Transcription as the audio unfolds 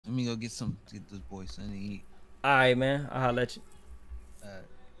Let me go get this boy something to eat. All right, man. I'll let you. Uh,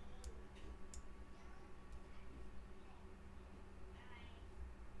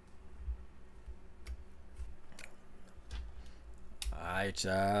 All right,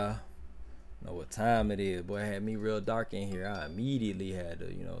 y'all. Know what time it is? Boy, it had me real dark in here. I immediately had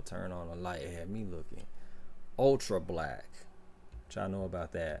to, turn on the light. It had me looking ultra black. What y'all know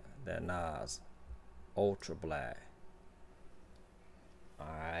about that? That Nas ultra black. All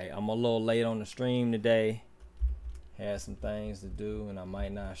right, I'm a little late on the stream today. Had some things to do, and I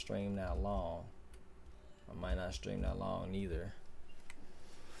might not stream that long. I might not stream that long either.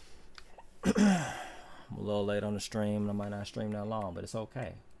 I'm a little late on the stream, and I might not stream that long, but it's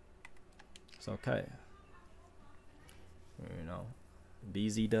okay. It's okay. You know,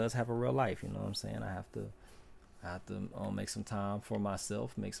 BZ does have a real life. You know what I'm saying? I have to make some time for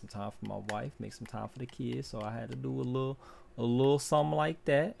myself, make some time for my wife, make some time for the kids. So I had to do a little something like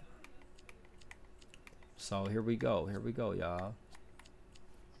that. So here we go, y'all. Here we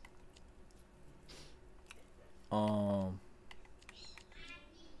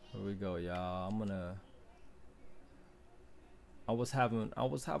go, y'all. I was having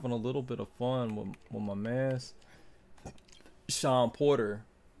a little bit of fun with my man's Sean Porter,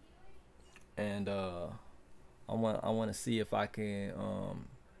 and I want to see if I can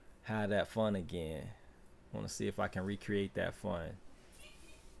have that fun again. I want to see if I can recreate that fun.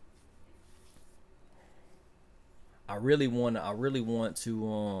 I really want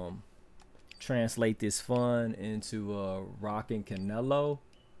to translate this fun into Rock and Canelo,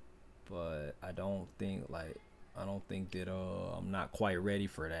 but I don't think that I'm not quite ready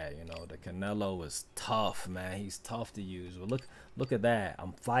for that. The Canelo is tough, man. He's tough to use. But look at that.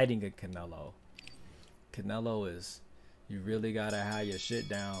 I'm fighting a Canelo. Canelo is, you really gotta have your shit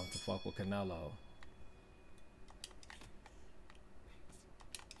down to fuck with Canelo.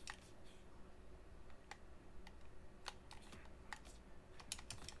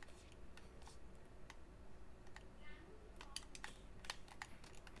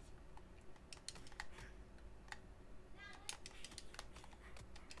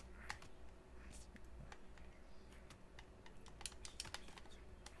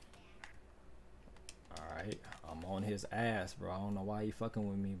 Alright, I'm on his ass, bro. I don't know why he fucking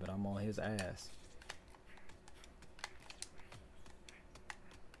with me, but I'm on his ass.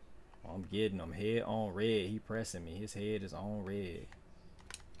 I'm getting him head on red. He pressing me. His head is on red.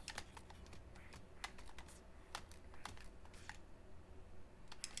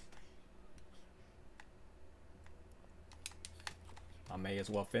 I may as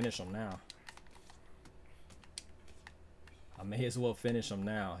well finish him now.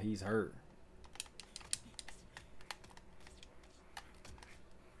 He's hurt.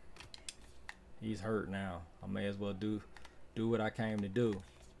 He's hurt now. I may as well do what I came to do.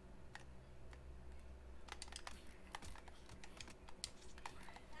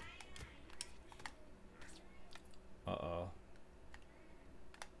 Uh-oh.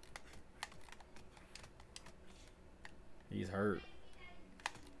 He's hurt.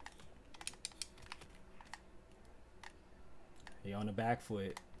 He on the back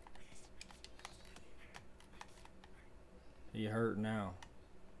foot. He hurt now.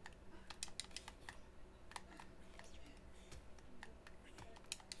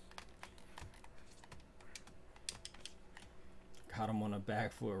 Got him on the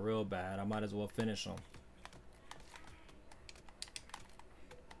back foot real bad. I might as well finish him.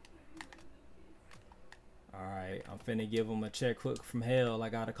 Alright, I'm finna give him a check hook from hell. I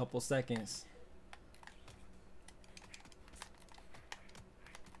got a couple seconds.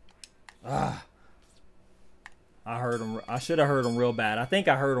 Ah. I heard him. I should have heard him real bad. I think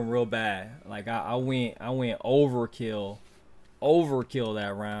I heard him real bad. Like I went overkill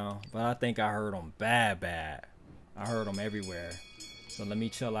that round, but I think I heard him bad. I heard him everywhere. So let me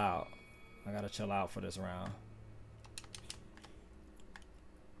chill out. I gotta chill out for this round.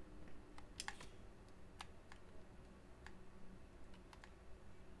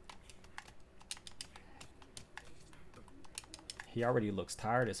 He already looks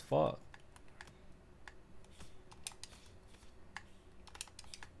tired as fuck.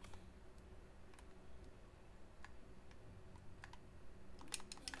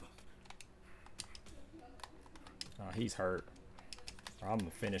 Oh, he's hurt. I'm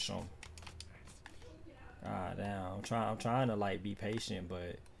gonna finish him. God damn. I'm trying to like be patient,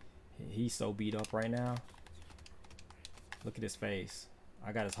 but he's so beat up right now. Look at his face.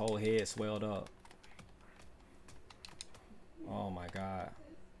 I got his whole head swelled up. Oh my god.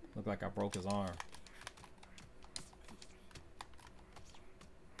 Look like I broke his arm.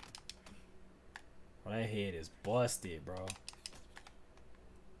 Oh, that head is busted, bro.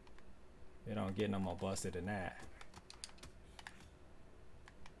 It don't get no more busted than that.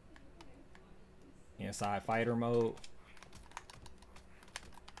 Inside fighter mode.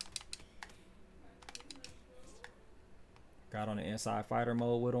 Got on the inside fighter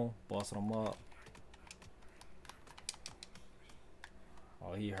mode with him, busting him up.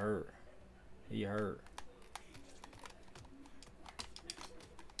 Oh, he hurt. He hurt.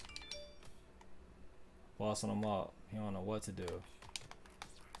 Busting him up. He don't know what to do.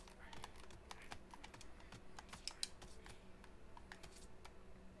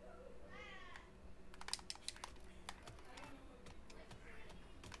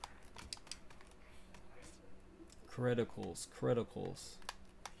 Criticals, criticals.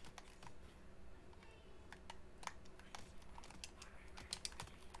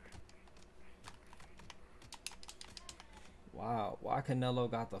 Wow, why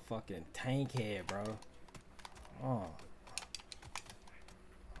Canelo got the fucking tank head, bro? Oh.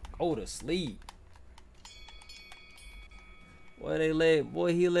 Go to sleep.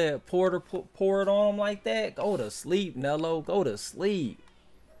 Boy, he let Porter pour it on him like that? Go to sleep, Nello. Go to sleep.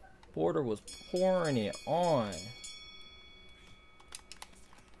 Porter was pouring it on.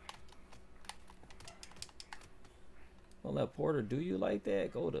 Don't let Porter do you like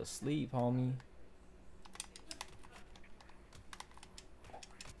that. Go to sleep, homie.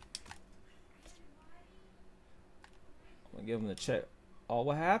 I'm gonna give him the check. Oh,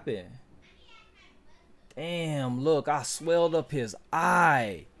 what happened? Damn, look, I swelled up his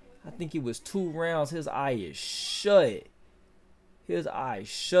eye. I think it was 2 rounds. His eye is shut. His eye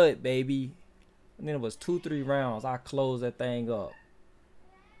shut, baby. And then it was 2-3 rounds. I closed that thing up.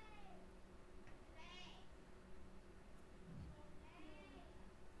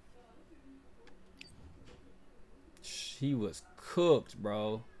 He was cooked,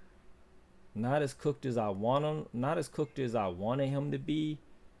 bro. Not as cooked as I want him. Not as cooked as I wanted him to be.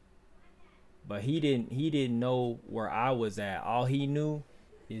 But he didn't know where I was at. All he knew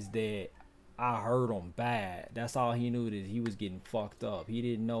is that I hurt him bad. That's all he knew, that he was getting fucked up. He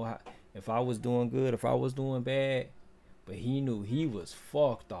didn't know how, if I was doing good, if I was doing bad. But he knew he was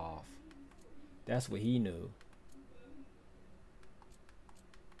fucked off. That's what he knew.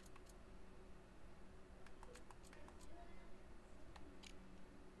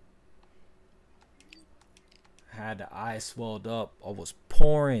 Had the eye swelled up. I was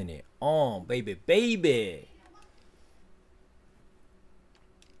pouring it on, baby, baby.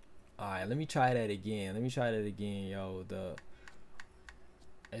 All right, let me try that again. Yo.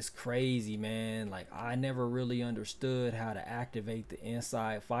 It's crazy, man. Like, I never really understood how to activate the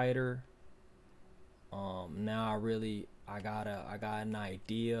inside fighter. Now I got an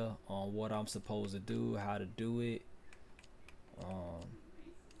idea on what I'm supposed to do, how to do it.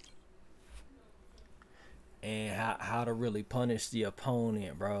 And how to really punish the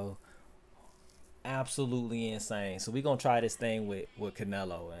opponent, bro. Absolutely insane. So we're gonna try this thing with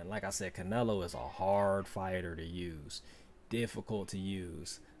Canelo. And like I said, Canelo is a hard fighter to use. Difficult to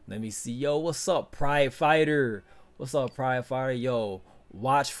use. Let me see. Yo, what's up, Pride Fighter? What's up, Pride Fighter? Yo,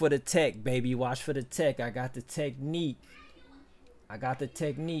 watch for the tech, baby. Watch for the tech. I got the technique.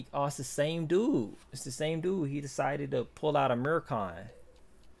 Oh, it's the same dude. He decided to pull out a Mirkan.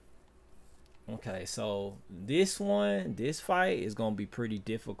 Okay, so this fight is gonna be pretty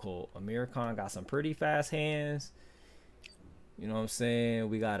difficult. Amir Khan got some pretty fast hands. You know what I'm saying?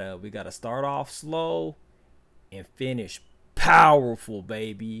 We gotta start off slow and finish powerful,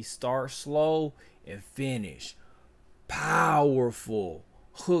 baby. Start slow and finish powerful.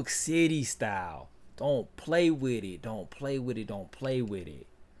 Hook City style. Don't play with it. Don't play with it.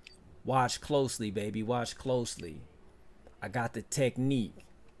 Watch closely, baby. Watch closely. I got the technique.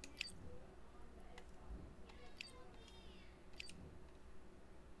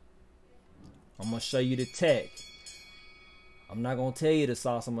 I'm gonna show you the tech. I'm not gonna tell you the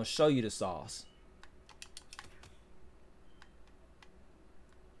sauce. I'm gonna show you the sauce.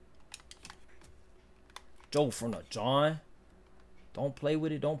 Joe from the John. Don't play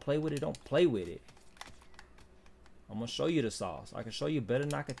with it. I'm gonna show you the sauce. I can show you better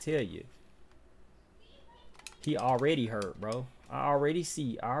than I can tell you. He already hurt, bro. I already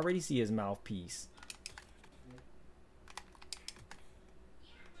see his mouthpiece.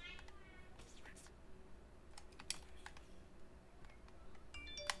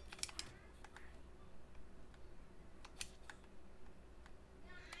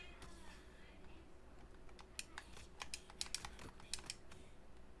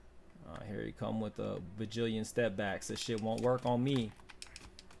 Here he come with a bajillion step backs. This shit won't work on me.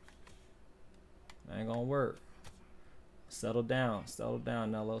 Ain't gonna work. Settle down,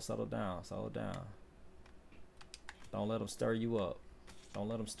 Nello. Settle down. Don't let him stir you up.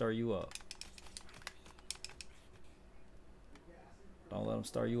 Don't let him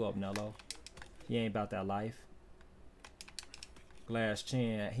stir you up, Nello. He ain't about that life. Glass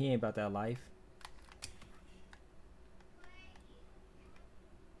chin, he ain't about that life.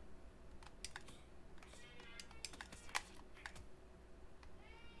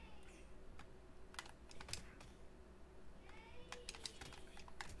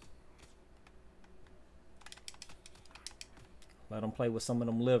 Let him play with some of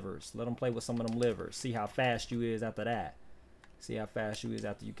them livers. Let him play with some of them livers. See how fast you is after that. See how fast you is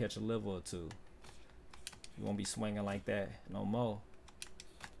after you catch a liver or two. You won't be swinging like that no more.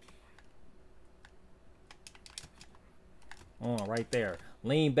 Right there.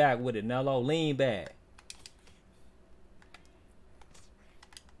 Lean back with it, Nello. Lean back.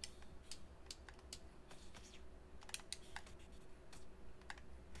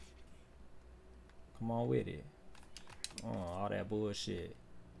 Come on with it. All that bullshit.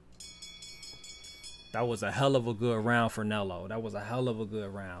 That was a hell of a good round for Nello. That was a hell of a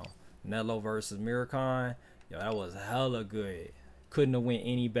good round. Nello versus Miracon. Yo, that was hella good. Couldn't have went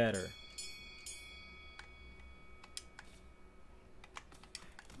any better.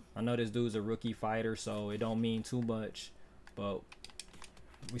 I know this dude's a rookie fighter, so it don't mean too much. But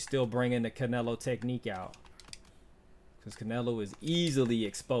we still bringing the Canelo technique out. Because Canelo is easily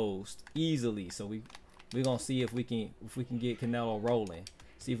exposed. Easily. So we're gonna see if we can get Canelo rolling.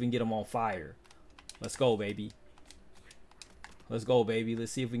 See if we can get him on fire. Let's go, baby. Let's go, baby.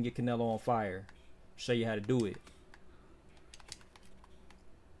 Let's see if we can get Canelo on fire. Show you how to do it.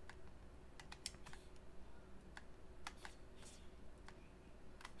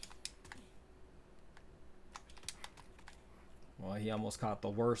 Well, he almost caught the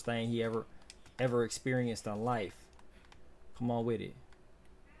worst thing he ever experienced in life. Come on with it.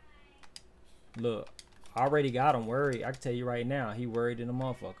 Look, I already got him worried. I can tell you right now, he worried in the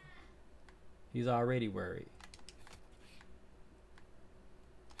motherfucker. He's already worried.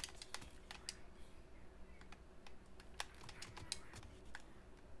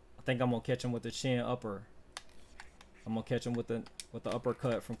 I think I'm gonna catch him with the chin upper. I'm gonna catch him with the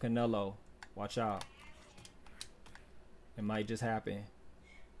uppercut from Canelo. Watch out. It might just happen.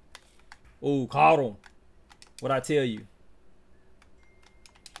 Ooh, caught him. What'd I tell you?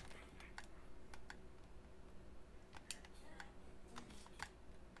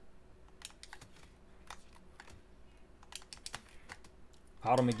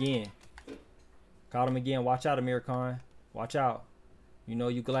 Caught him again. Caught him again. Watch out, Amir Khan. Watch out. You know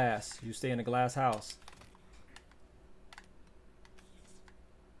you glass. You stay in a glass house.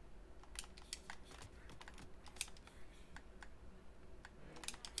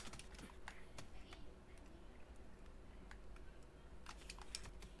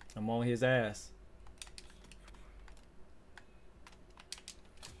 I'm on his ass.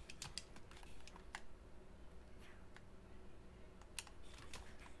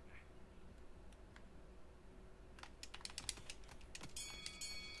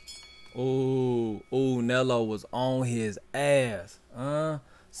 Ooh, Nello was on his ass.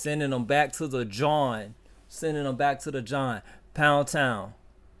 Sending him back to the John. Sending him back to the John. Pound Town.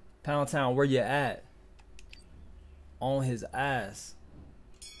 Pound Town, where you at? On his ass.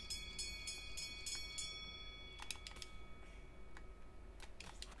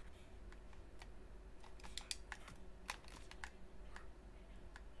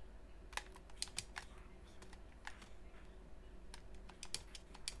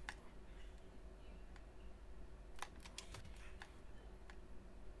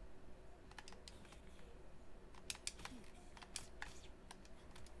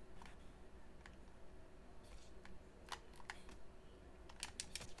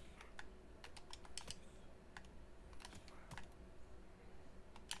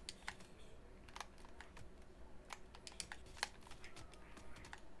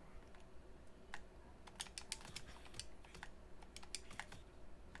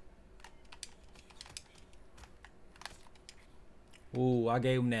 Ooh, I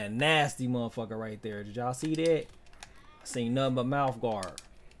gave him that nasty motherfucker right there. Did y'all see that? I seen nothing but mouth guard.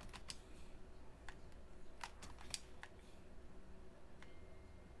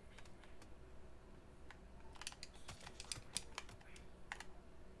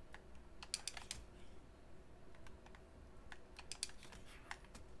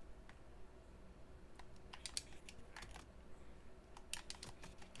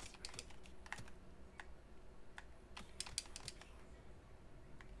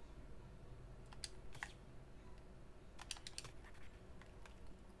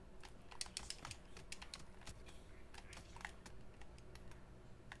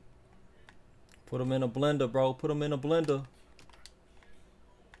 Put them in a blender, bro. Put them in a blender.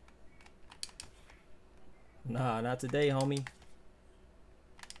 Nah, not today, homie.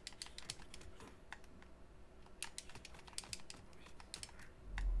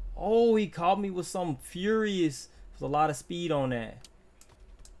 Oh, he caught me with some furious. There's a lot of speed on that.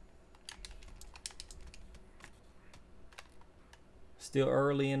 Still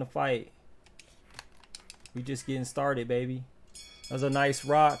early in the fight. We just getting started, baby. That's a nice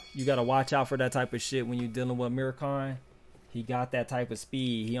rock. You gotta watch out for that type of shit when you're dealing with Mirkan. He got that type of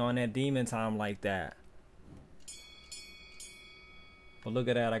speed. He on that demon time like that. But look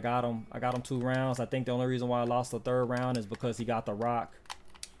at that. I got him 2 rounds. I think the only reason why I lost the 3rd round is because he got the rock.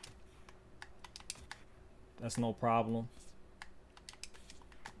 That's no problem.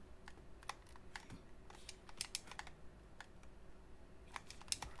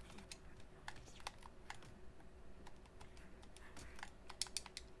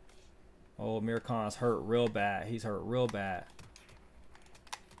 Oh, Mirkan's hurt real bad. He's hurt real bad.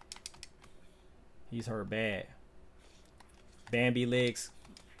 He's hurt bad. Bambi legs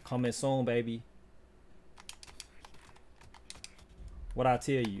coming soon, baby. What I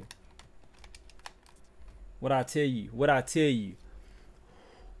tell you? What I tell you? What I tell you?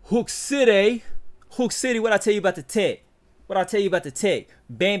 Hook City. Hook City, what I tell you about the tech? What I tell you about the tech?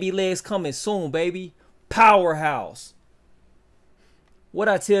 Bambi legs coming soon, baby. Powerhouse. What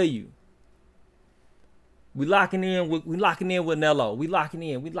I tell you? We locking in with Nello. We locking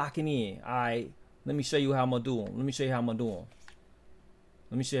in. All right. Let me show you how I'm gonna do him. Let me show you how I'm gonna do him.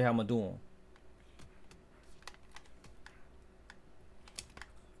 Let me show you how I'm gonna do him.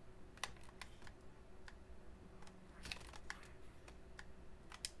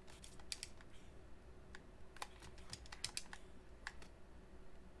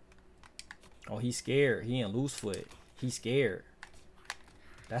 Oh, he's scared. He in loose foot. He's scared.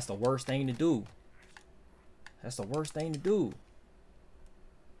 That's the worst thing to do. That's the worst thing to do.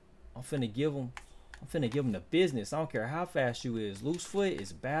 I'm finna give him the business. I don't care how fast you is. Loose foot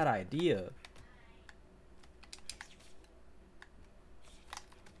is a bad idea.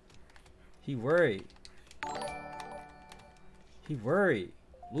 He worried. He worried.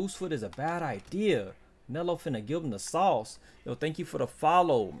 Loose foot is a bad idea. Nello finna give him the sauce. Yo, thank you for the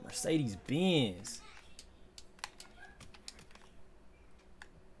follow. Mercedes Benz.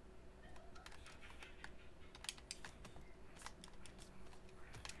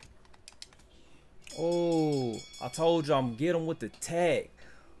 Oh, I told you I'm getting with the tech.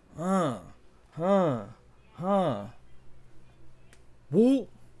 Whoop,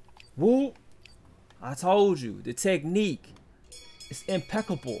 whoop. I told you the technique is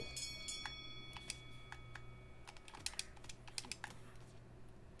impeccable.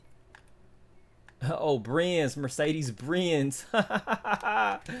 Oh, Benz, Mercedes Benz.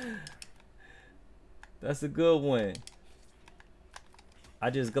 That's a good one. I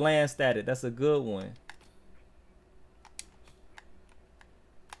just glanced at it. That's a good one.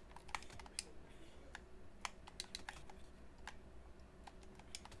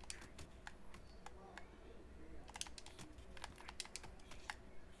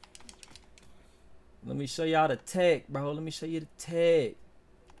 Let me show y'all the tech, bro. Let me show you the tech.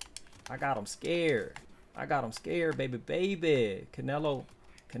 I got him scared. I got him scared, baby. Canelo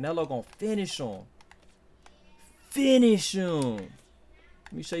gonna finish him. Finish him.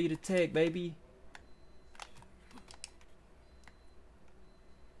 Let me show you the tech, baby.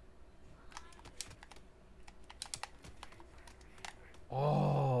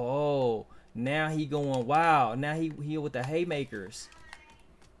 Oh, now he going wild. Now he with the haymakers.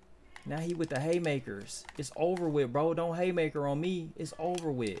 Now he with the haymakers. It's over with, bro. Don't haymaker on me. It's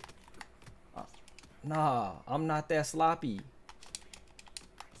over with. Nah, I'm not that sloppy.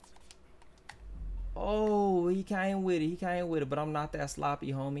 Oh, he came with it. But I'm not that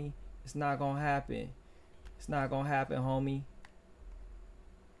sloppy, homie. It's not gonna happen. It's not gonna happen, homie.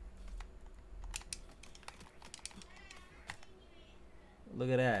 Look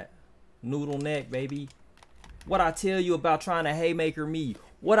at that. Noodle neck, baby. What I tell you about trying to haymaker me?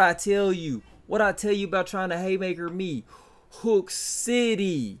 What I tell you about trying to haymaker me? Hook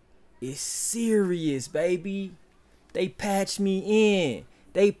City is serious, baby. They patched me in.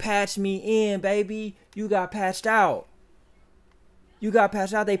 They patched me in, baby. You got patched out. You got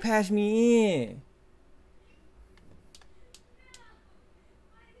patched out. They patched me in.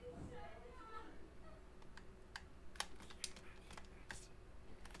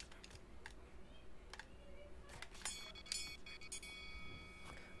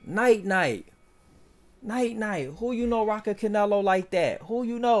 Night. Who you know rockin' Canelo like that? Who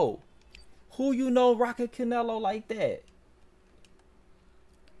you know? Who you know rockin' Canelo like that?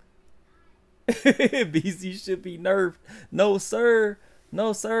 BC should be nerfed. No, sir.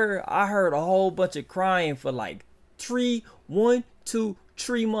 No, sir. I heard a whole bunch of crying for like 3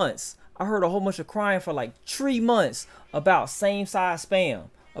 months. I heard a whole bunch of crying for like 3 months about same size spam.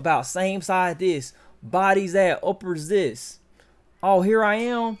 About same side this. Bodies that, uppers this. Oh, here I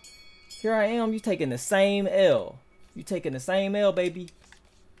am. Here I am. You taking the same L. You taking the same L, baby.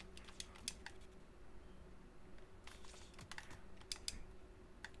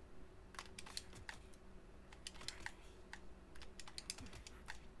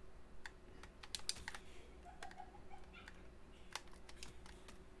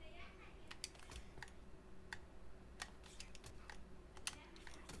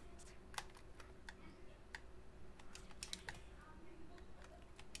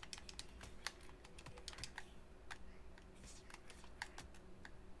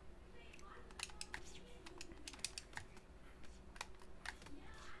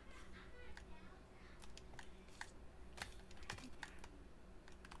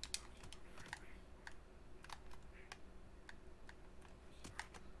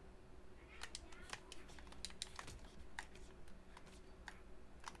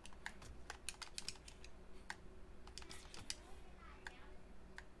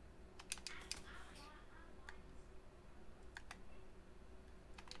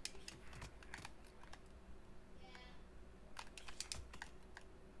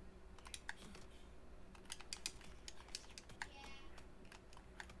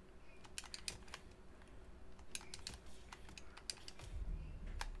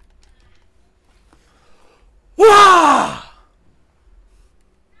 Wah!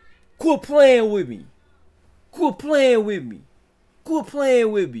 Quit playing with me. Quit playing with me. Quit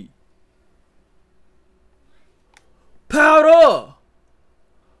playing with me. Powder.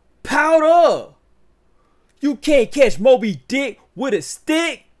 Powder. You can't catch Moby Dick with a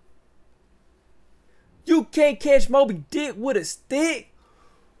stick. You can't catch Moby Dick with a stick.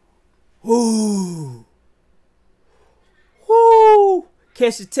 Woo. Woo.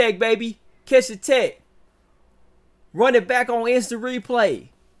 Catch the tech, baby. Catch the tech. Run it back on instant replay.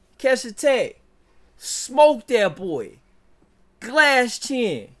 Catch the tech. Smoke that boy. Glass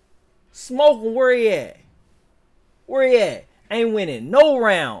chin. Smoke him where he at. Where he at? Ain't winning no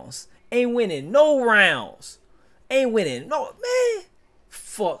rounds. Ain't winning no rounds. Ain't winning no, man.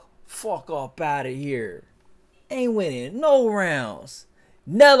 Fuck up out of here. Ain't winning no rounds.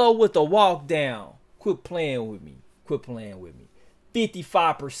 Nello with the walk down. Quit playing with me. Quit playing with me.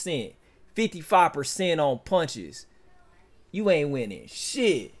 55%. 55% on punches. You ain't winning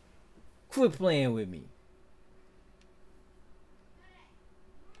shit. Quit playing with me.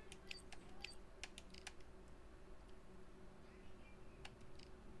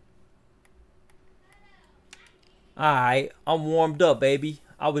 Alright, I'm warmed up, baby.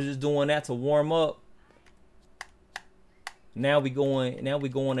 I was just doing that to warm up. Now we going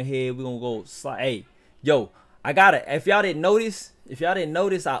ahead. We're gonna go slide. Hey, yo, I gotta, if y'all didn't notice,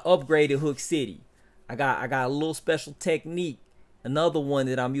 I upgraded Hook City. I got a little special technique. Another one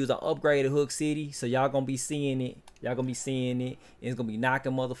that I'm using, I upgraded Hook City. So y'all gonna be seeing it. Y'all gonna be seeing it. It's gonna be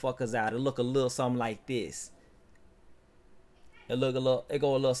knocking motherfuckers out. It look a little something like this. It go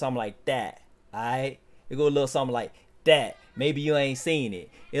a little something like that. Alright? It go a little something like that. Maybe you ain't seen it.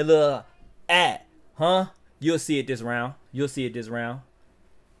 It little at, huh? You'll see it this round. You'll see it this round.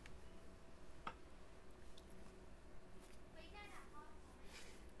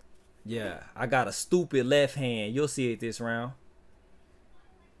 Yeah, I got a stupid left hand. You'll see it this round.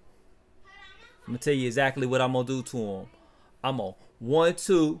 I'm gonna tell you exactly what I'm gonna do to him. I'm gonna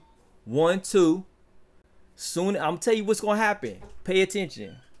 1-2, 1-2. Soon, I'm gonna tell you what's gonna happen. Pay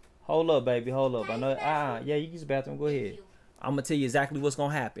attention. Hold up, baby. Hold up. I know. Yeah, you use the bathroom. Go ahead. I'm gonna tell you exactly what's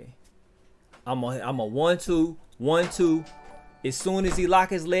gonna happen. I'm a 1-2, 1-2. As soon as he lock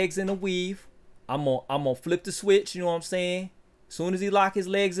his legs in the weave, I'm gonna flip the switch. You know what I'm saying? As soon as he lock his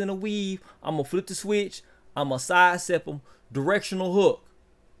legs in the weave, I'm gonna flip the switch. I'm gonna sidestep him. Directional hook.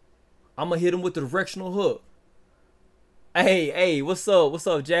 I'm gonna hit him with the directional hook. Hey, what's up? What's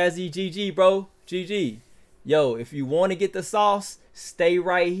up, Jazzy? GG, bro. GG. Yo, if you want to get the sauce, stay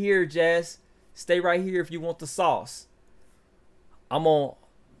right here, Jazz. Stay right here if you want the sauce.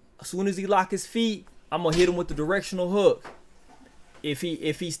 As soon as he lock his feet, I'm gonna hit him with the directional hook. If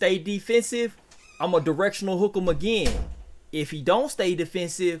he stay defensive, I'm gonna directional hook him again. If he don't stay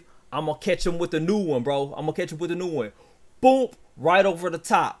defensive, I'm gonna catch him with a new one, bro. I'm gonna catch him with a new one. Boom, right over the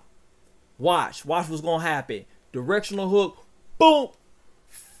top. Watch what's gonna happen. Directional hook, boom.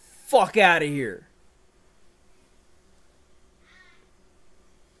 Fuck out of here.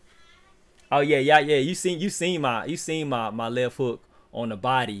 Oh yeah. You seen my left hook on the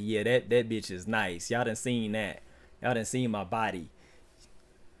body. Yeah, that bitch is nice. Y'all done seen that. Y'all done seen my body.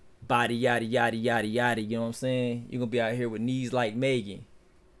 Body yada yada yada yada. You know what I'm saying? You're gonna be out here with knees like Megan.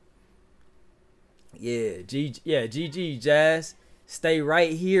 Yeah, GG Jazz. Stay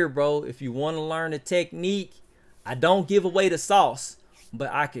right here, bro. If you want to learn the technique, I don't give away the sauce,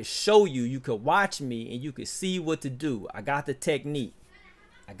 but I can show you. You could watch me and you could see what to do. I got the technique.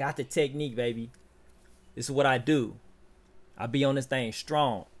 I got the technique, baby. This is what I do. I be on this thing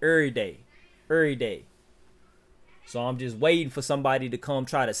strong every day. Every day. So I'm just waiting for somebody to come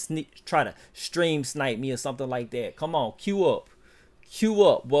try to stream snipe me or something like that. Come on, queue up. Queue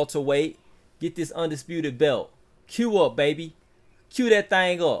up, welterweight. Get this undisputed belt. Queue up, baby. Queue that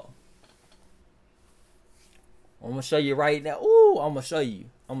thing up. I'm gonna show you right now. Ooh, I'm gonna show you.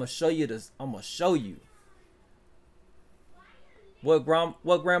 I'm gonna show you this. I'm gonna show you. What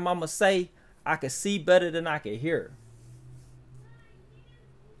grandmama say? I can see better than I can hear.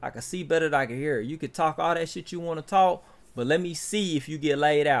 I can see better than I can hear. You can talk all that shit you want to talk, but let me see if you get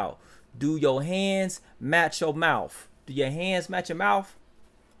laid out. Do your hands match your mouth? Do your hands match your mouth?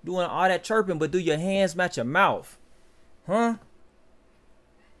 Doing all that chirping, but do your hands match your mouth? Huh?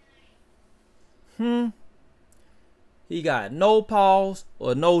 He got no pause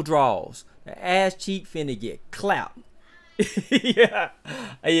or no draws. The ass cheek finna get clapped. Yeah.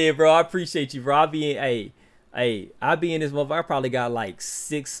 Yeah, bro. I appreciate you, bro. I be in this motherfucker. I probably got like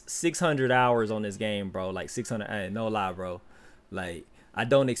 600 hours on this game, bro. Like 600. Hey, no lie, bro. Like, I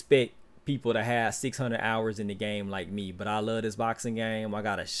don't expect people to have 600 hours in the game like me, but I love this boxing game. I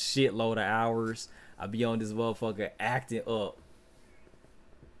got a shitload of hours. I be on this motherfucker acting up.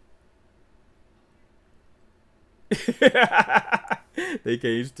 They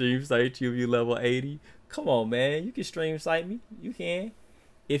can't stream sight you if you level 80. Come on, man. You can stream sight me. You can.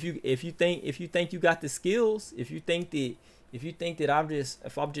 If you think you got the skills, if you think that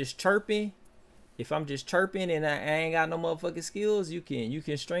if I'm just chirping and I ain't got no motherfucking skills, you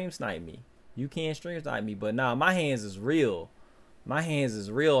can stream snipe me. You can stream snipe me. But nah, my hands is real. My hands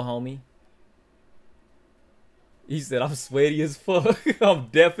is real, homie. He said I'm sweaty as fuck. I'm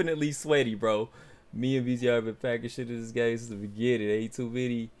definitely sweaty, bro. Me and BCR have been packing shit in this game since the beginning. Ain't too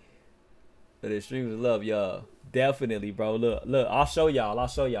many of the streamers love y'all. Definitely, bro. Look, I'll show y'all. I'm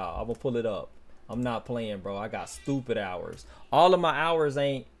gonna pull it up. I'm not playing, bro. I got stupid hours. All of my hours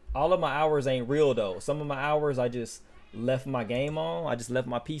ain't real though. Some of my hours I just left my game on. I just left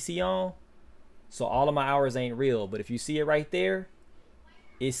my PC on. So all of my hours ain't real. But if you see it right there,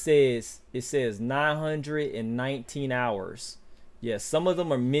 it says 919 hours. Yes, some of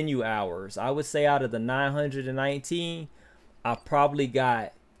them are menu hours. I would say out of the 919, I probably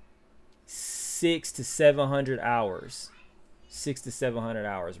got 600 to 700 hours. 600 to 700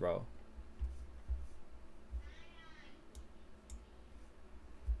 hours, bro.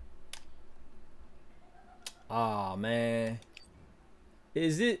 Oh man.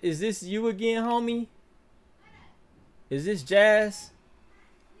 Is this you again, homie? Is this Jazz?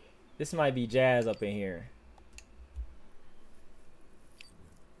 This might be Jazz up in here.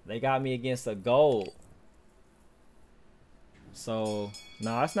 They got me against a gold. So,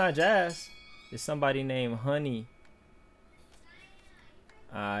 no, it's not Jazz. It's somebody named Honey.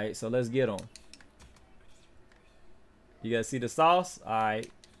 Alright, so let's get them. You guys see the sauce? Alright.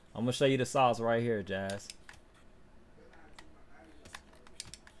 I'm going to show you the sauce right here, Jazz.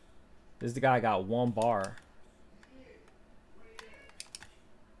 This guy got 1 bar.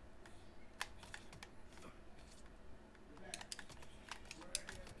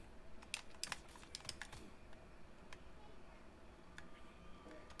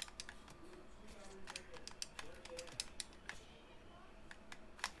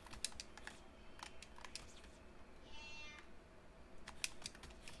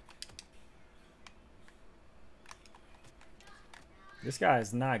 This guy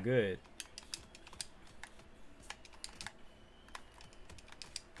is not good.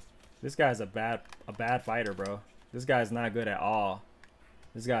 This guy's a bad fighter, bro. This guy's not good at all.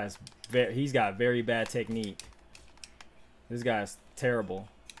 This guy's he's got very bad technique. This guy's terrible.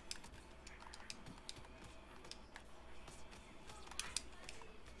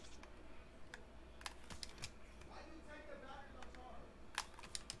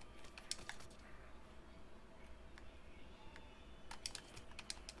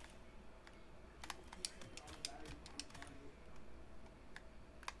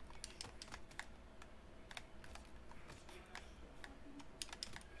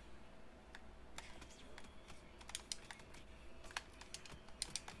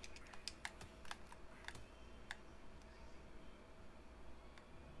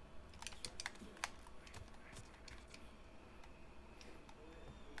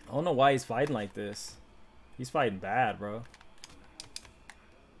 I don't know why he's fighting like this. He's fighting bad, bro.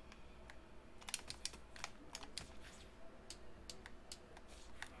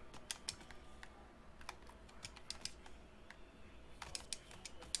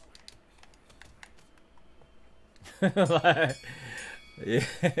 Like,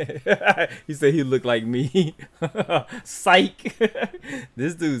 yeah. He said he looked like me. Psych.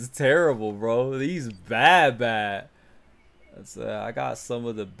 This dude's terrible, bro. He's bad. I got some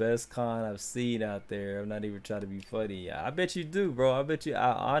of the best con I've seen out there. I'm not even trying to be funny. I bet you do, bro. I bet you.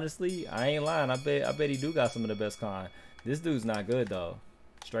 Honestly, I ain't lying. I bet he do got some of the best con. This dude's not good though.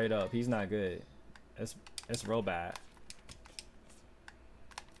 Straight up, he's not good. That's real bad.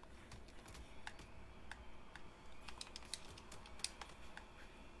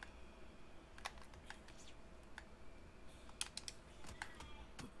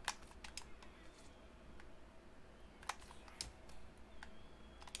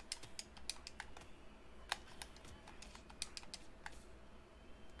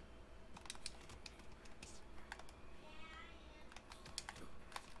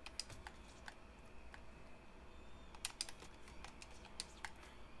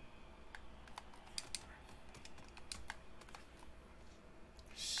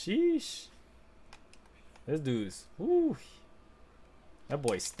 Sheesh. This dude's, whoo. That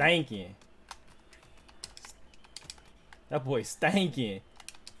boy stankin'. That boy stankin'.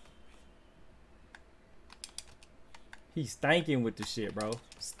 He's stankin' with the shit, bro.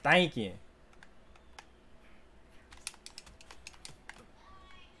 Stankin'.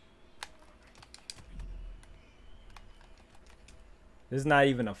 This is not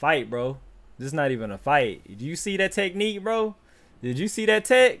even a fight, bro. This is not even a fight. Did you see that technique, bro? Did you see that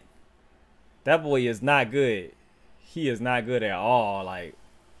tech? That boy is not good. He is not good at all. Like,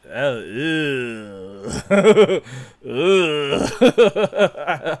 that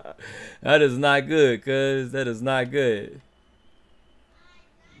is not good, cuz. That is not good.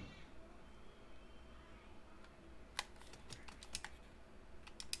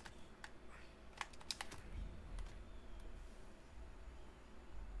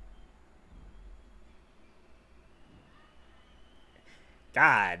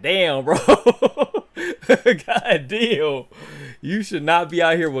 God damn, bro. God damn. You should not be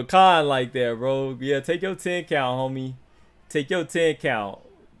out here with Khan like that, bro. Yeah, take your 10 count, homie. Take your 10 count.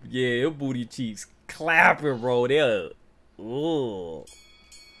 Yeah, your booty cheeks clapping, bro. They're, ooh.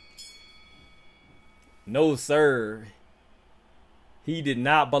 No, sir. He did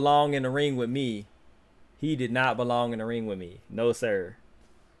not belong in the ring with me. He did not belong in the ring with me. No, sir.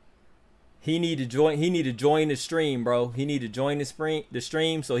 He need to join the stream, bro. He need to join the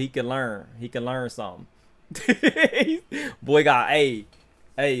stream so he can learn. He can learn something. Boy got hey,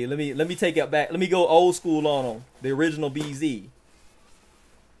 let me take it back. Let me go old school on him. The original BZ.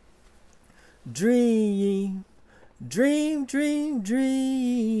 Dream.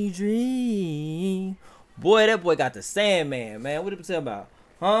 Boy, that boy got the Sandman, man. What are you talking about?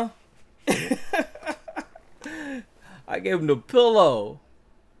 Huh? I gave him the pillow.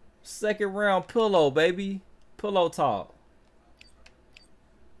 Second round pillow, baby. Pillow talk.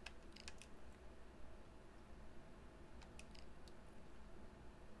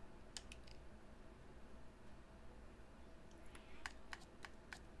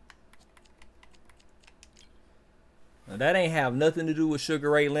 Now, that ain't have nothing to do with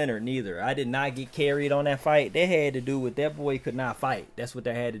Sugar Ray Leonard neither. I did not get carried on that fight. That had to do with that boy could not fight. That's what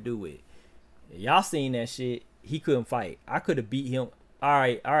that had to do with. Y'all seen that shit. He couldn't fight. I could have beat him. All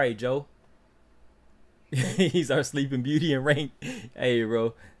right, Joe. He's our sleeping beauty in rank. Hey,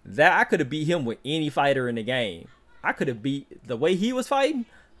 bro, that I could have beat him with any fighter in the game. I could have beat the way he was fighting.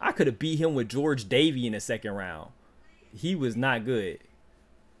 I could have beat him with George Davey in the second round. He was not good.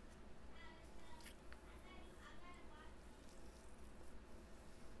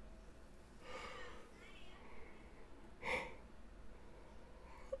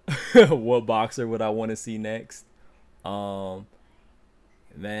 What boxer would I want to see next?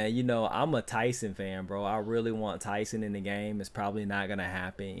 Man, you know, I'm a Tyson fan, bro. I really want Tyson in the game. It's probably not gonna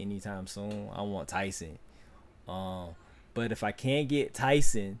happen anytime soon. I want Tyson. But if I can't get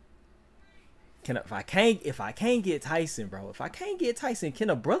Tyson, if I can't get Tyson, bro, if I can't get Tyson, can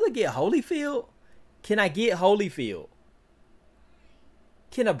a brother get Holyfield? Can I get Holyfield?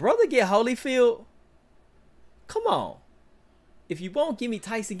 Can a brother get Holyfield? Come on. If you won't give me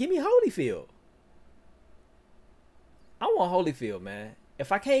Tyson, give me Holyfield. I want Holyfield, man.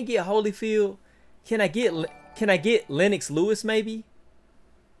 If I can't get Holyfield, can I get Lennox Lewis maybe?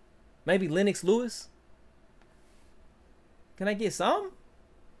 Maybe Lennox Lewis? Can I get some?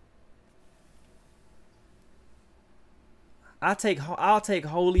 I'll take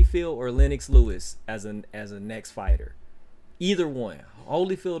Holyfield or Lennox Lewis as a next fighter. Either one.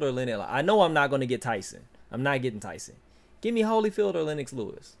 Holyfield or Lennox. I know I'm not going to get Tyson. I'm not getting Tyson. Give me Holyfield or Lennox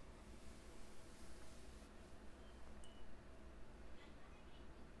Lewis.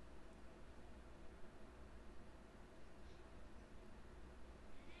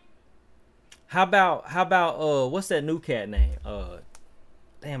 How about what's that new cat name?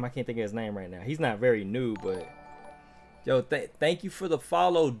 Damn, I can't think of his name right now. He's not very new, but yo, thank you for the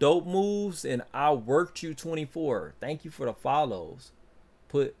follow, Dope Moves, and I worked you 24. Thank you for the follows.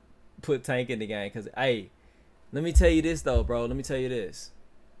 Put Tank in the game, cause hey, let me tell you this though, bro. Let me tell you this.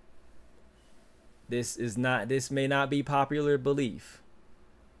 This may not be popular belief,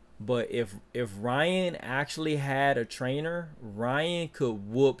 but if Ryan actually had a trainer, Ryan could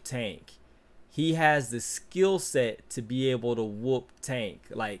whoop Tank. He has the skill set to be able to whoop Tank.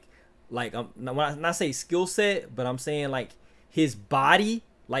 Like I'm not saying skill set, but I'm saying like his body,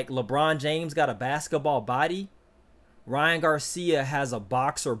 like LeBron James got a basketball body. Ryan Garcia has a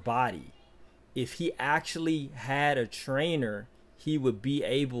boxer body. If he actually had a trainer, he would be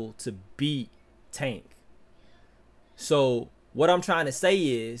able to beat Tank. So what I'm trying to say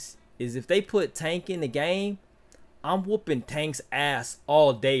is if they put Tank in the game, I'm whooping Tank's ass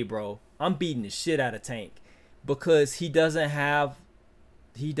all day, bro. I'm beating the shit out of Tank because he doesn't have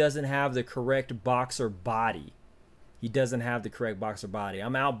the correct boxer body. He doesn't have the correct boxer body.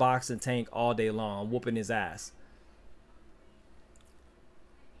 I'm outboxing Tank all day long. I'm whooping his ass.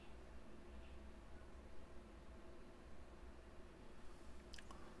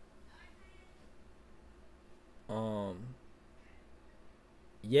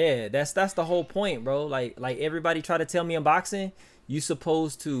 Yeah, that's the whole point, bro. Like everybody try to tell me in boxing, you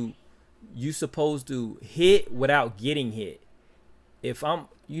supposed to hit without getting hit. If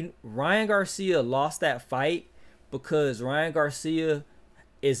Ryan Garcia lost that fight because Ryan Garcia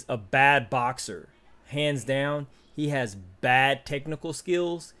is a bad boxer. Hands down, he has bad technical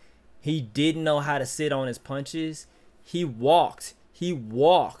skills. He didn't know how to sit on his punches. He walked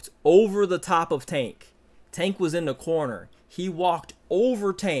over the top of Tank. Tank was in the corner. He walked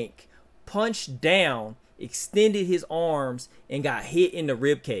over Tank, punched down, extended his arms, and got hit in the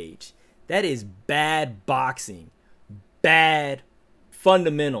rib cage. That is bad boxing. Bad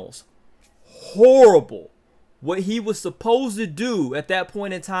fundamentals. Horrible. What he was supposed to do at that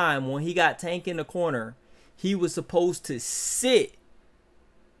point in time when he got Tank in the corner, he was supposed to sit,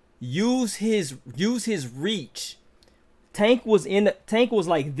 use his reach. Tank was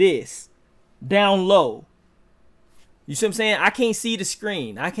like this, down low. You see what I'm saying? I can't see the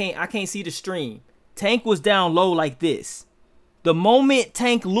screen. I can't see the stream. Tank was down low like this. The moment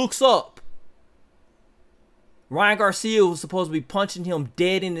Tank looks up, Ryan Garcia was supposed to be punching him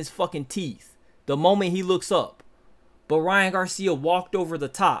dead in his fucking teeth. The moment he looks up. But Ryan Garcia walked over the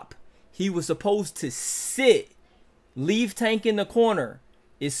top. He was supposed to sit, leave Tank in the corner.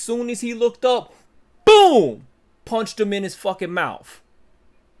 As soon as he looked up, boom, punched him in his fucking mouth.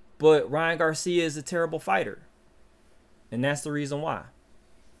 But Ryan Garcia is a terrible fighter. And that's the reason why.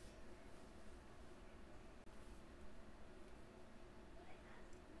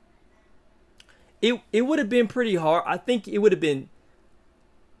 It would have been pretty hard. I think it would have been.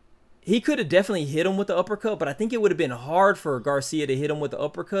 He could have definitely hit him with the uppercut, but I think it would have been hard for Garcia to hit him with the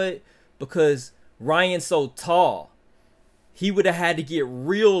uppercut because Ryan's so tall. He would have had to get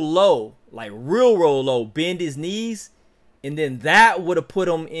real low, like real low, bend his knees, and then that would have put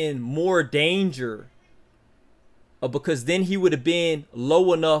him in more danger. Because then he would have been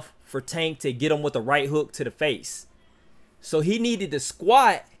low enough for Tank to get him with a right hook to the face. So he needed to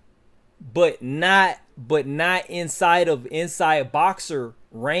squat, but not inside boxer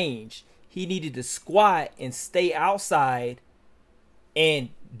range. He needed to squat and stay outside and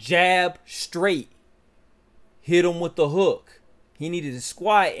jab straight. Hit him with the hook. He needed to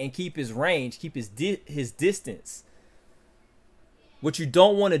squat and keep his range, keep his distance. What you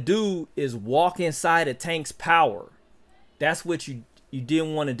don't want to do is walk inside of Tank's power. That's what you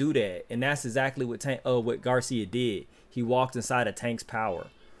didn't want to do that, and that's exactly what Garcia did. He walked inside of Tank's power.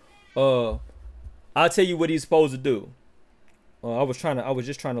 I'll tell you what he's supposed to do. I was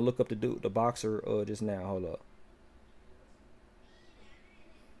just trying to look up the boxer just now. Hold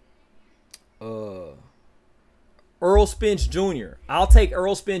up. Earl Spence Jr. I'll take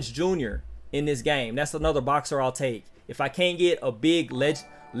Earl Spence Jr. in this game. That's another boxer I'll take. If I can't get a big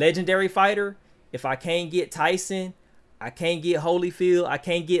legendary fighter, if I can't get Tyson, I can't get Holyfield, I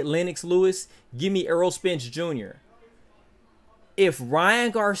can't get Lennox Lewis, give me Earl Spence Jr. If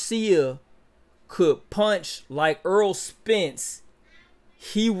Ryan Garcia could punch like Earl Spence,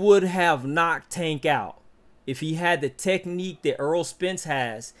 he would have knocked Tank out. If he had the technique that Earl Spence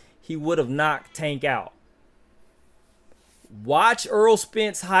has, he would have knocked Tank out. Watch Earl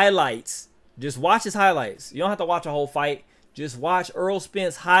Spence highlights. Just watch his highlights. You don't have to watch a whole fight. Just watch Earl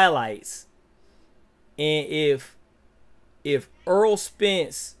Spence highlights. And if Earl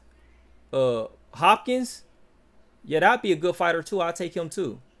Spence Hopkins, yeah, that'd be a good fighter too. I'll take him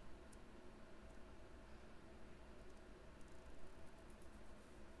too.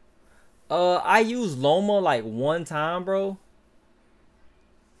 I used Loma like one time, bro.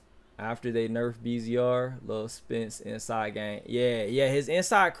 After they nerfed BZR, Lil Spence inside game. Yeah, yeah, his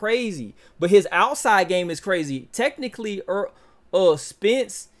inside crazy, but his outside game is crazy. Technically,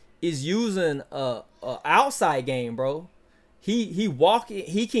 Spence is using a outside game, bro. He walking,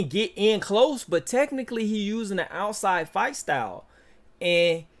 he can get in close, but technically he using an outside fight style,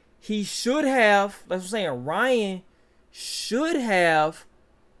 and he should have. That's what I'm saying. Ryan should have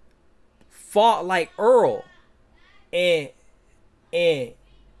fought like Earl, and and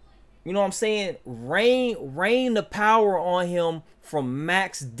you know what I'm saying? Rain the power on him from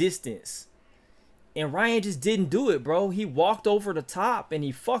max distance. And Ryan just didn't do it, bro. He walked over the top and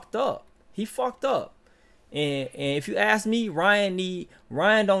he fucked up. He fucked up. And if you ask me, Ryan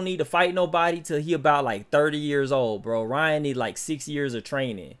don't need to fight nobody till he about like 30 years old, bro. Ryan need like 6 years of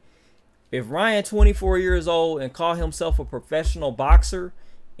training. If Ryan 24 years old and call himself a professional boxer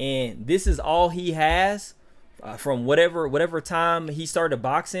and this is all he has, from whatever time he started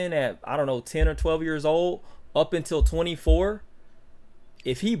boxing at, I don't know, 10 or 12 years old up until 24,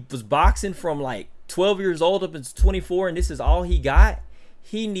 if he was boxing from like 12 years old up until 24 and this is all he got,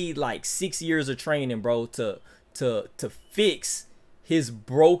 he need like 6 years of training, bro, to fix his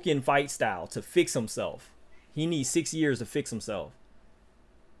broken fight style, to fix himself. He needs 6 years to fix himself.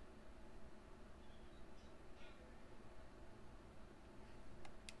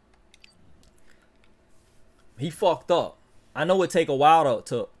 He fucked up. I know it take a while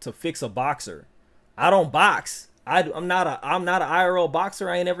to fix a boxer. I don't box. I'm not an IRL boxer.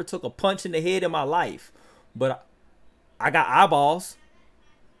 I ain't never took a punch in the head in my life, but I got eyeballs.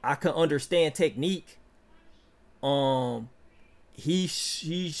 I can understand technique. Hey,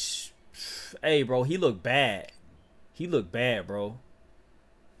 bro, he looked bad. He looked bad, bro.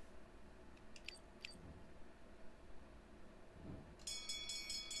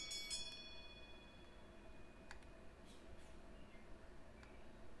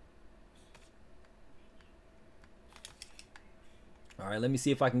 All right, let me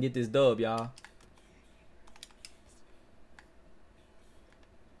see if I can get this dub, y'all.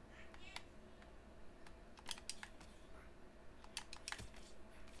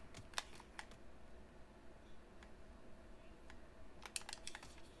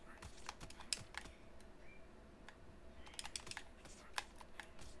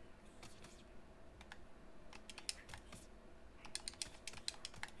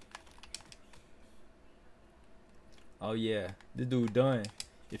 Oh yeah, this dude done.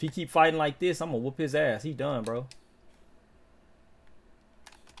 If he keep fighting like this, I'm gonna whoop his ass. He done, bro.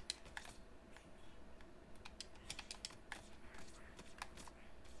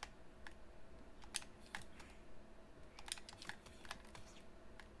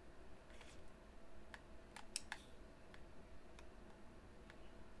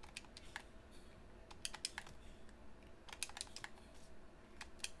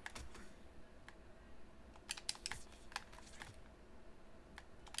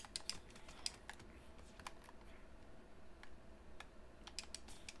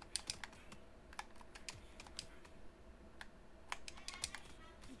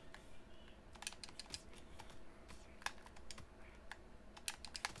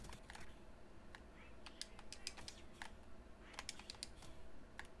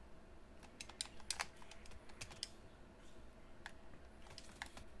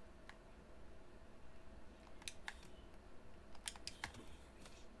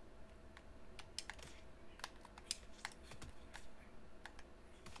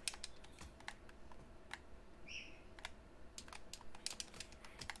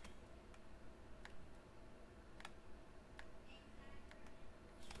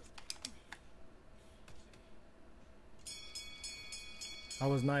 That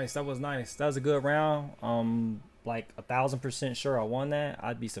was nice. That was nice. That was a good round. Like 1,000% sure I won that.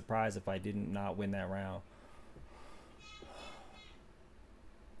 I'd be surprised if I didn't not win that round.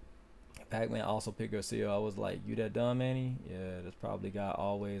 Pac-Man also picked Garcia. I was like, you that dumb, Manny? Yeah, that's probably got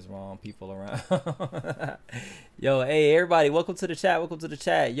always wrong people around. Yo, hey, everybody. Welcome to the chat. Welcome to the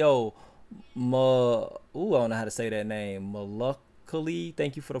chat. Yo, I don't know how to say that name. Malukali,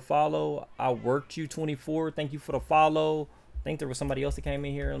 thank you for the follow. I worked you 24. Thank you for the follow. I think there was somebody else that came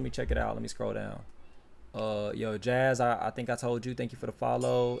in here. Let me check it out. Let me scroll down. Yo, Jazz, I think I told you. Thank you for the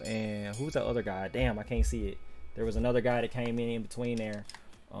follow. And who's the other guy? Damn, I can't see it. There was another guy that came in between there.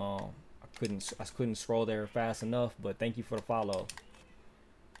 I couldn't scroll there fast enough, but thank you for the follow.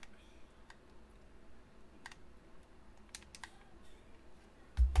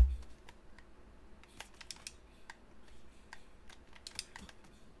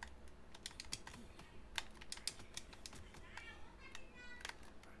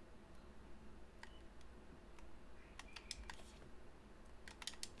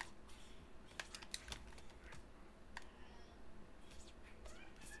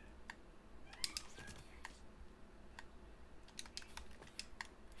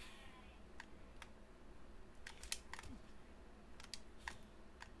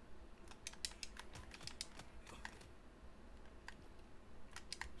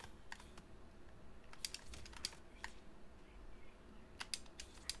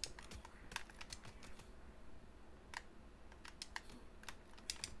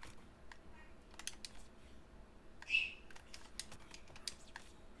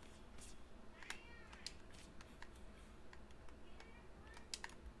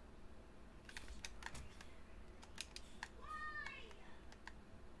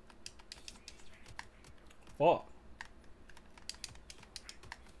 Fuck.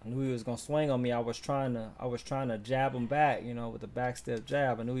 I knew he was gonna swing on me. I was trying to jab him back, you know, with the back step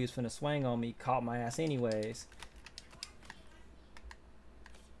jab. I knew he was finna swing on me. Caught my ass anyways.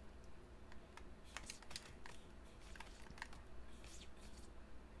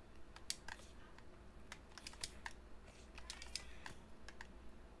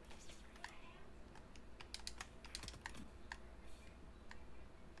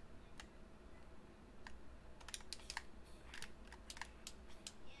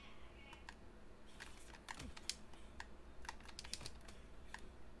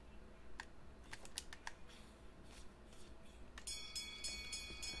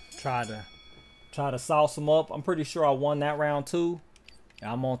 Try to sauce him up. I'm pretty sure I won that round too.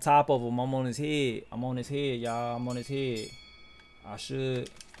 I'm on top of him. I'm on his head. I'm on his head, y'all. I'm on his head. I should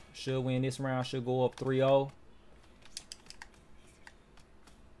win this round. Should go up 3-0.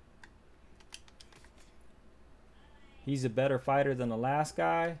 He's a better fighter than the last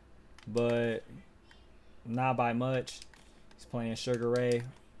guy, but not by much. He's playing Sugar Ray,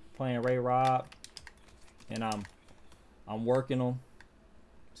 playing Ray Rob, and I'm working him.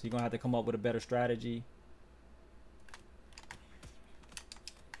 So you're gonna have to come up with a better strategy.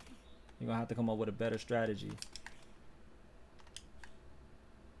 You're gonna have to come up with a better strategy.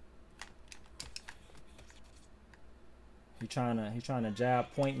 He trying to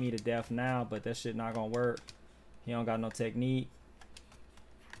jab point me to death now, but that shit not gonna work. He don't got no technique.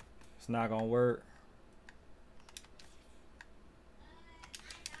 It's not gonna work.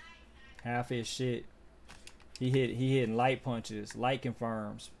 Half his shit. He hitting light punches, light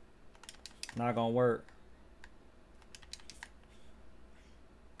confirms. Not gonna work.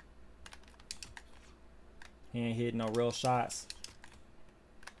 He ain't hitting no real shots.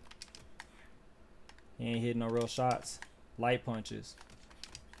 He ain't hitting no real shots. Light punches.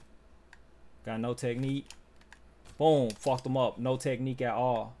 Got no technique. Boom, fucked him up. No technique at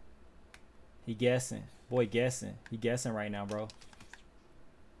all. He guessing. Boy guessing. He guessing right now, bro.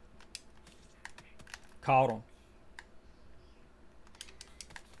 Caught him.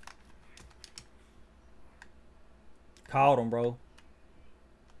 Caught him, bro.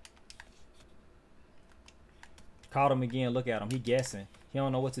 Caught him again. Look at him. He guessing. He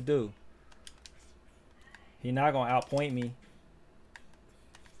don't know what to do. He not gonna outpoint me.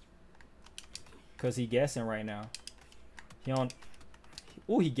 Cause he guessing right now. He don't.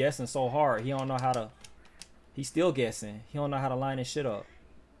 Ooh, he guessing so hard. He don't know how to. He's still guessing. He don't know how to line his shit up.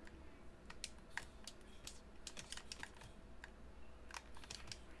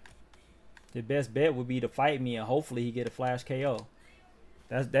 The best bet would be to fight me and hopefully he get a flash KO.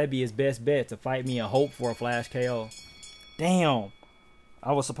 That'd be his best bet, to fight me and hope for a flash KO. Damn.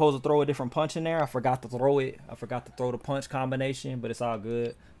 I was supposed to throw a different punch in there. I forgot to throw it. I forgot to throw the punch combination, but it's all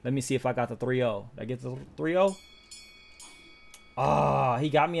good. Let me see if I got the 3-0. Did I get the 3-0? Ah, he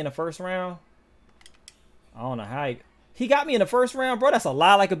got me in the first round. I don't know how he got me in the first round, bro. That's a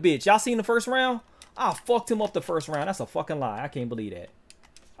lie like a bitch. Y'all seen the first round? I fucked him up the first round. That's a fucking lie. I can't believe that.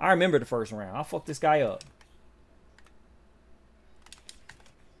 I remember the first round. I fucked this guy up.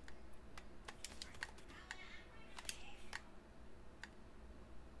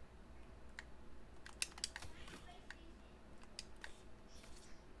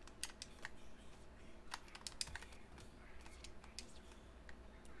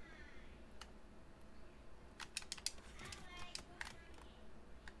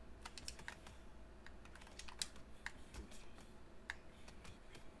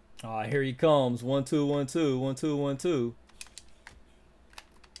 Ah, here he comes. 1-2, 1-2, 1-2, 1-2.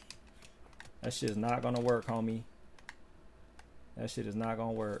 That shit is not gonna work, homie. That shit is not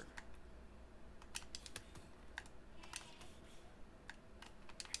gonna work.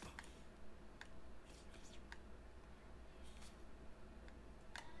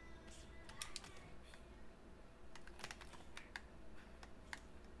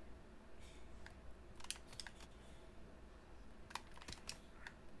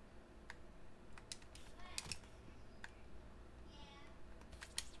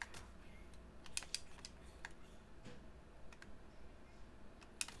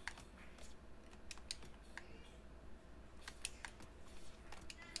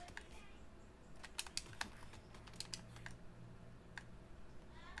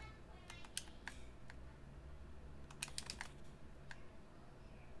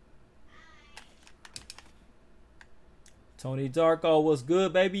 Tony Darko, what's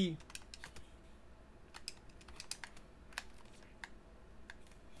good, baby?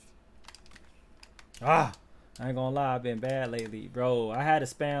 Ah, I ain't gonna lie, I've been bad lately, bro. I had a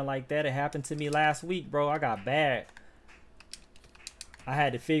span like that. It happened to me last week, bro. I got bad. I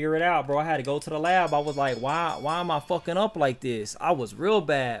had to figure it out, bro. I had to go to the lab. I was like, why am I fucking up like this? I was real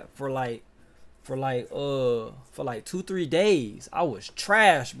bad for like 2-3 days. I was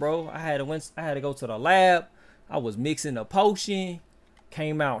trash, bro. I had to go to the lab. I was mixing the potion.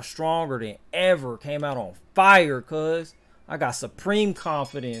 Came out stronger than ever. Came out on fire, cuz I got supreme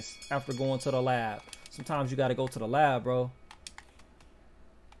confidence after going to the lab. Sometimes you gotta go to the lab, bro.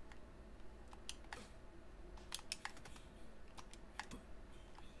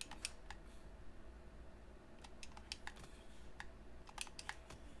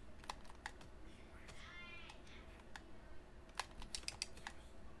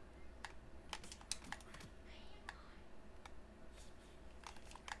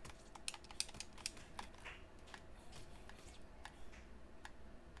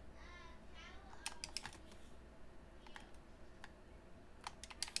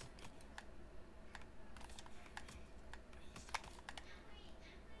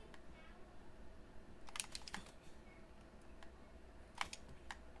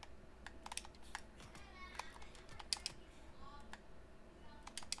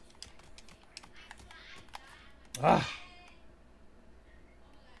 Ah.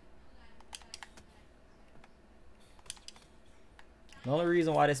 The only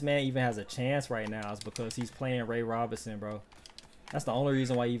reason why this man even has a chance right now is because he's playing Ray Robinson, bro. That's the only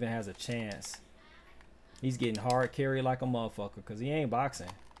reason why he even has a chance. He's getting hard carry like a motherfucker because he ain't boxing.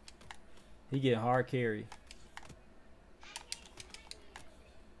 He getting hard carry.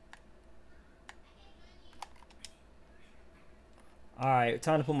 All right,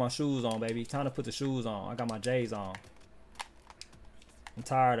 time to put my shoes on, baby. Time to put the shoes on. I got my J's on. I'm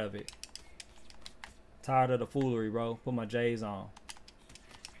tired of it. Tired of the foolery, bro. Put my J's on.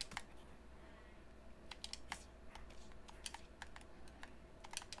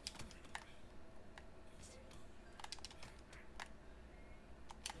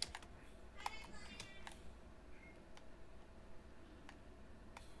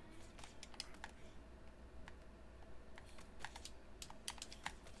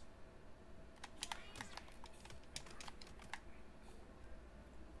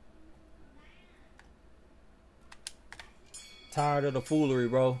 Tired of the foolery,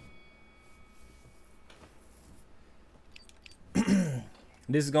 bro.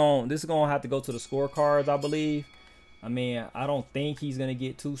 This is gonna have to go to the scorecards, I believe. I mean, I don't think he's gonna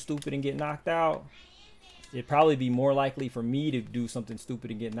get too stupid and get knocked out. It'd probably be more likely for me to do something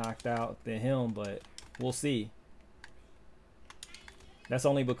stupid and get knocked out than him, but we'll see. That's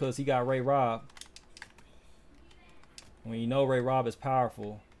only because he got Ray Rob. When you know Ray Rob is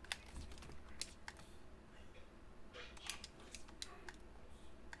powerful.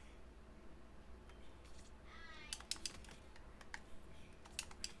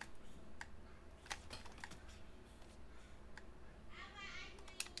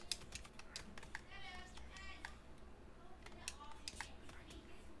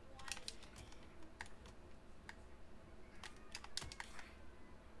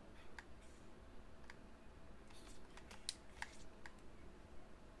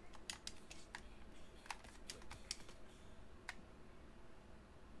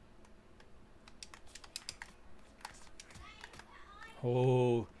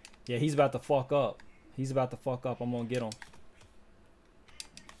 Oh, yeah, he's about to fuck up. He's about to fuck up. I'm gonna get him.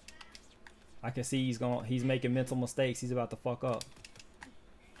 I can see he's making mental mistakes. He's about to fuck up.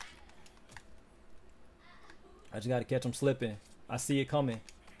 I just gotta catch him slipping. I see it coming.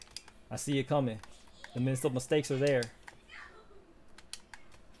 I see it coming. The mental mistakes are there.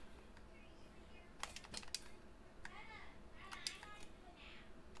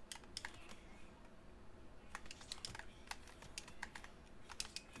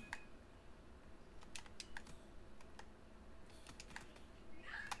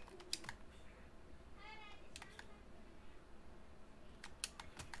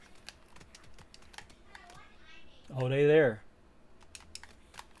 Oh, they there.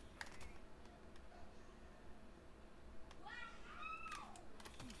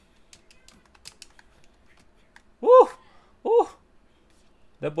 Woo! Woo!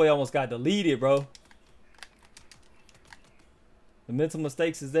 That boy almost got deleted, bro. The mental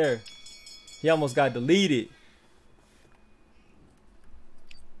mistakes is there. He almost got deleted.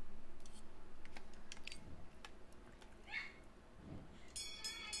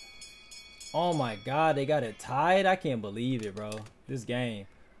 Oh my god, they got it tied. I can't believe it, bro. This game.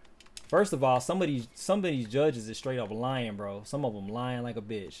 First of all, some of these judges is straight up lying, bro. Some of them lying like a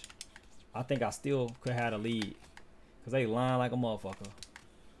bitch. I think I still could have a lead. Cause they lying like a motherfucker.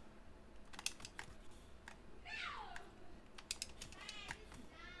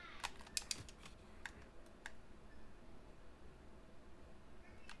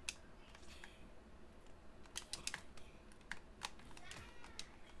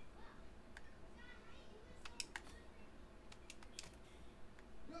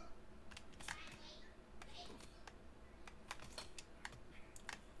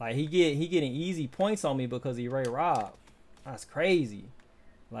 Like he getting easy points on me because he Ray Rob. That's crazy.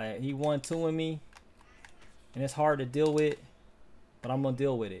 Like he 1-2ing me, and it's hard to deal with, but I'm gonna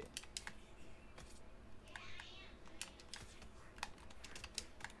deal with it.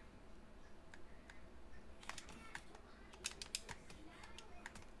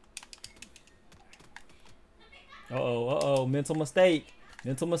 Uh-oh, mental mistake.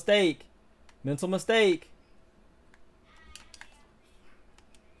 Mental mistake. Mental mistake.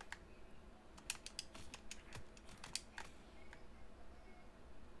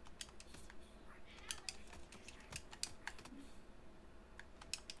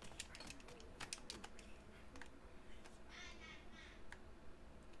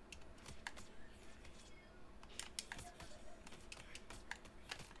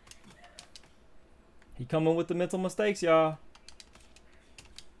 He coming with the mental mistakes, y'all.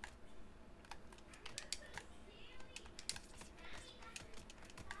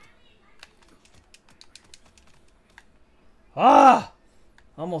 Ah!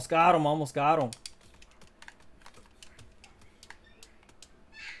 Almost got him. Almost got him.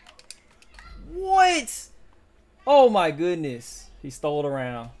 What? Oh my goodness. He stole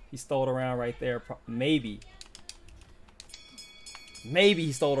around. He stole around right there. Maybe. Maybe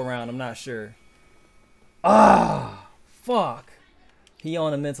he stole around. I'm not sure. Ah! Fuck. He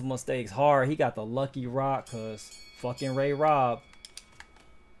on the mental mistakes hard. He got the lucky rock because fucking Ray Rob.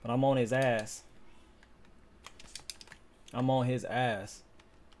 But I'm on his ass. I'm on his ass.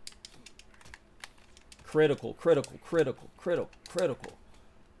 Critical, critical, critical, critical, critical.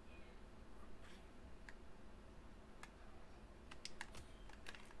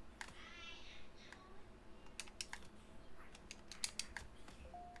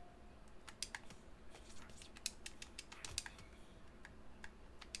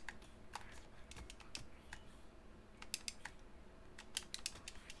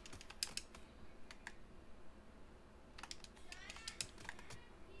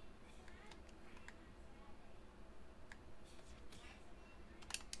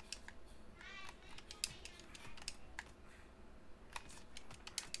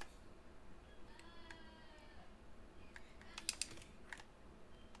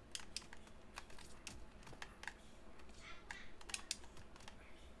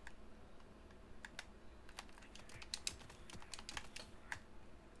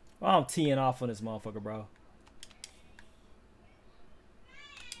 Well, I'm teeing off on this motherfucker, bro.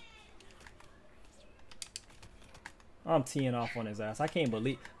 I'm teeing off on his ass. I can't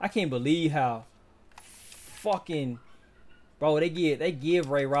believe how fucking bro they give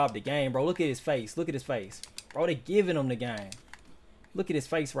Ray Rob the game, bro. Look at his face. Look at his face. Bro, they giving him the game. Look at his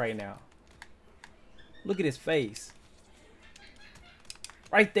face right now. Look at his face.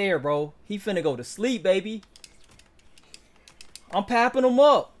 Right there, bro. He finna go to sleep, baby. I'm papping him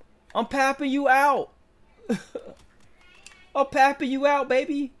up. I'm papping you out. I'm papping you out,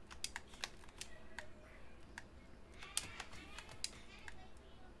 baby.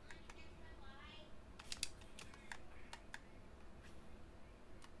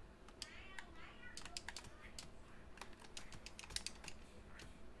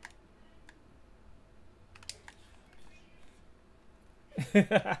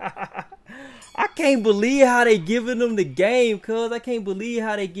 I can't believe how they giving them the game, cuz I can't believe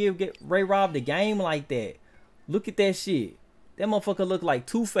how they get Ray Rob the game like that. Look at that shit. That motherfucker look like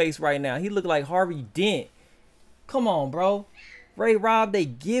Two-Face right now. He look like Harvey Dent. Come on, bro. Ray Rob, they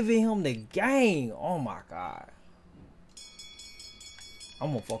giving him the game. Oh my god.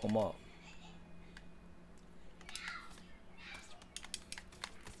 I'm gonna fuck him up.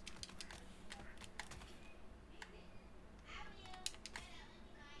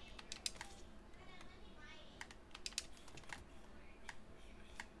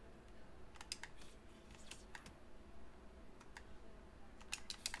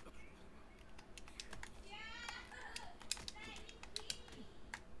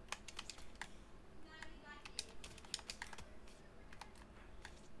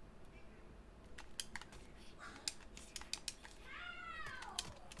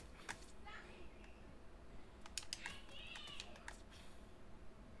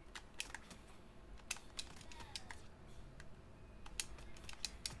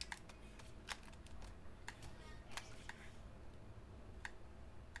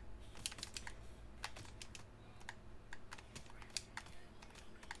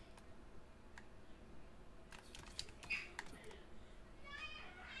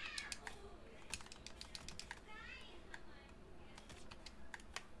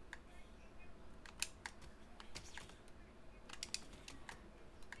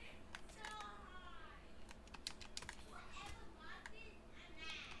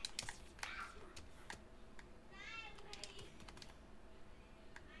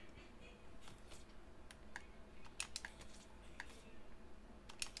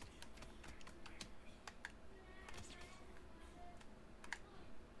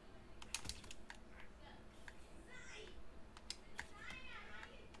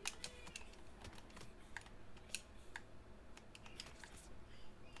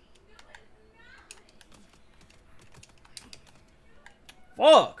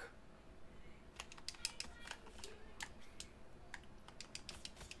 Fuck.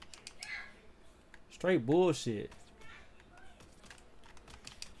 Straight bullshit.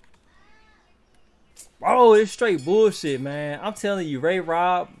 Bro, it's straight bullshit, man. I'm telling you, Ray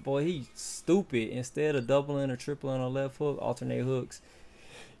Rob, boy, he's stupid. Instead of doubling or tripling on left hook, alternate hooks.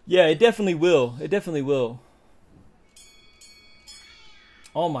 Yeah, it definitely will. It definitely will.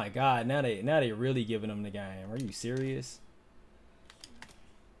 Oh my God, now they really giving him the game. Are you serious?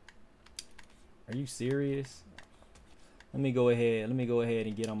 Are you serious? Let me go ahead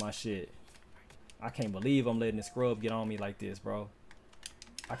and get on my shit. I can't believe I'm letting the scrub get on me like this, bro.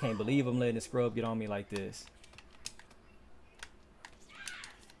 I can't believe I'm letting the scrub get on me like this.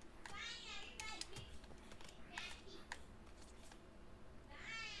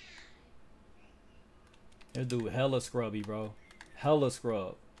 This dude hella scrubby, bro. Hella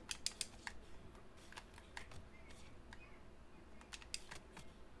scrub.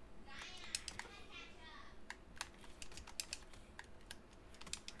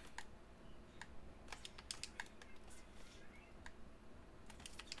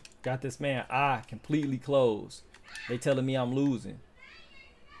 Got this man eye completely closed. They telling me I'm losing.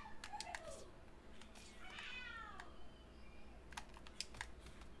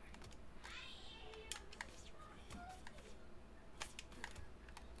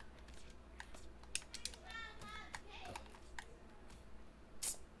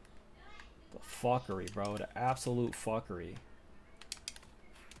 The fuckery, bro. The absolute fuckery.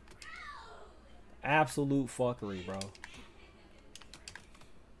 Absolute fuckery, bro.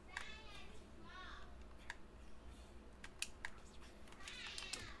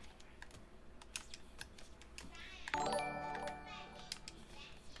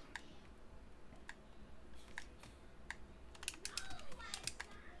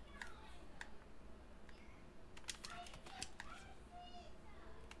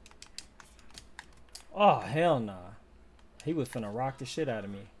 Oh, hell nah. He was finna rock the shit out of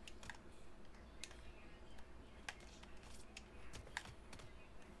me.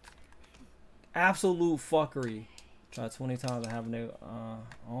 Absolute fuckery. Try 20 times and have no.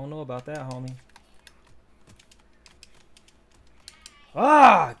 I don't know about that, homie.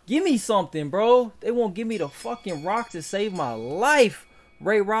 Ah, give me something, bro. They won't give me the fucking rock to save my life.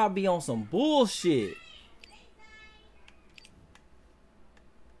 Ray Rob be on some bullshit.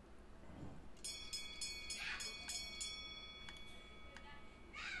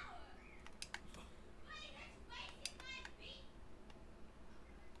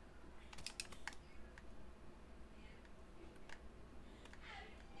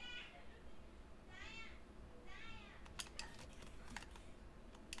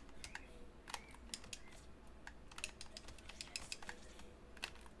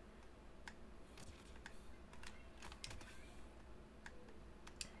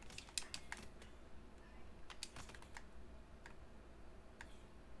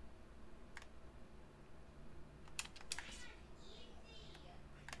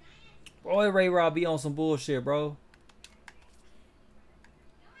 Boy, Ray Rob be on some bullshit, bro.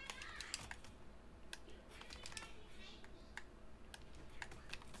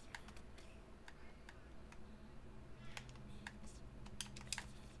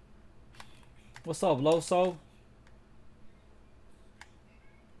 What's up, Loso?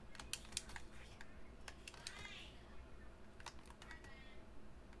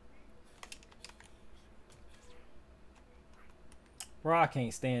 Bro, I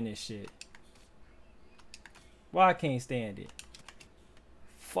can't stand this shit. Why I can't stand it?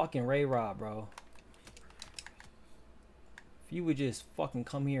 Fucking Ray Rob, bro. If you would just fucking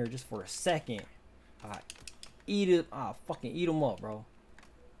come here just for a second, I'll fucking eat him up, bro.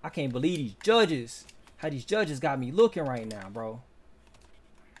 I can't believe these judges. How these judges got me looking right now, bro.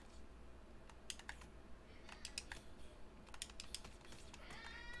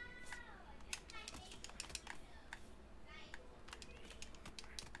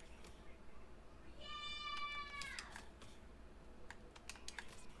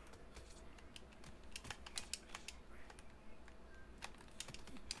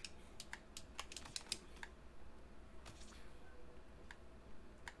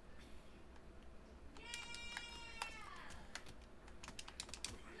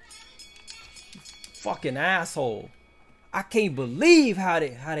 Fucking asshole. I can't believe how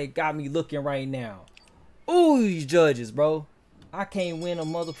they got me looking right now. Ooh, these judges, bro. I can't win a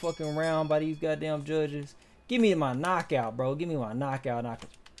motherfucking round by these goddamn judges. Give me my knockout, bro. Give me my knockout and I can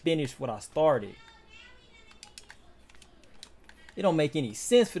finish what I started. It don't make any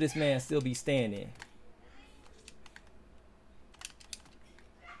sense for this man to still be standing.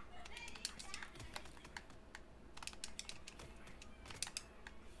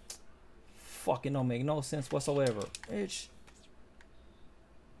 fucking don't make no sense whatsoever. Bitch.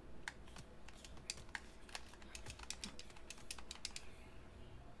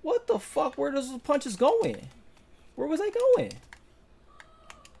 What the fuck? Where does the punches going? Where was they going?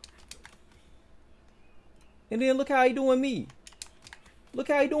 And then look how he doing me. Look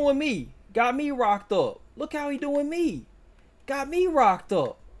how he doing me. Got me rocked up. Look how he doing me. Got me rocked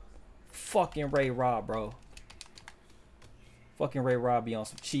up. Fucking Ray Rob, bro. Fucking Ray Rob be on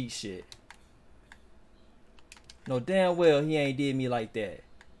some cheat shit. No, damn well he ain't did me like that.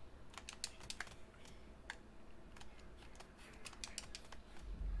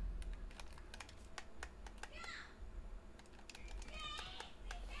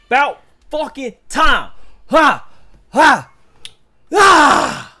 About fucking time. Ha! Ha!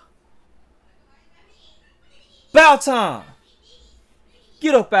 Ah! About time.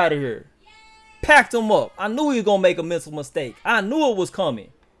 Get up out of here. Packed him up. I knew he was gonna make a mental mistake. I knew it was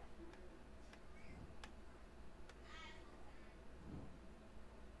coming.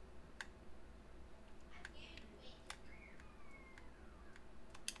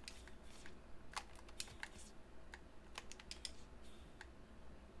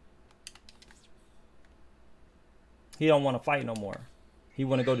 He don't want to fight no more. He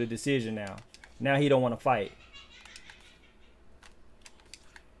want to go to decision now. Now he don't want to fight.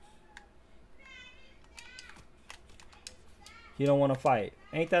 He don't want to fight.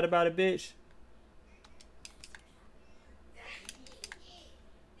 Ain't that about it, bitch?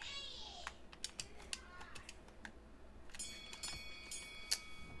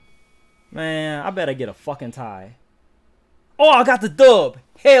 Man, I better get a fucking tie. Oh, I got the dub.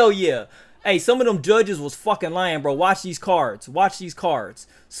 Hell yeah. Hey, some of them judges was fucking lying, bro. Watch these cards. Watch these cards.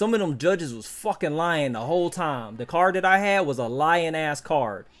 Some of them judges was fucking lying the whole time. The card that I had was a lying ass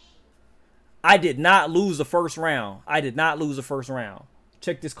card. I did not lose the first round. I did not lose the first round.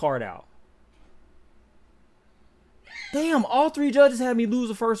 Check this card out. Damn, all three judges had me lose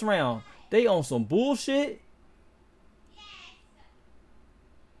the first round. They on some bullshit.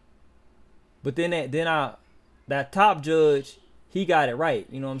 But then that top judge, he got it right.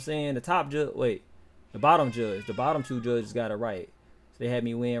 You know what I'm saying? The top judge, wait, the bottom judge, the bottom two judges got it right. So they had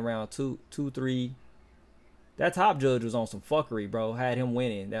me win round 2, 3. That top judge was on some fuckery, bro. Had him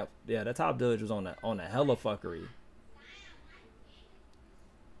winning. That top judge was on a hella fuckery.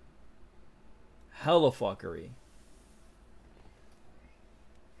 Hella fuckery.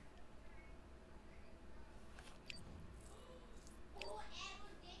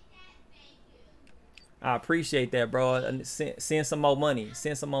 I appreciate that, bro. Send some more money.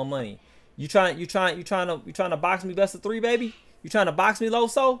 Send some more money. You trying to box me best of 3, baby? You trying to box me,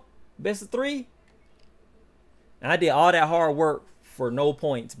 Loso? Best of 3? And I did all that hard work for no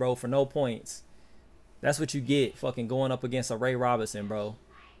points, bro. For no points. That's what you get fucking going up against a Ray Robinson, bro.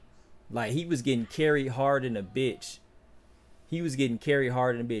 Like, he was getting carried hard in a bitch. He was getting carried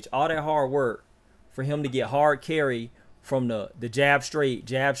hard in a bitch. All that hard work for him to get hard carry from the jab straight,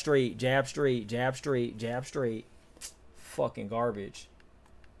 jab straight, jab straight, jab straight, jab straight. Fucking garbage.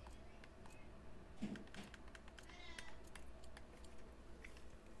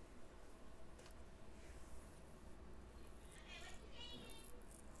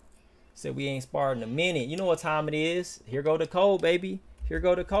 Said we ain't sparred in a minute. You know what time it is. Here go the code, baby. Here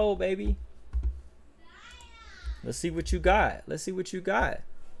go the code, baby. Let's see what you got. Let's see what you got.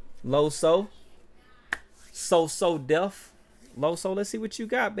 Loso. So deaf. Loso, let's see what you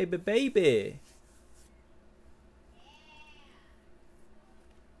got, baby.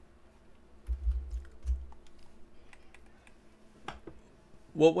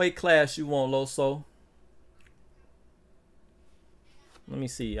 What weight class you want, Loso? Let me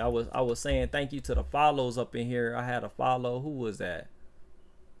see. I was saying thank you to the follows up in here. I had a follow. Who was that?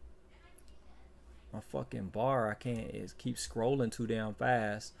 My fucking bar. I can't. It keeps scrolling too damn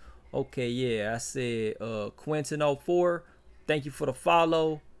fast. Okay, yeah. I said Quentin04. Thank you for the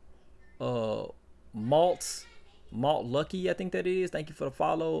follow. Malt Lucky, I think that is. Thank you for the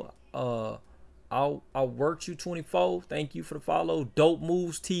follow. I'll work you 24. Thank you for the follow. Dope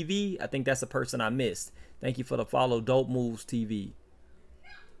Moves TV. I think that's the person I missed. Thank you for the follow. Dope Moves TV.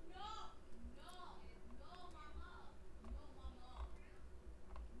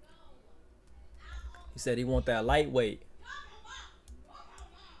 He said he want that lightweight.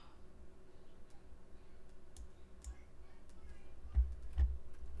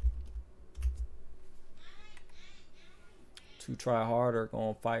 To try harder,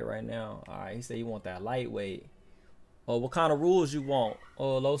 gonna fight right now. All right, he said he want that lightweight. Oh, what kind of rules you want?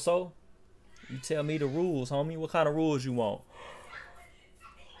 Loso? You tell me the rules, homie. What kind of rules you want?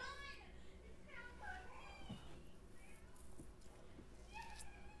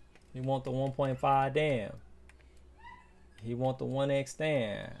 He want the 1.5 damn. He want the 1x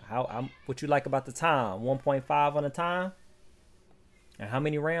stand. How what you like about the time? 1.5 on the time? And how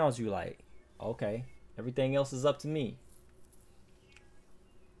many rounds you like? Okay. Everything else is up to me.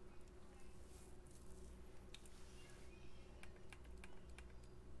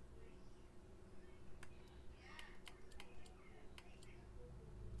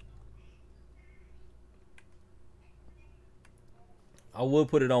 I would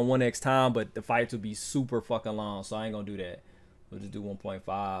put it on 1x time, but the fights would be super fucking long, so I ain't gonna do that. We'll just do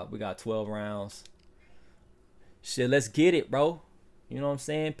 1.5. We got 12 rounds. Shit, let's get it, bro. You know what I'm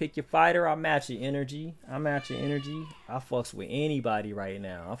saying? Pick your fighter. I match your energy. I fucks with anybody right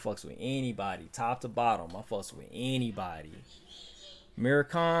now. I fucks with anybody. Top to bottom. I fucks with anybody.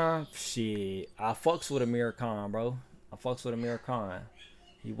 Miracon, shit. I fucks with a Miracon, bro. I fucks with a Miracon.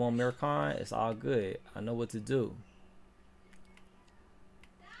 You want Miracon? It's all good. I know what to do.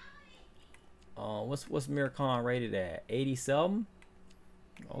 What's Miracon rated at? 87?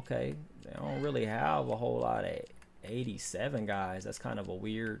 Okay. They don't really have a whole lot of 87 guys. That's kind of a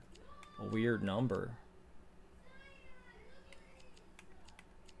weird number.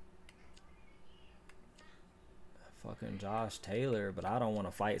 Fucking Josh Taylor, but I don't want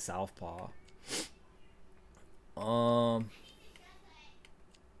to fight Southpaw.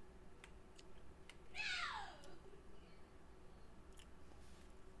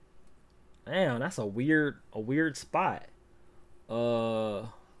 Damn, that's a weird spot.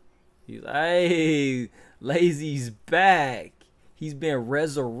 Hey, Lazy's back. He's been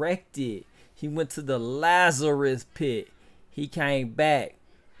resurrected. He went to the Lazarus pit. He came back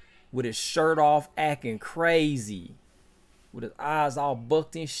with his shirt off, acting crazy, with his eyes all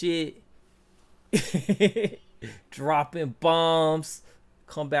bucked and shit, dropping bombs.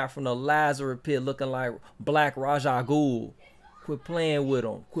 Come back from the Lazarus pit looking like Black Raja Ghul. Quit playing with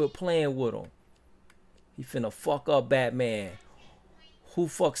him. Quit playing with him. He finna fuck up Batman. Who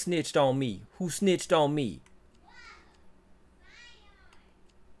fuck snitched on me? Who snitched on me?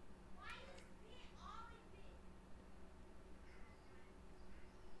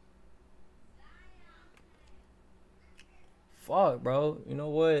 Fuck, bro. You know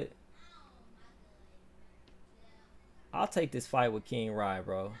what? I'll take this fight with King Rai,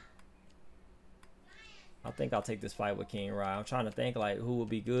 bro. I think I'll take this fight with King Rai. I'm trying to think like who would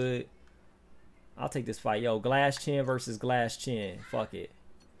be good. I'll take this fight. Yo, Glass Chin versus Glass Chin. Fuck it.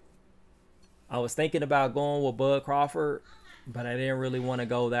 I was thinking about going with Bud Crawford, but I didn't really want to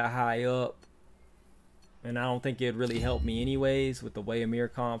go that high up. And I don't think it'd really help me anyways with the way Amir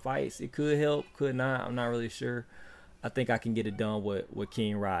Khan fights. It could help, could not. I'm not really sure. I think I can get it done with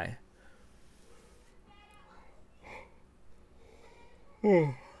King Rai.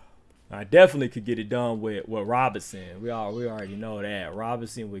 I definitely could get it done with Robinson. We already know that.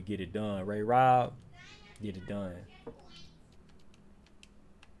 Robinson would get it done. Ray Rob, get it done.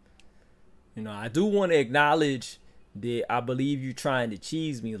 You know, I do want to acknowledge that I believe you're trying to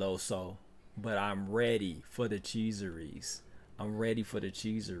cheese me, though, so. But I'm ready for the cheeseries. I'm ready for the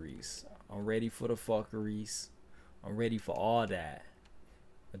cheeseries. I'm ready for the fuckeries. I'm ready for all that.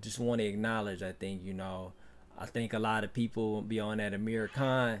 I just want to acknowledge, I think, you know, I think a lot of people be on that Amir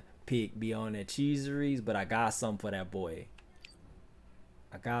Khan pick, be on that cheeseries, but I got something for that boy.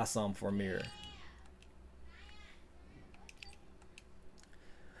 I got something for Amir.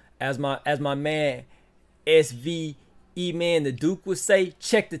 As my man SVE man the Duke would say,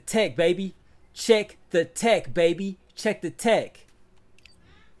 check the tech, baby. Check the tech, baby. Check the tech.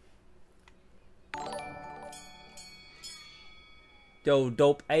 Yo,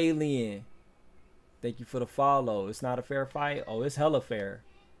 Dope Alien. Thank you for the follow. It's not a fair fight. Oh, it's hella fair.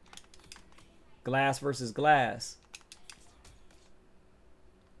 Glass versus glass.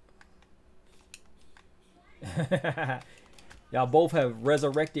 Y'all both have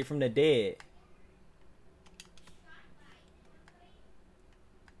resurrected from the dead.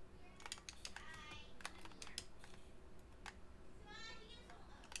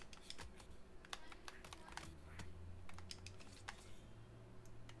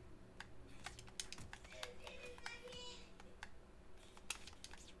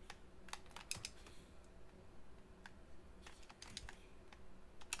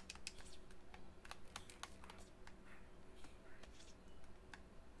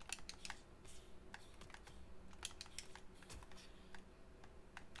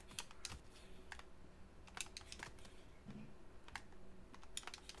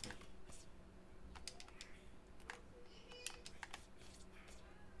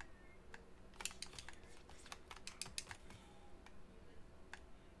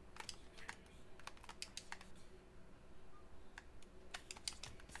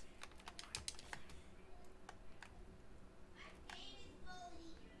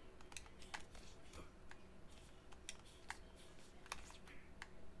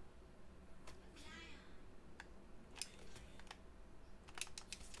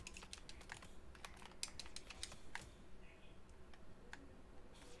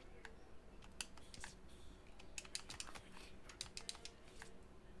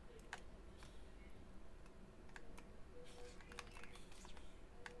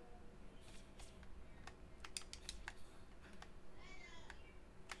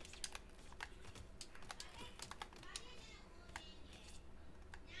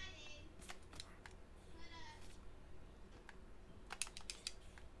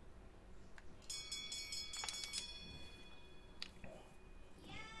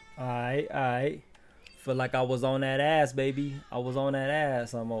 Alright. Feel like I was on that ass, baby. I was on that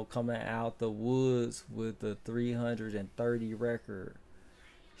ass. I'm gonna coming out the woods with the 330 record.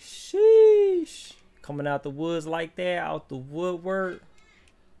 Sheesh. Coming out the woods like that, out the woodwork.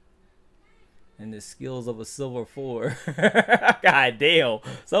 And the skills of a silver 4. God damn.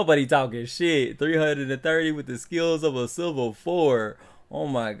 Somebody talking shit. 330 with the skills of a silver 4. Oh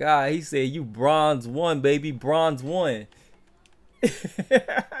my god. He said you bronze 1, baby. Bronze 1.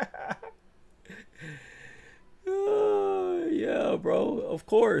 Yeah, bro. Of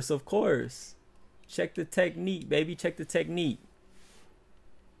course. Check the technique, baby. Check the technique.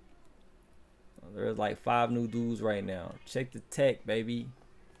 There's like 5 new dudes right now. Check the tech, baby.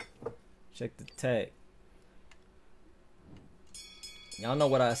 Check the tech. Y'all know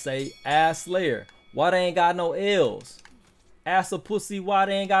what I say. Ass Slayer. Why they ain't got no L's? Ask a pussy why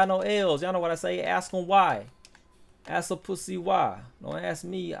they ain't got no L's. Y'all know what I say. Ask them why. Ask a pussy why. Don't ask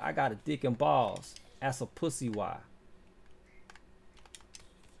me. I got a dick and balls. Ask a pussy why.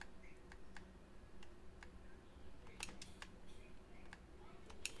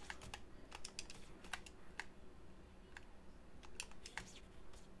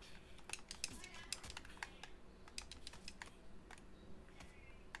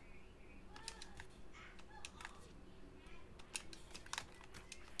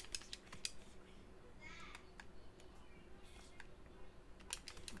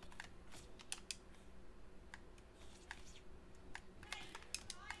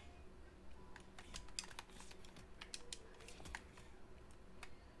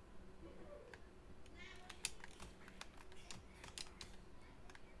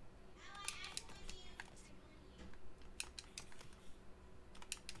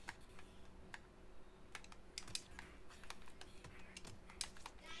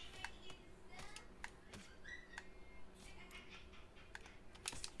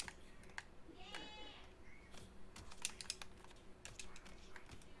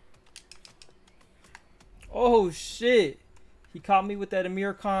 Oh shit. He caught me with that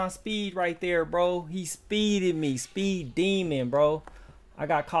Amir Khan speed right there, bro. He speeded me. Speed demon, bro. I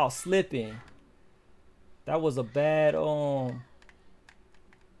got caught slipping. That was a bad, you know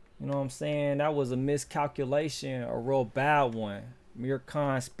what I'm saying? That was a miscalculation, a real bad one. Amir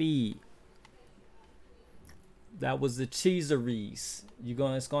Khan speed. That was the cheeseries.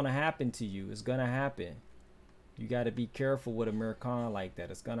 It's gonna happen to you. It's gonna happen. You gotta be careful with Amir Khan like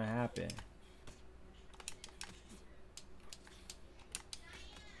that. It's gonna happen.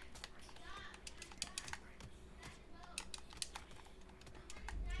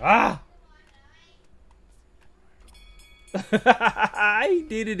 Ah! He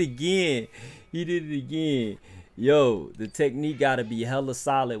did it again. He did it again. Yo, the technique gotta be hella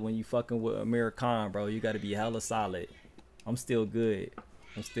solid when you fucking with Amir Khan, bro. You gotta be hella solid. I'm still good.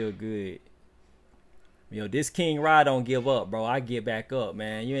 I'm still good. Yo, this King Rod don't give up, bro. I get back up,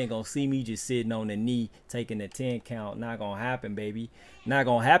 man. You ain't gonna see me just sitting on the knee taking the 10 count. Not gonna happen, baby. Not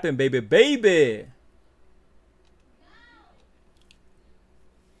gonna happen, baby. Baby!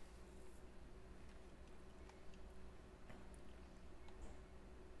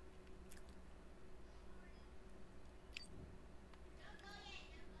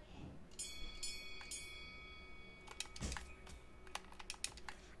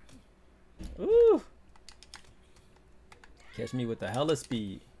 Ooh. Catch me with the hella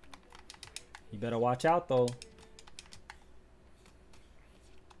speed. You better watch out, though.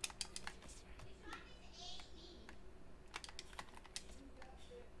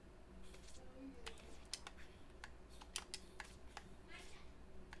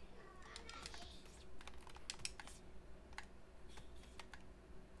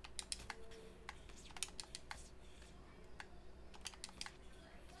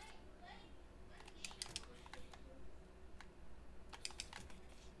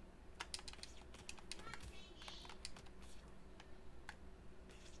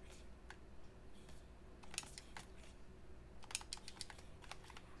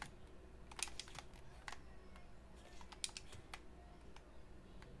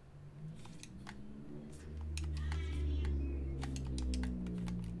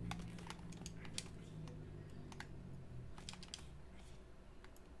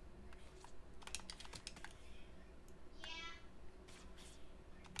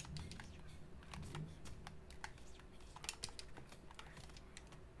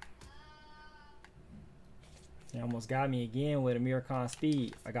 He almost got me again with Amir Khan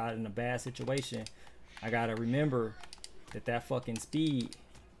speed. I got in a bad situation. I gotta remember that fucking speed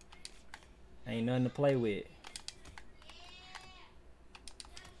ain't nothing to play with.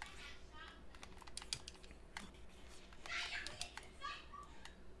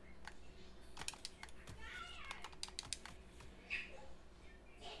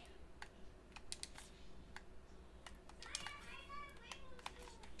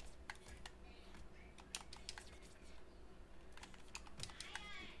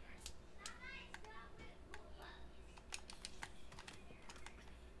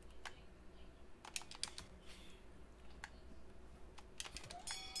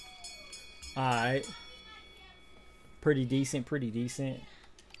 Alright. Pretty decent, pretty decent.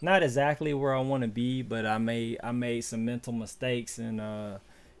 Not exactly where I want to be, but I made some mental mistakes, and you know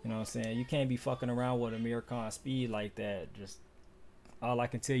what I'm saying? You can't be fucking around with Amir Khan speed like that. Just all I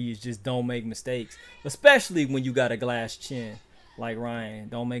can tell you is just don't make mistakes. Especially when you got a glass chin like Ryan.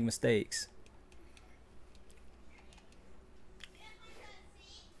 Don't make mistakes.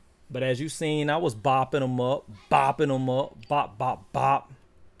 But as you seen, I was bopping them up, bop, bop, bop.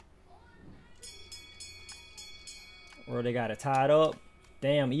 Or they got it tied up.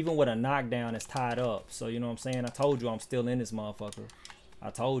 Damn, even with a knockdown, it's tied up. So, you know what I'm saying? I told you I'm still in this motherfucker. I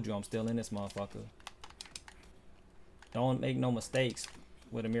told you I'm still in this motherfucker. Don't make no mistakes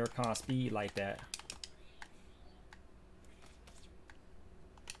with Amir Khan speed like that.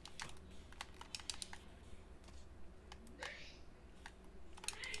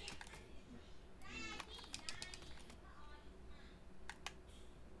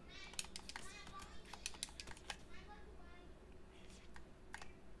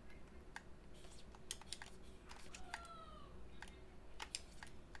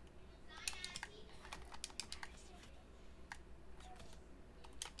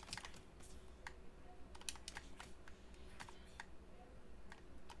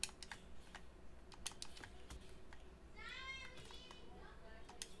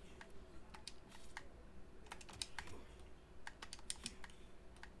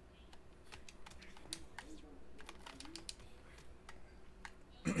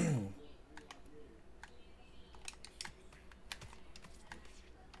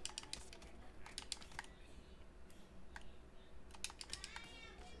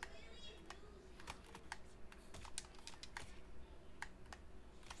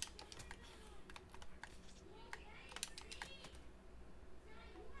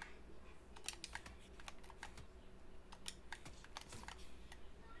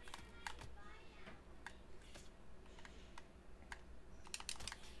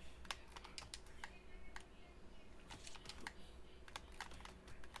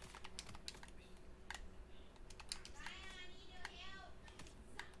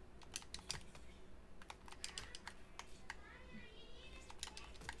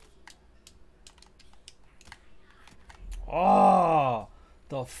 Oh,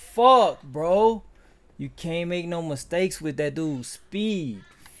 the fuck, bro. You can't make no mistakes with that dude's speed.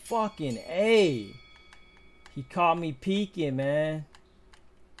 Fucking A. He caught me peeking, man.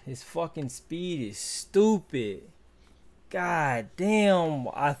 His fucking speed is stupid. God damn.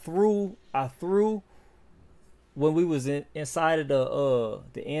 I threw when we was inside of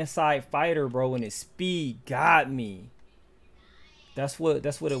the inside fighter, bro, and his speed got me. That's what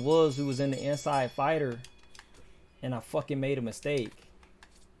it was. We was in the inside fighter and I fucking made a mistake.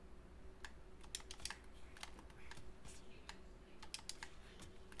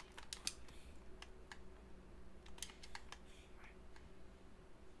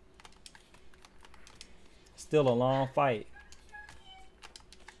 Still a long fight.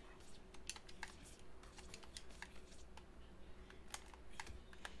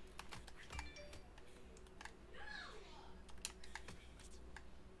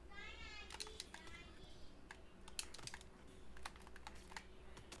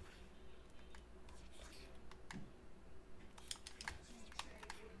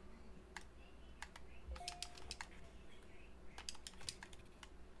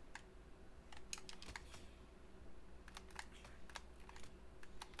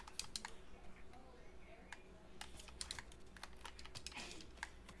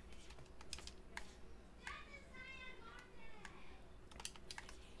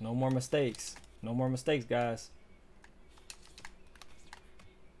 No more mistakes. No more mistakes, guys.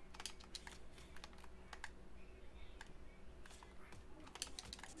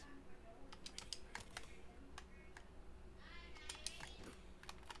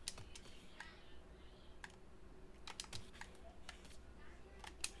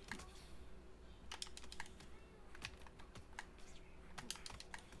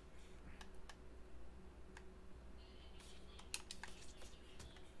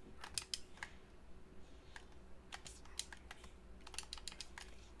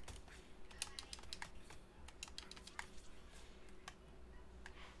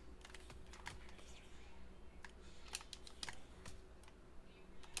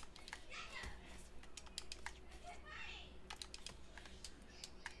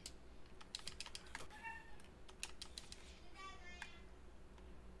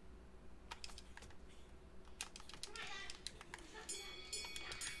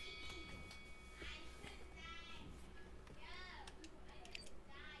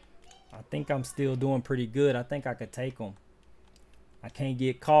 I think I'm still doing pretty good. I think I could take him. I can't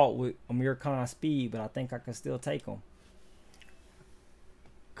get caught with Amir Khan's speed, but I think I can still take him.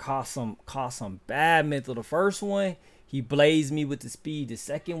 Caught some bad mental. The first one, he blazed me with the speed. The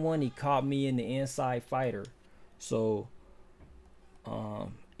second one, he caught me in the inside fighter. So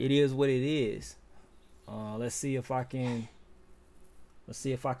it is what it is. Let's see if I can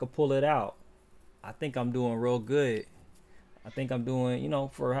pull it out. I think I'm doing real good. I think I'm doing, you know,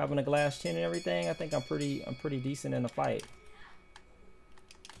 for having a glass chin and everything, I think I'm pretty decent in the fight.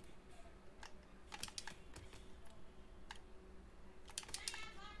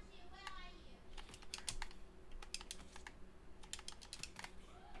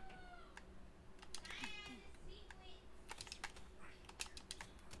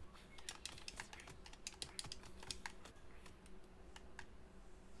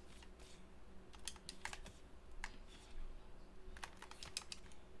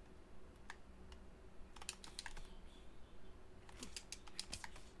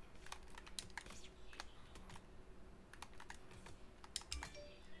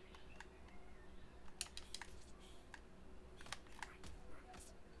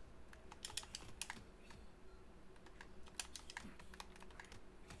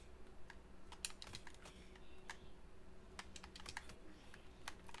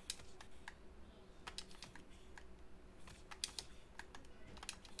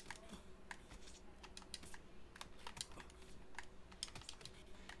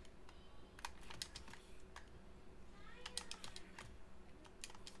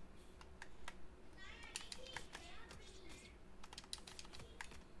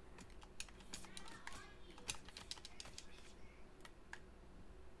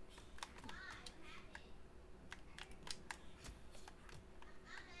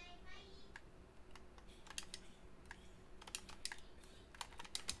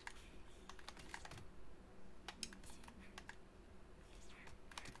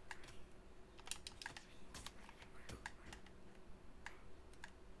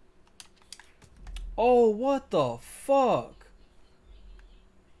 Oh, what the fuck?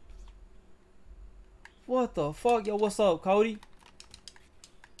 What the fuck? Yo, what's up, Cody?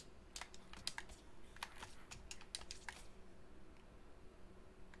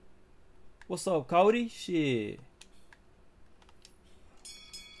 What's up, Cody? Shit.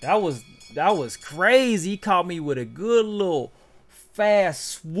 That was crazy. He caught me with a good little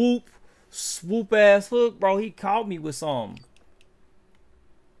fast swoop ass hook, bro. He caught me with something.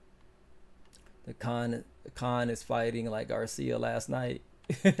 The Khan is fighting like Garcia last night.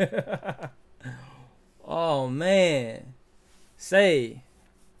 Oh man. Say,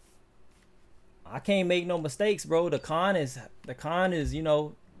 I can't make no mistakes, bro. The Khan is, you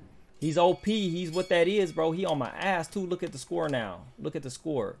know, he's OP. He's what that is, bro. He on my ass too. Look at the score now. Look at the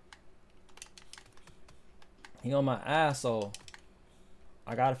score. He on my ass, so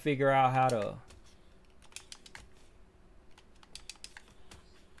I gotta figure out how to.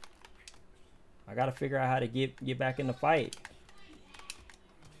 I gotta figure out how to get back in the fight.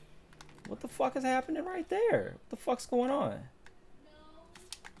 What the fuck is happening right there? What the fuck's going on?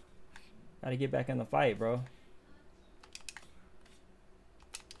 Gotta get back in the fight, bro.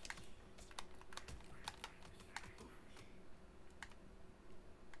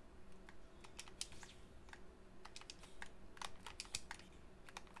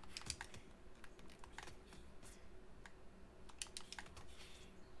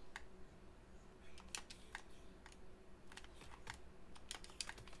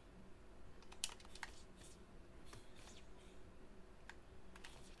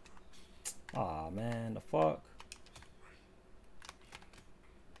 Aw, man, the fuck?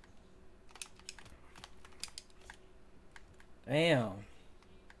 Damn.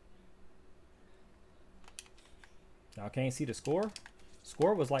 Y'all can't see the score?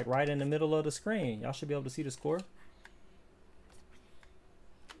 Score was like right in the middle of the screen. Y'all should be able to see the score.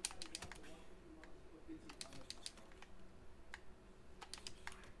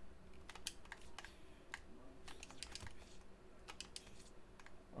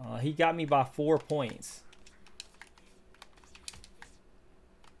 He got me by 4 points.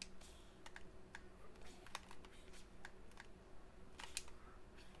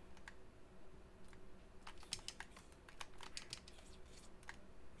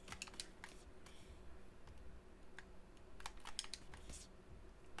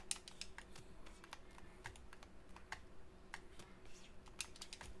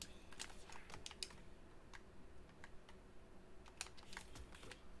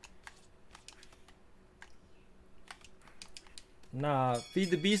 Nah,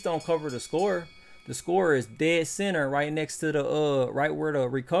 Feed the Beast don't cover the score. The score is dead center right next to the right where the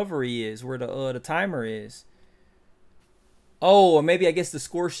recovery is, where the timer is. Oh, or maybe I guess the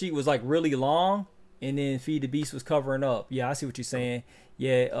score sheet was like really long, and then Feed the Beast was covering up. Yeah, I see what you're saying.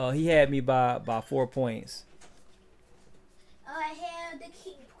 Yeah, he had me by 4 points. I had the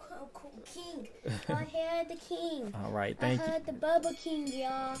king. I had the king. All right, I thank you, had the Bubba King,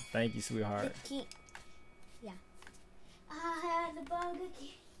 y'all. thank you, The sweetheart. king. Yeah. I had the Burger King.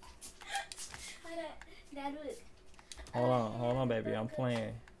 That was. Hold on, baby. I'm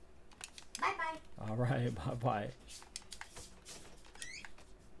playing. Bye bye. All right, bye bye.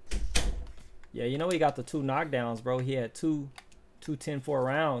 Yeah, you know he got the 2 knockdowns, bro. He had two 10-4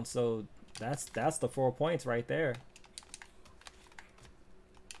 rounds, so that's the 4 points right there.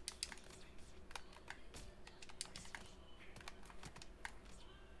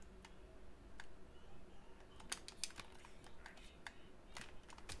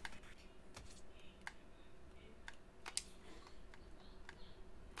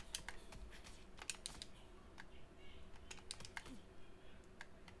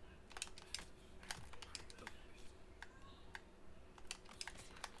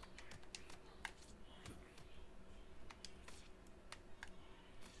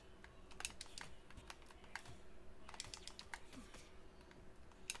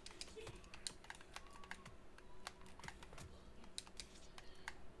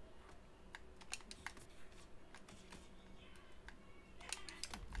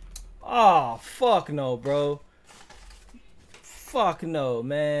 Oh, fuck no, bro. Fuck no,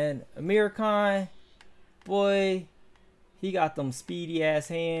 man. Amir Khan, boy, he got them speedy ass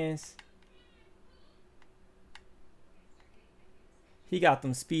hands. He got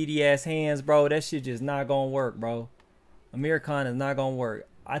them speedy ass hands, bro. That shit just not gonna work, bro. Amir Khan is not gonna work.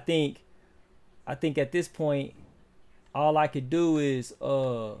 I think at this point, all I could do is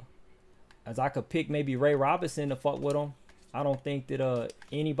as I could pick maybe Ray Robinson to fuck with him. I don't think that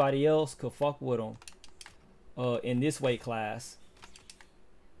anybody else could fuck with him in this weight class.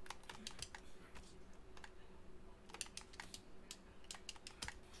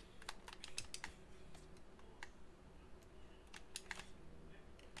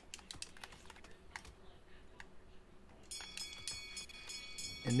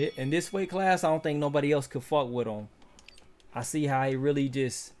 In this weight class, I don't think nobody else could fuck with him. I see how he really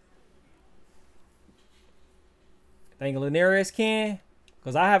just. Think Linares can,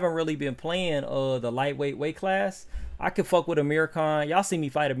 cause I haven't really been playing the lightweight weight class. I could fuck with Amir Khan. Y'all see me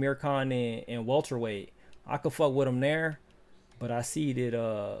fight Amir Khan in welterweight. I could fuck with him there, but I see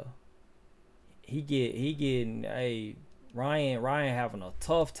that he getting Ryan having a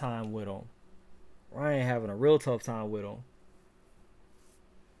tough time with him. Ryan having a real tough time with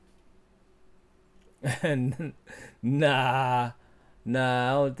him. Nah, I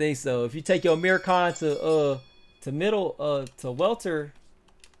don't think so. If you take your Amir Khan to middle to welter,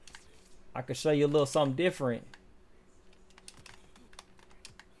 I could show you a little something different.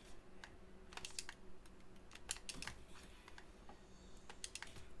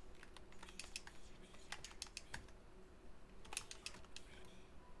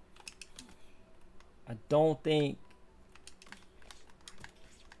 I don't think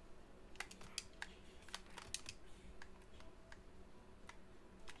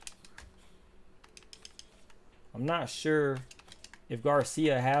I'm not sure if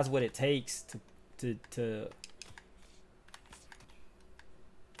Garcia has what it takes to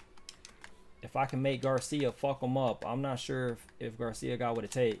if I can make Garcia fuck him up. I'm not sure if Garcia got what it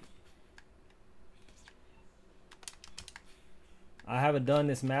takes. I haven't done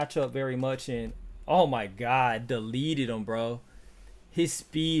this matchup very much, and oh my god, deleted him, bro. His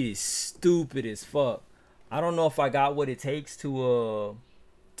speed is stupid as fuck. I don't know if I got what it takes to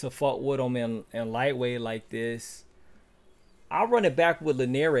fuck with him in lightweight like this. I'll run it back with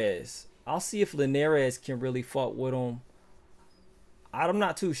Linares. I'll see if Linares can really fuck with him. I'm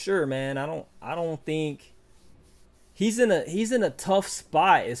not too sure, man. I don't think he's in a tough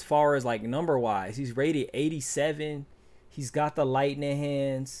spot as far as like number wise. He's rated 87. He's got the lightning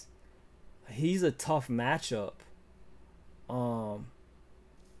hands. He's a tough matchup.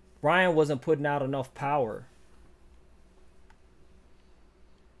 Ryan wasn't putting out enough power.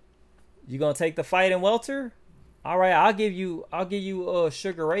 You gonna take the fight in welter? All right, I'll give you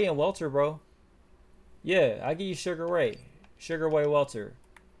Sugar Ray in welter, bro. Yeah, I'll give you Sugar Ray welter.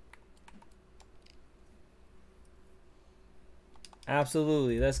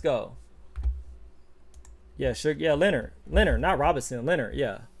 Absolutely, let's go. Yeah, Leonard, not Robinson, Leonard,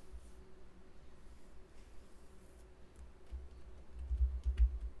 yeah.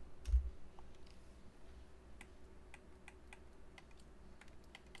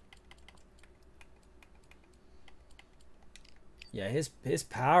 Yeah, his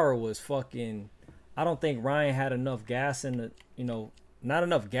power was fucking I don't think Ryan had enough gas in the, you know, not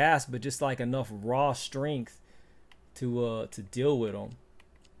enough gas, but just like enough raw strength to deal with him.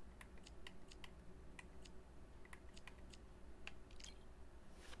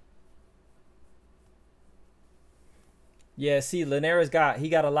 Yeah, see, Linares got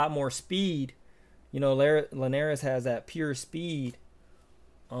a lot more speed. You know, Linares has that pure speed.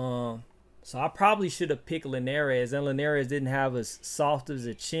 So I probably should have picked Linares, and Linares didn't have as soft as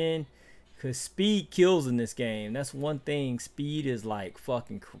a chin, cause speed kills in this game. That's one thing. Speed is like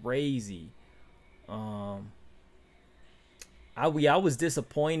fucking crazy. I was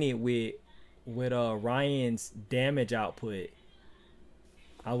disappointed with Ryan's damage output.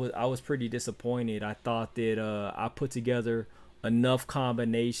 I was pretty disappointed. I thought that I put together enough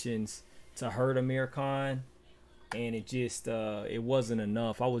combinations to hurt Amir Khan, and it just it wasn't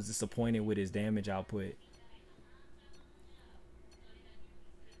enough. I was disappointed with his damage output.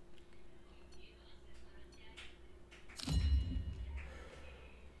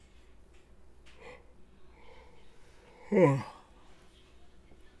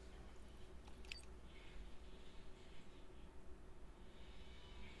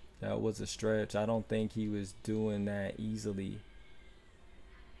 That was a stretch. I don't think he was doing that easily.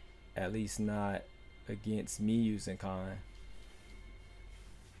 At least not against me using Khan.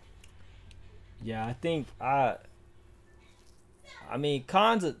 Yeah, I think I mean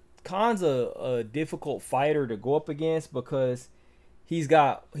Khan's a difficult fighter to go up against because he's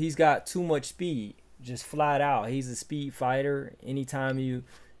got too much speed. Just flat out. He's a speed fighter. Anytime you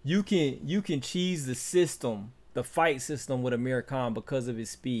can cheese the system, the fight system with Amir Khan because of his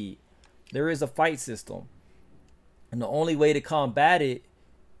speed. There is a fight system. And the only way to combat it,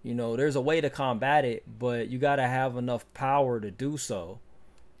 you know, there's a way to combat it, but you got to have enough power to do so.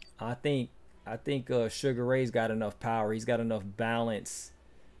 I think Sugar Ray's got enough power. He's got enough balance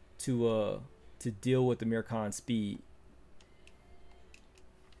to deal with Amir Khan's speed.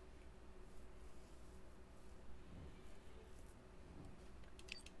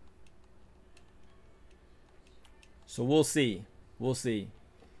 So we'll see. We'll see.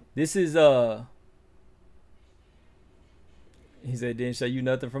 This is he said didn't show you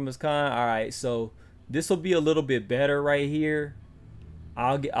nothing from his Khan. All right, so this will be a little bit better right here.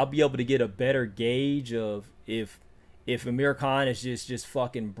 I'll be able to get a better gauge of if Amir Khan is just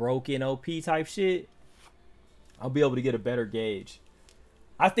fucking broken OP type shit. I'll be able to get a better gauge.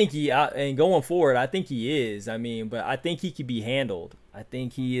 I think and going forward, I think he is. I mean, but I think he can be handled. I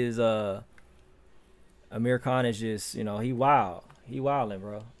think he is Amir Khan is just, you know, he wild. He wilding,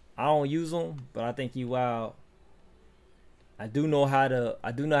 bro. I don't use him, but I think he wild. I do know how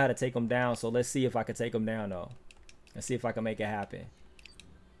to take him down, so let's see if I can take him down though. Let's see if I can make it happen.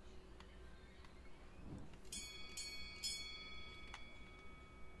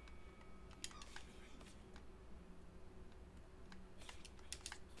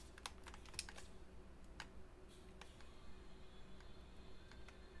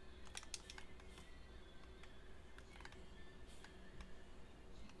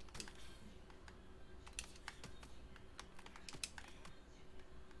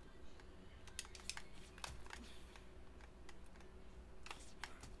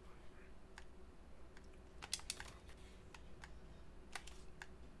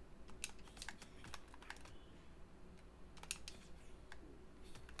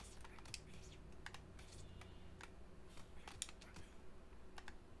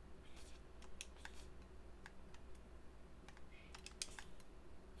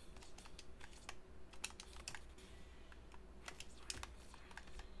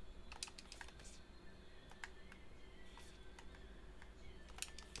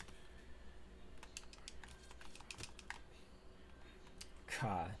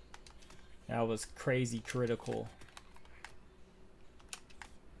 God, that was crazy critical.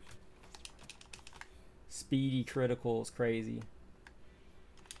 Speedy critical is crazy.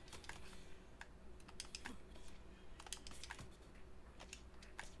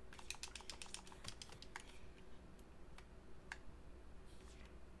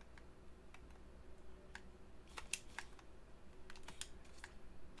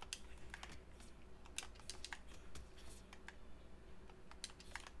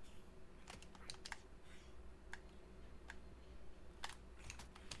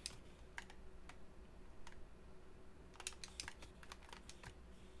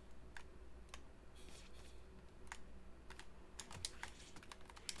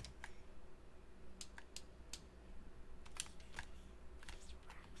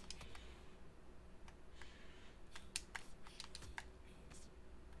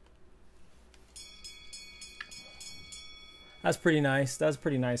 That's pretty nice. That's a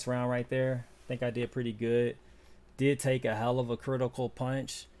pretty nice round right there. think I did pretty good. Did take a hell of a critical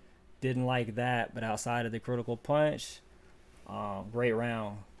punch. Didn't like that, but outside of the critical punch, great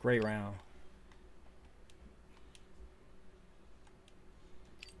round. Great round.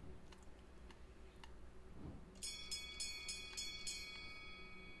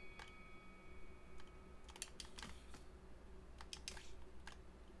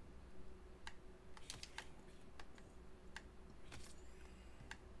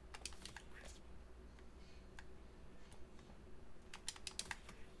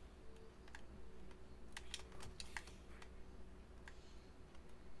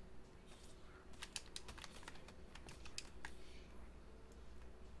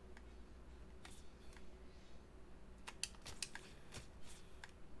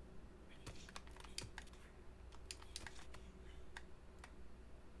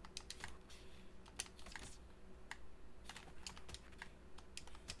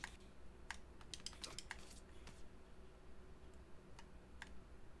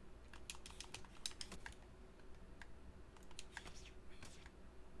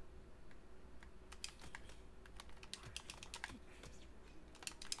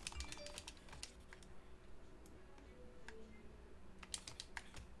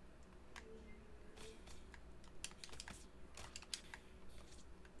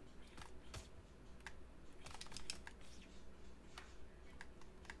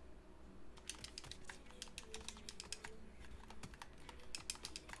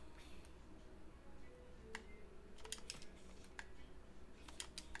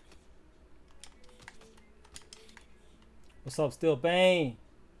 What's up, Still Bane?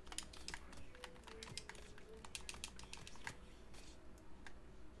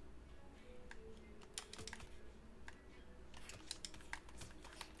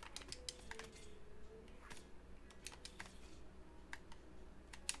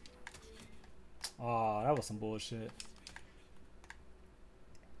 Oh, that was some bullshit.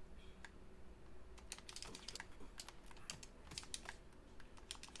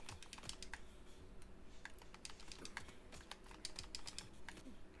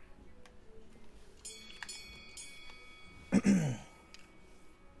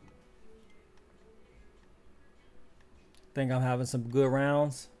 Think I'm having some good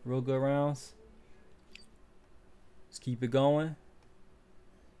rounds, real good rounds. Let's keep it going.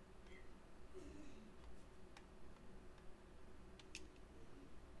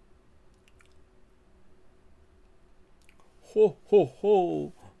 Ho ho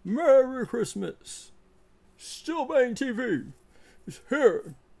ho! Merry Christmas! Stillbane TV is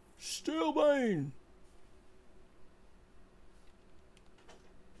here. Stillbane.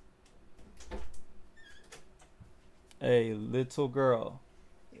 Hey, little girl,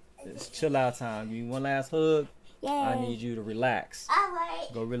 it's chill out time. You one last hug? Yeah. I need you to relax.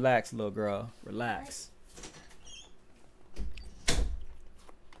 Alright. Go relax, little girl. Relax.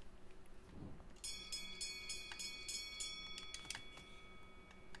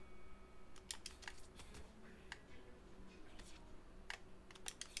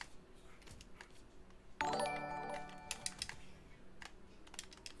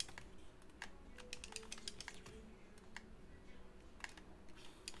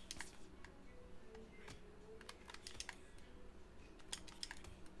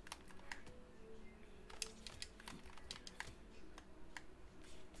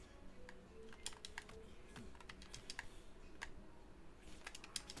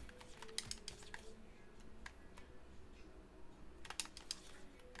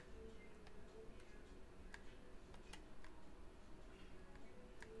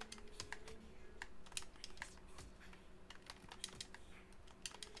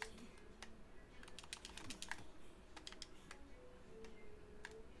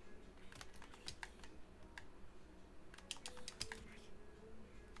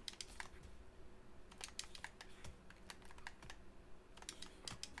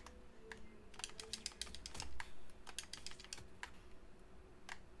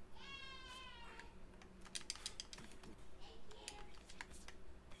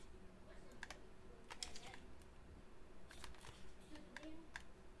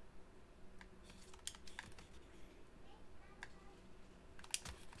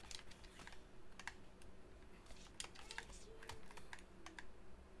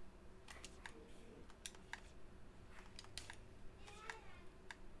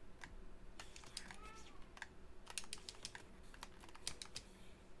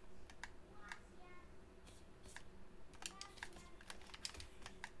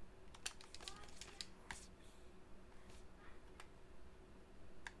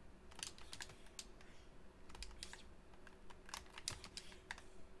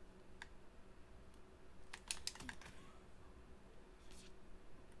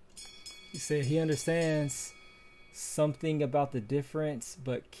 said he understands something about the difference,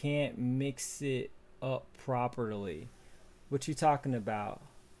 but can't mix it up properly. What you talking about?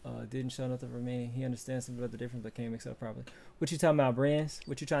 Didn't show nothing remaining. He understands something about the difference, but can't mix it up properly. What you talking about, Brands?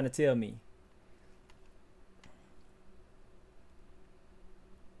 What you trying to tell me?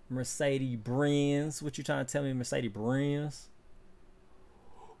 Mercedes Benz. What you trying to tell me, Mercedes Benz?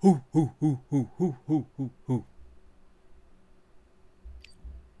 Who?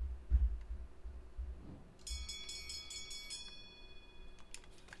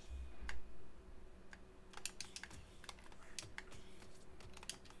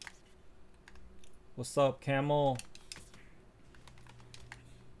 What's up, Camel?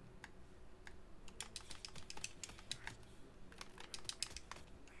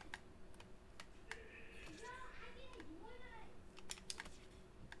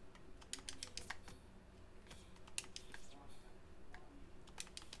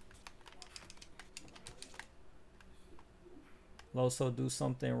 Loso, do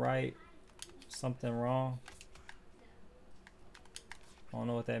something right, something wrong. I don't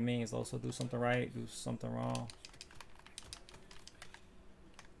know what that means. Loso, do something right, do something wrong.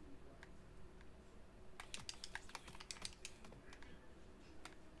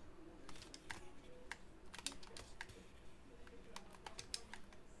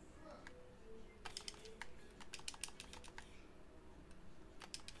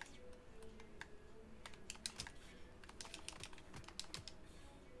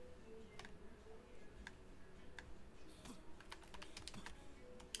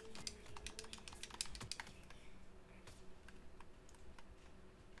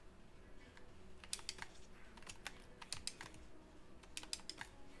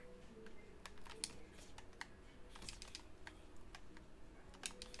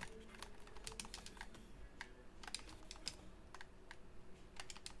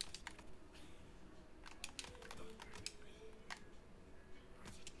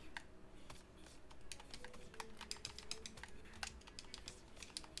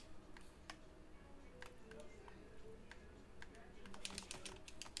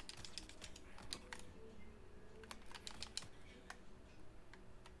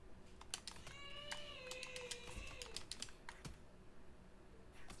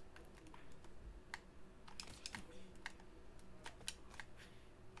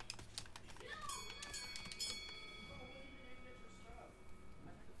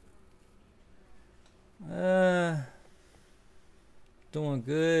 Doing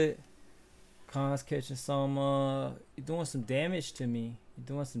good. Khan's catching some you're doing some damage to me. You're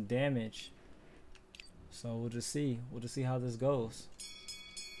doing some damage. So we'll just see. We'll just see how this goes.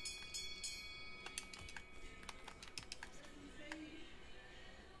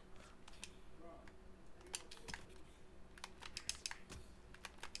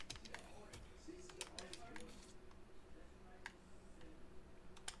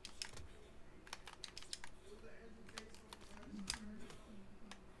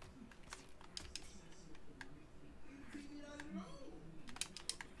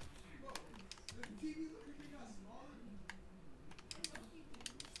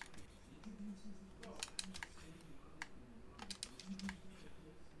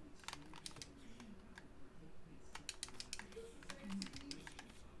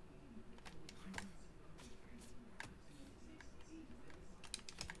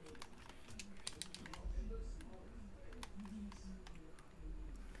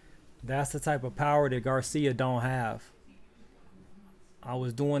 That's the type of power that Garcia don't have. I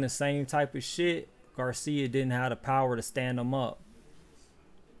was doing the same type of shit. Garcia didn't have the power to stand him up.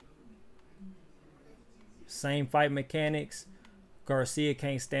 Same fight mechanics. Garcia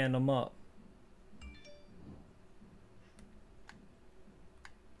can't stand him up.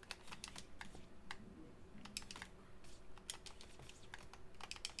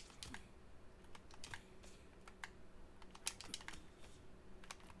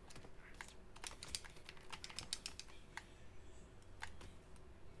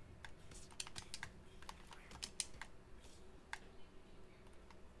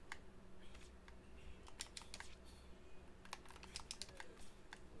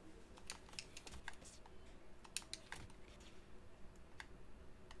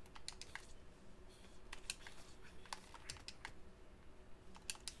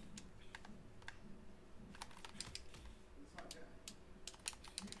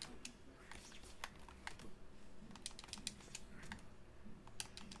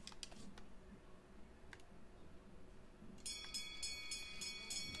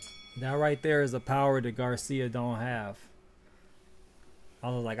 That right there is a power that Garcia don't have.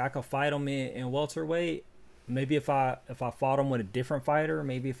 I was like, I could fight him in welterweight. Maybe if I fought him with a different fighter,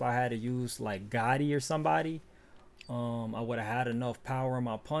 maybe if I had to use like Gotti or somebody, I would have had enough power in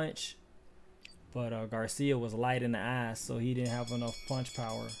my punch. But Garcia was light in the ass, so he didn't have enough punch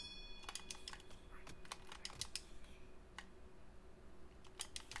power.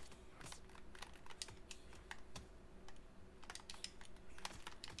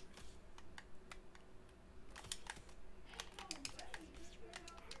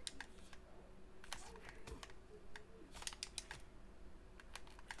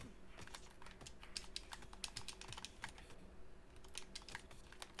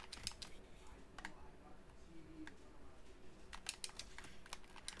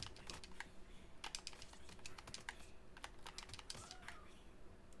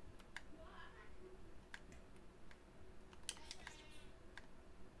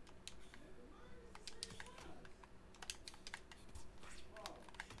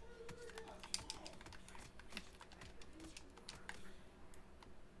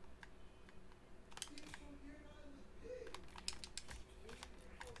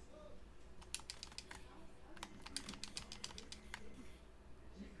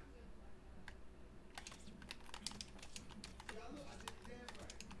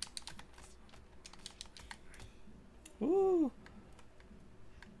 Ooh.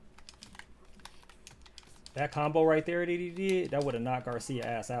 That combo right there that he did, that would have knocked Garcia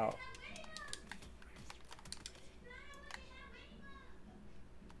ass out.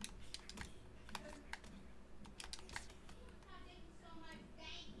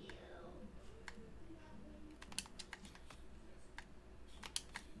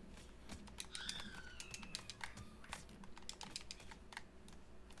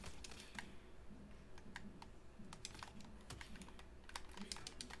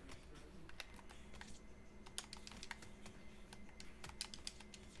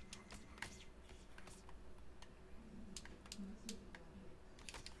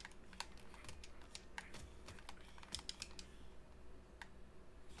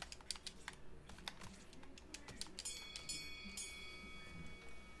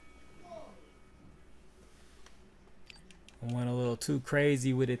 I went a little too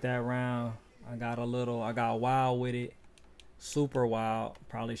crazy with it that round. I got wild with it. Super wild.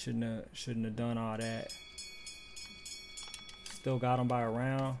 Probably shouldn't have done all that. Still got him by a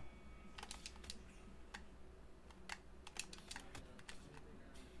round.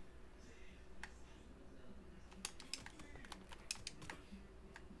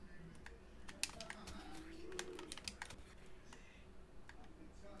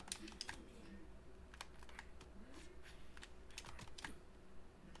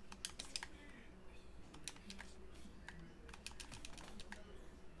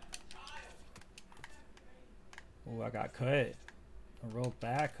 Oh, I got cut. A real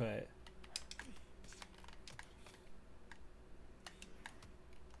bad cut.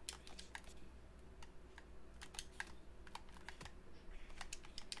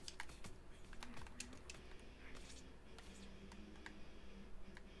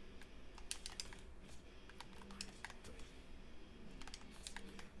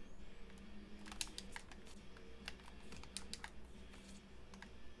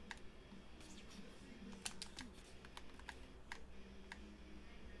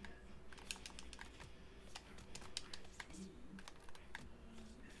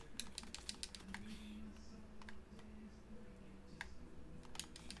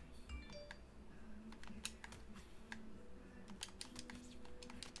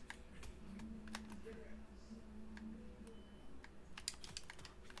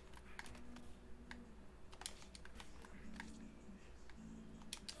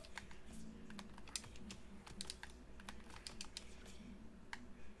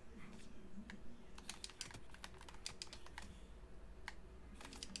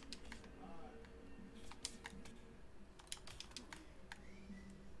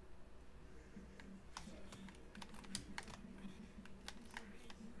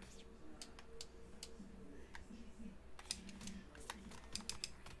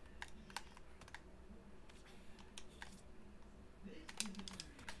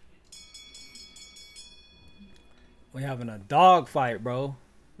 We having a dog fight, bro.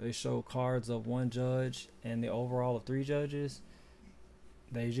 They show cards of one judge and the overall of 3 judges.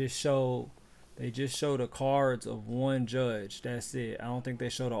 They just show the cards of one judge. That's it. I don't think they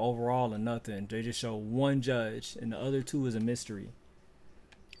show the overall or nothing. They just show one judge and the other 2 is a mystery.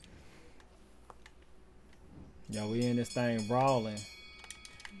 Yo, we in this thing brawling.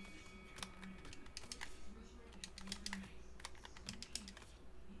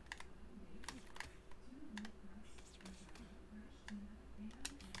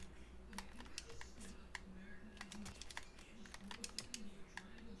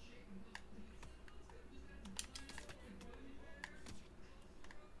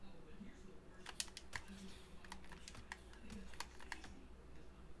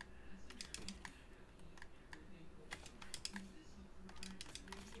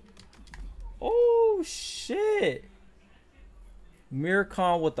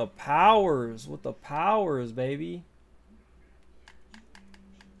 Mircon with the powers. With the powers, baby.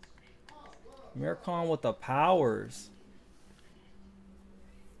 Mircon with the powers.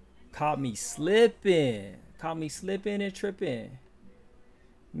 Caught me slipping. Caught me slipping and tripping.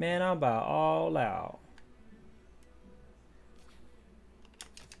 Man, I'm about all out.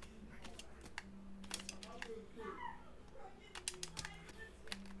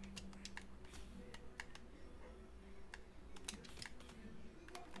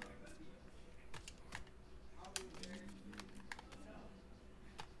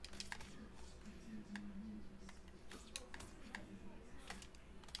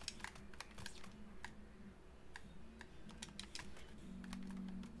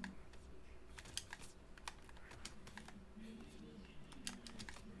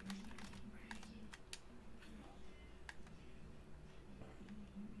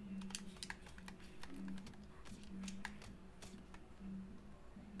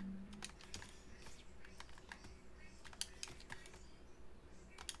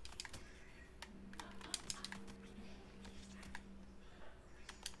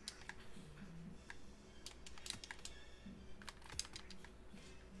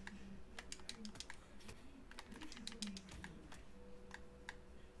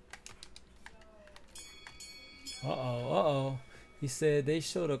 Uh-oh. He said they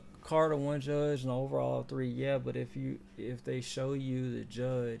showed a card of one judge and overall 3. Yeah, but if they show you the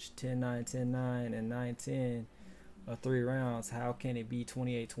judge 10-9, 10-9, and 9-10 of 3 rounds, how can it be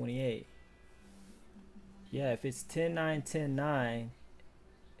 28-28? Yeah, if it's 10-9, 10-9,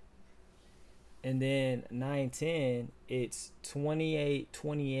 and then 9-10, it's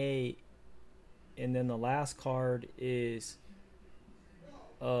 28-28, and then the last card is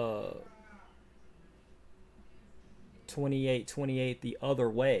 28-28 the other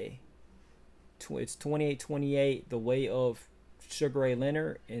way. It's 28-28 the way of Sugar Ray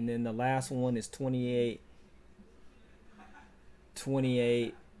Leonard, and then the last one is 28-28.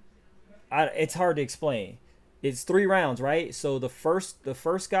 It's hard to explain. It's 3 rounds, right? So the first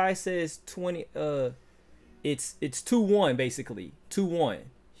guy says 20. It's 2-1 basically. 2-1.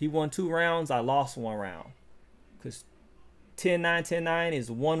 He won 2 rounds. I lost 1 round. Cause 10-9, 10-9 is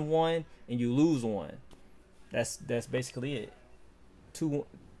 1-1, and you lose 1. That's basically it.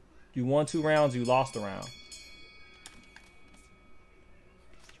 You won 2 rounds, you lost a round.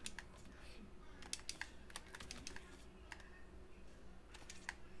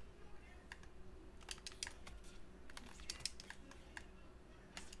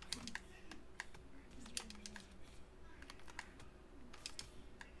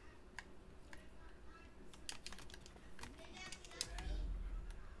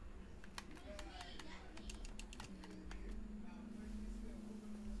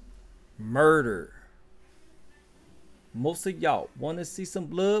 Murder. Most of y'all want to see some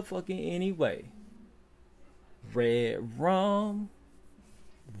blood fucking anyway. Red rum.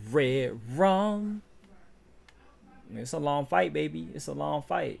 Red rum. It's a long fight, baby. It's a long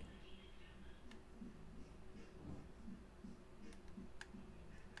fight.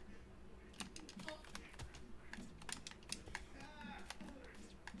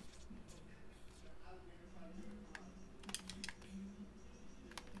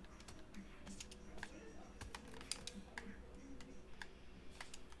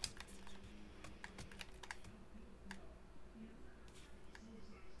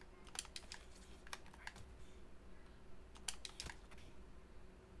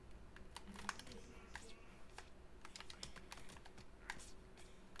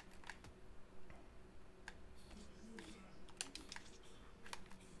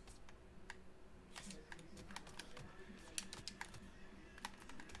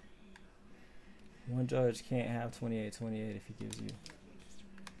 One judge can't have 28-28 if he gives you.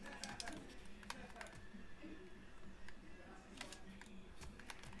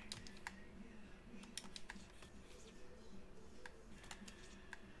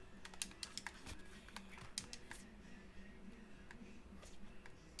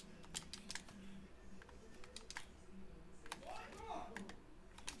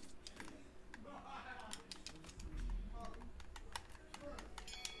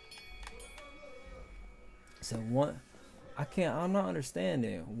 So I'm not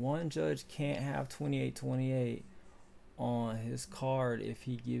understanding. One judge can't have 28-28 on his card if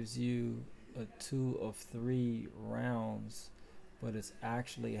he gives you a 2 of 3 rounds, but it's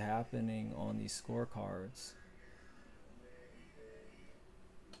actually happening on these scorecards.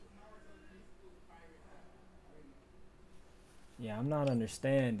 Yeah, I'm not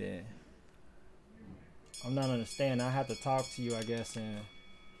understanding. I have to talk to you, I guess, and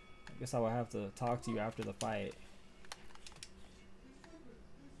I guess I will have to talk to you after the fight.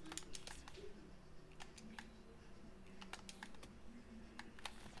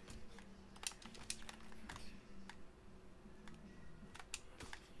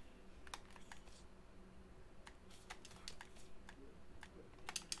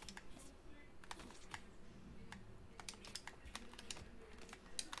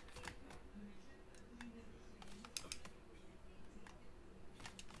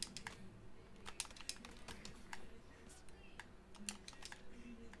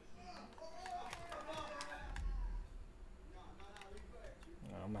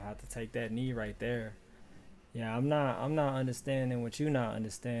 have to take that knee right there. Yeah, I'm not understanding what you're not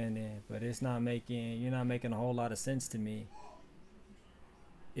understanding, but you're not making a whole lot of sense to me.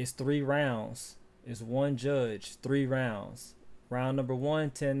 It's 3 rounds. It's one judge, 3 rounds. Round number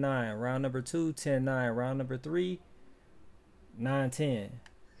 1, 10-9. Round number 2, 10-9. Round number 3, 9-10.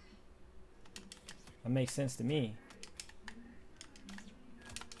 That makes sense to me.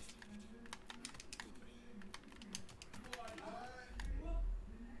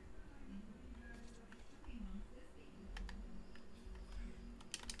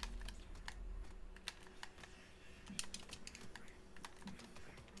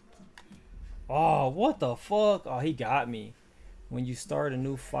 Oh, what the fuck? Oh, he got me. When you start a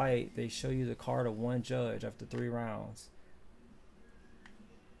new fight, they show you the card of one judge after 3 rounds.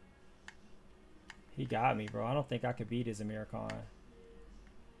 He got me, bro. I don't think I could beat his Amir Khan.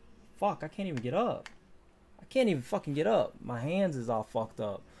 Fuck, I can't even get up. I can't even fucking get up. My hands is all fucked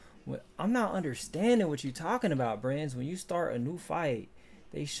up. I'm not understanding what you're talking about, Brands. When you start a new fight,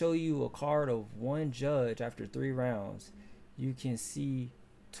 they show you a card of one judge after 3 rounds. You can see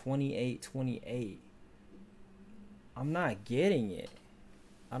 28-28. I'm not getting it.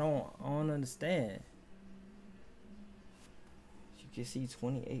 I don't understand. You can see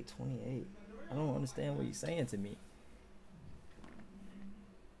 28-28. I don't understand what you're saying to me.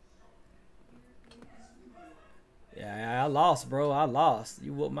 Yeah, I lost, bro. I lost.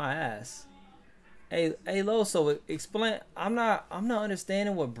 You whooped my ass. Hey, Lo, so explain. I'm not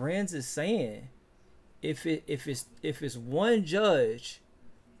understanding what Brands is saying. If it's one judge,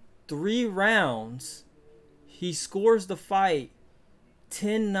 3 rounds, he scores the fight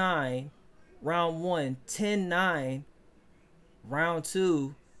 10-9, round 1, 10-9, round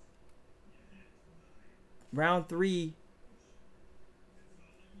 2, round 3,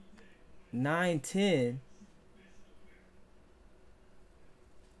 9-10.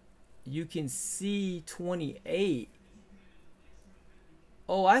 You can see 28.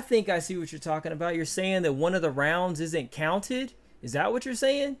 Oh, I think I see what you're talking about. You're saying that one of the rounds isn't counted? Is that what you're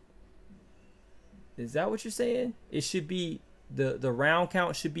saying? Is that what you're saying? It should be the round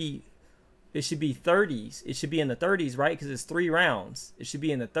count should be, it should be 30s. It should be in the 30s, right? Because it's 3 rounds. It should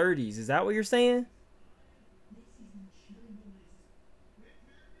be in the 30s. Is that what you're saying?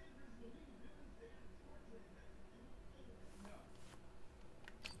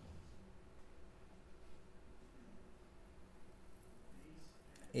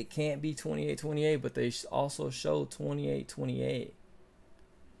 It can't be 28-28, but they also show 28-28.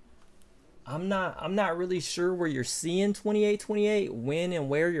 I'm not really sure where you're seeing 28-28, when and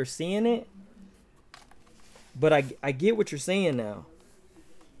where you're seeing it. But I get what you're saying now.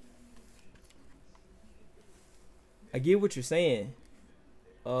 I get what you're saying.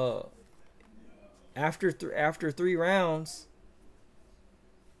 After 3 rounds,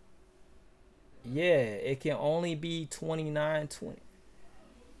 yeah, it can only be 29-20.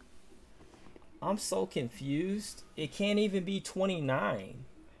 I'm so confused. It can't even be 29.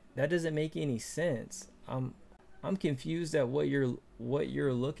 That doesn't make any sense. I'm confused at what you're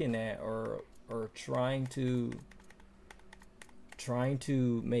looking at or trying to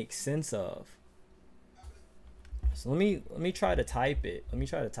make sense of. So let me try to type it.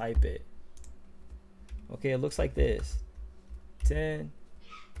 Okay, it looks like this. 10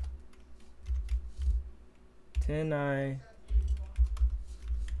 10-9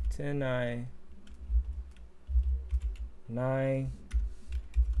 10-9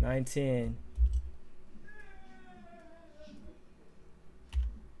 9-10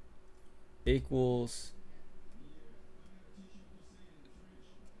 equals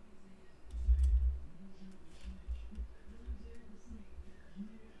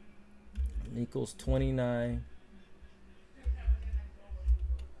equals 29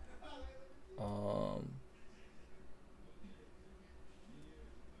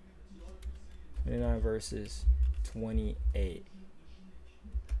 29 versus 28.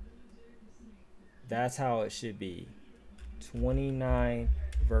 That's how it should be. 29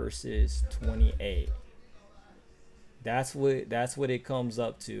 versus 28. That's what it comes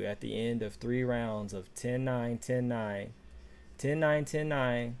up to at the end of 3 rounds of 10-9, 10-9. 10-9,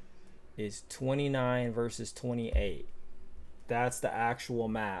 10-9 is 29 versus 28. That's the actual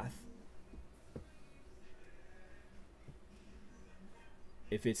math.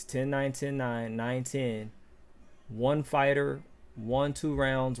 If it's 10-9, 10-9, 9-10, one fighter won 2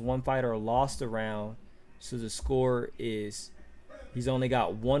 rounds, one fighter lost a round, so the score is, he's only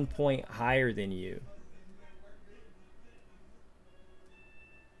got 1 point higher than you.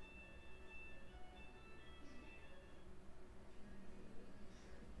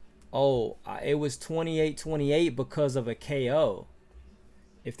 Oh, it was 28-28 because of a KO.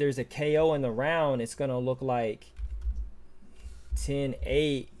 if there's a KO in the round, it's gonna look like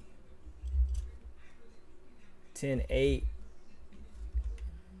 10-8, 10-8,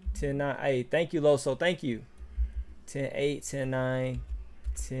 10-9. Hey, thank you, Loso. Thank you. 10-8, 10-9,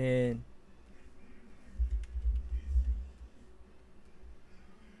 10.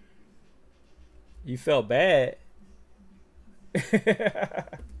 You felt bad.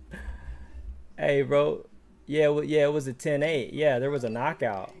 Hey, bro. Yeah, it was a 10-8. Yeah, there was a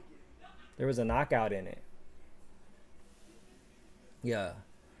knockout. There was a knockout in it. Yeah.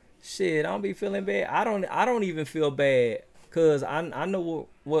 Shit, I don't be feeling bad. I don't even feel bad cuz I know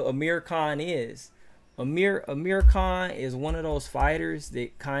what Amir Khan is. Amir Khan is one of those fighters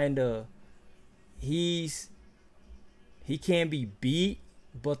that kind of he can be beat,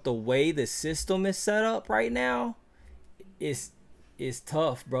 but the way the system is set up right now is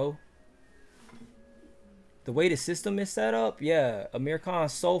tough, bro. The way the system is set up, yeah, Amir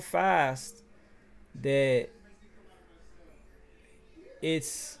Khan's so fast that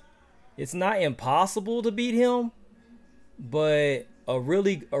it's not impossible to beat him, but a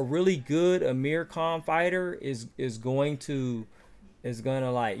really good Amir Khan fighter is gonna,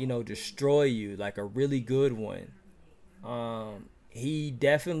 like, you know, destroy you, like a really good one. He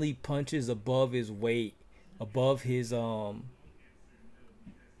definitely punches above his weight, above his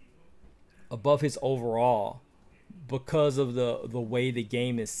overall, because of the way the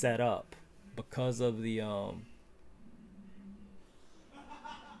game is set up, because of the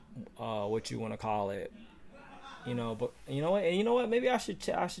what you want to call it, you know. But you know what, maybe I should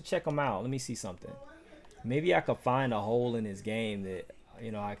check him out. Let me see something. Maybe I could find a hole in his game that,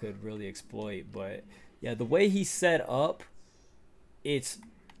 you know, I could really exploit. But yeah, the way he's set up,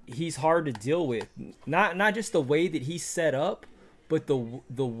 he's hard to deal with. Not just the way that he's set up, but the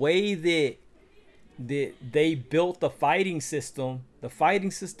way that they built the fighting system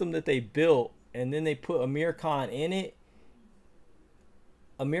that they built, and then they put Amir Khan in it.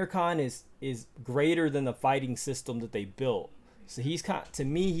 Amir Khan is greater than the fighting system that they built. So to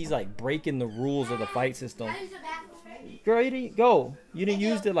me, he's like breaking the rules of the fight system. Girl, you didn't go. You didn't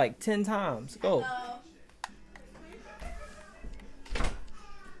use it like 10 times. Go.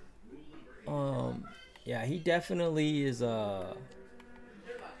 Yeah, he definitely is. Let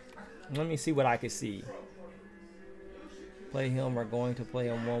me see what I can see. Play him. We're going to play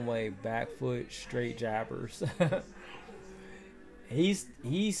him one way, back foot, straight jabbers.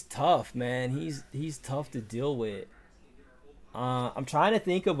 He's tough, man. He's tough to deal with. I'm trying to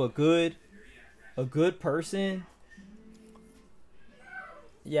think of a good person.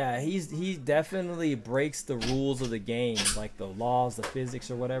 Yeah, he definitely breaks the rules of the game, like the laws, the physics,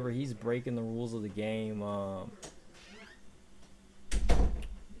 or whatever. He's breaking the rules of the game.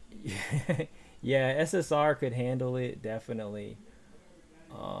 Yeah, SSR could handle it, definitely.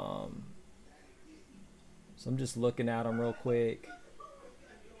 So I'm just looking at him real quick.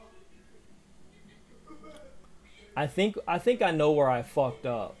 I think I know where I fucked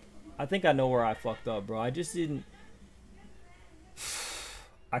up. Bro. I just didn't.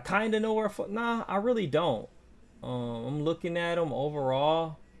 I kind of know where nah, I really don't. I'm looking at him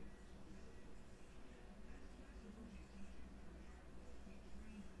overall.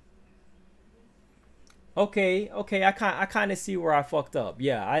 Okay, I kind of see where I fucked up.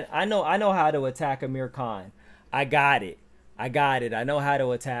 Yeah, I know how to attack Amir Khan. I got it. I know how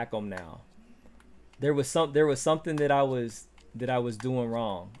to attack him now. There was something that I was doing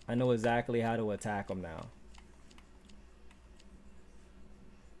wrong. I know exactly how to attack him now.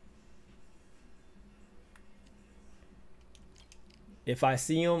 If I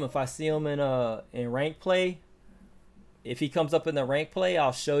see him in rank play, if he comes up in the rank play,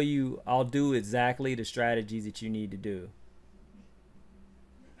 I'll do exactly the strategies that you need to do.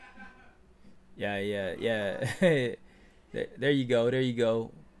 Yeah. There you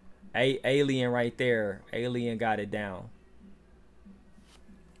go. Alien right there. Alien got it down.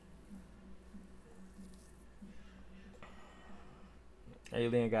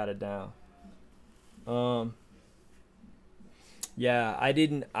 Alien got it down. Yeah, I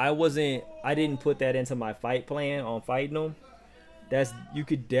didn't put that into my fight plan on fighting him. You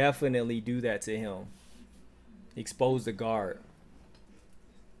could definitely do that to him. Expose the guard.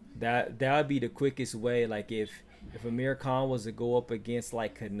 That would be the quickest way. Like if Amir Khan was to go up against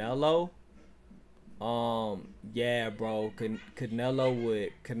like Canelo, yeah, bro,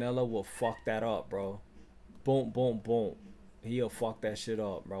 Canelo will fuck that up, bro. Boom. He'll fuck that shit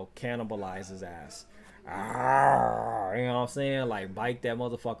up, bro. Cannibalize his ass. You know what I'm saying? Like bite that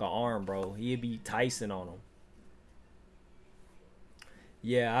motherfucker arm, bro. He'd be Tyson on him.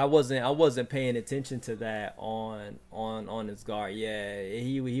 Yeah, I wasn't paying attention to that on his guard. Yeah,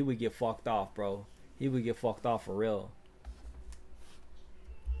 he would get fucked off, bro. He would get fucked off for real.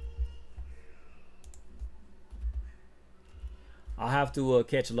 I'll have to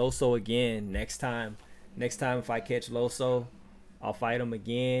catch Loso again next time. Next time if I catch Loso, I'll fight him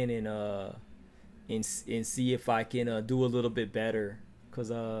again and see if I can do a little bit better.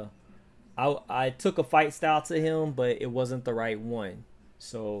 Cause I took a fight style to him, but it wasn't the right one.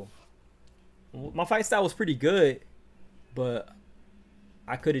 So my fight style was pretty good, but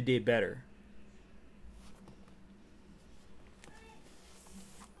I could have did better.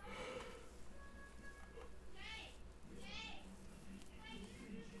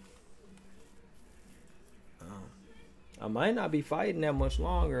 I might not be fighting that much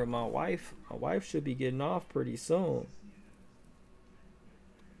longer. My wife should be getting off pretty soon.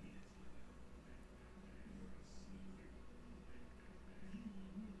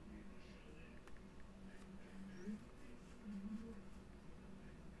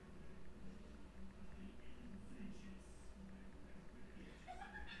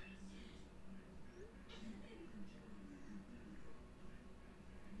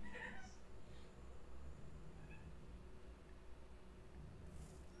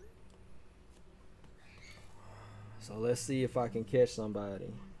 So let's see if I can catch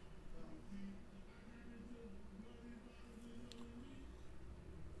somebody.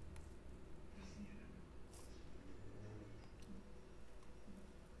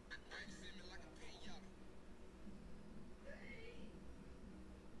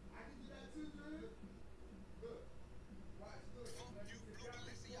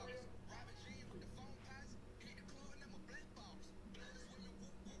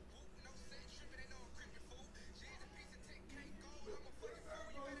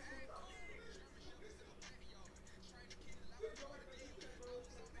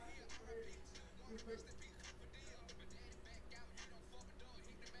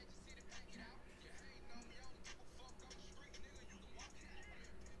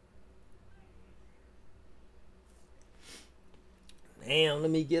 Damn,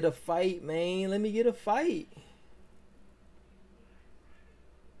 let me get a fight, man. Let me get a fight.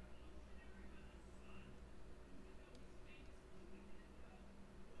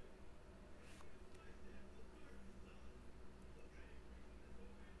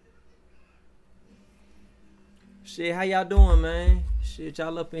 Shit, how y'all doing, man? Shit,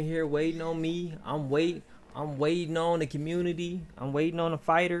 y'all up in here waiting on me. I'm waiting on the community. I'm waiting on a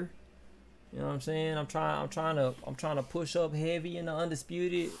fighter. You know what I'm saying? I'm trying to push up heavy in the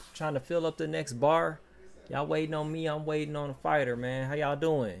undisputed, trying to fill up the next bar. Y'all waiting on me, I'm waiting on a fighter, man. How y'all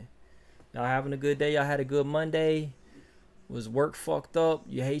doing? Y'all having a good day? Y'all had a good Monday? Was work fucked up?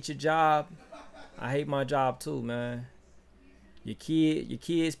 You hate your job? I hate my job too, man. Your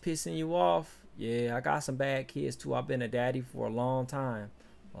kids pissing you off? Yeah, I got some bad kids too. I've been a daddy for a long time.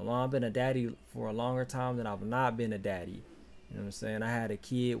 I've been a daddy for a longer time than I've not been a daddy. You know what I'm saying? I had a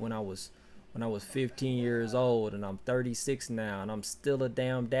kid when I was 15 years old, and I'm 36 now, and I'm still a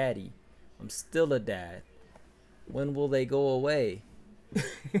damn daddy. I'm still a dad. When will they go away?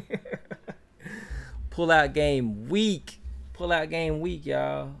 Pull out game week. Pull out game week,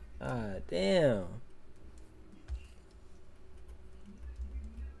 y'all. Ah, damn.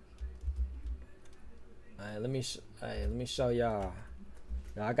 Alright, let me show y'all.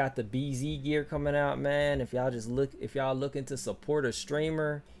 I got the BZ gear coming out, man. If y'all looking to support a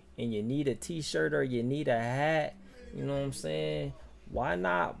streamer and you need a t-shirt or you need a hat, you know what I'm saying? Why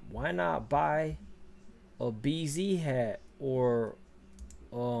not buy a BZ hat or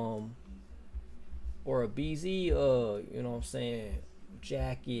a BZ you know what I'm saying,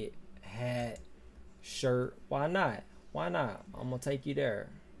 jacket, hat, shirt. Why not? I'm gonna take you there.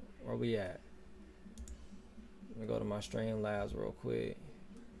 Where we at? Let me go to my Streamlabs real quick.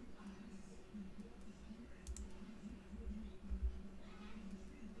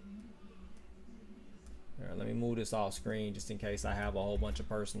 Here, let me move this off screen just in case I have a whole bunch of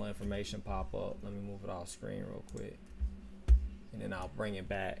personal information pop up. Let me move it off screen real quick, and then I'll bring it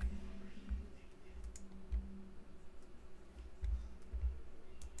back.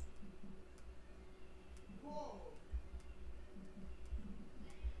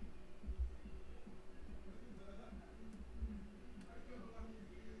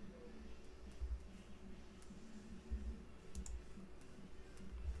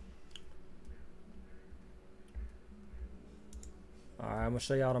 Alright, I'm gonna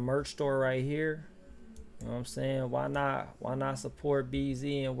show y'all the merch store right here. You know what I'm saying? Why not support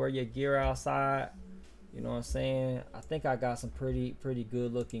BZ and wear your gear outside? You know what I'm saying? I think I got some pretty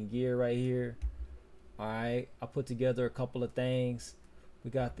good looking gear right here. Alright, I put together a couple of things We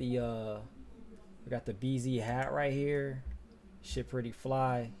got the BZ hat right here. Shit pretty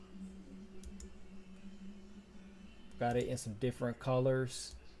fly. Got it in some different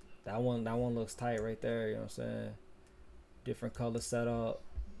colors. That one looks tight right there, you know what I'm saying? Different color setup.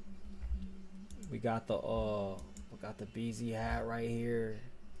 We got the BZ hat right here.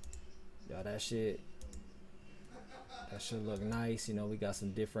 Yo, that shit look nice. You know, we got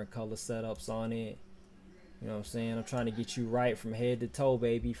some different color setups on it. You know what I'm saying? I'm trying to get you right from head to toe,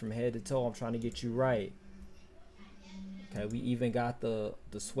 baby. From head to toe, I'm trying to get you right. Okay, we even got the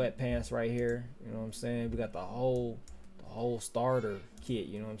sweatpants right here. You know what I'm saying? We got the whole starter kit.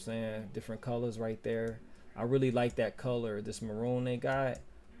 You know what I'm saying? Different colors right there. I really like that color. This maroon they got.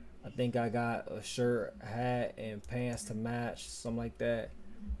 I think I got a shirt, hat, and pants to match, something like that.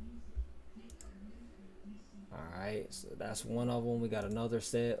 Alright, so that's one of them. We got another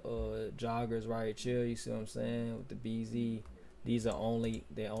set of joggers right here. You see what I'm saying? With the BZ. These are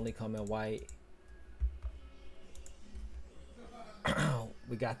they only come in white.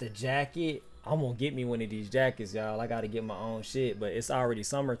 We got the jacket. I'm gonna get me one of these jackets, y'all. I gotta get my own shit, but it's already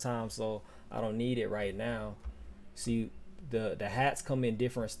summertime, so I don't need it right now. See, the hats come in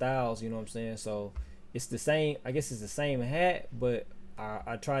different styles, you know what I'm saying? So it's the same, I guess it's the same hat, but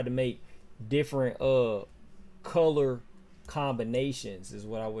I tried to make different color combinations is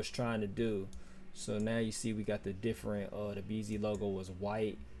what I was trying to do. So now you see we got the different the BZ logo was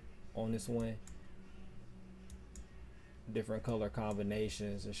white on this one. Different color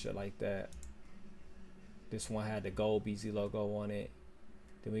combinations and shit like that. This one had the gold BZ logo on it.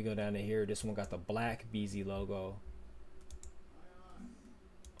 Then we go down to here. This one got the black BZ logo.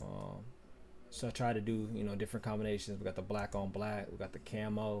 So I try to do, you know, different combinations. We got the black on black. We got the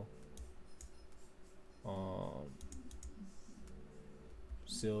camo.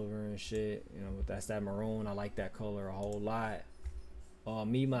 Silver and shit. You know, that's that maroon. I like that color a whole lot.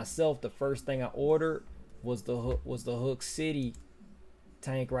 Me myself, the first thing I ordered was the Hook City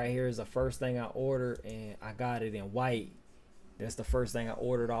tank right here. Is the first thing I ordered, and I got it in white. That's the first thing I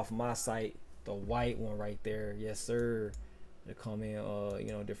ordered off my site. The white one right there. Yes, sir. They come in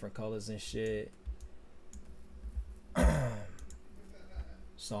you know, different colors and shit.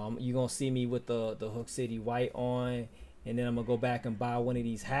 So you gonna see me with the Hook City white on, and then I'm gonna go back and buy one of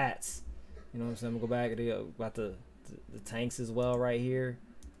these hats. You know what I'm saying? I'm gonna go back and got the tanks as well right here.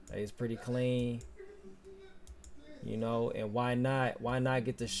 It's pretty clean. You know, and why not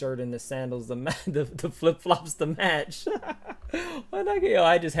get the shirt and the sandals, the flip-flops to match? Why not get, yo,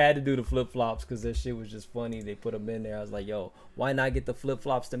 I just had to do the flip-flops because that shit was just funny. They put them in there. I was like, yo, why not get the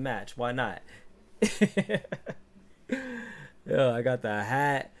flip-flops to match? Why not? Yo, I got the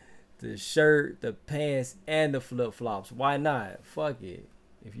hat, the shirt, the pants, and the flip-flops. Why not? Fuck it.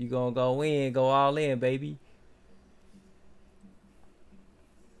 If you gonna go in, go all in, baby.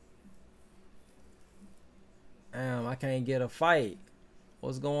 Damn, I can't get a fight.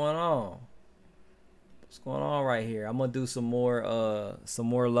 What's going on? What's going on right here? I'm gonna do some more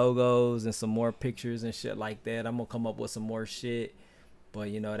logos and some more pictures and shit like that. I'm gonna come up with some more shit. But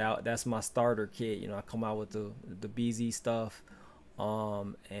you know, that's my starter kit. You know, I come out with the BZ stuff,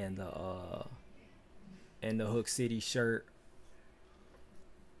 and the Hook City shirt.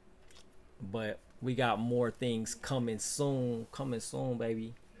 But we got more things coming soon,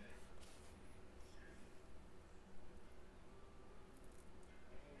 baby.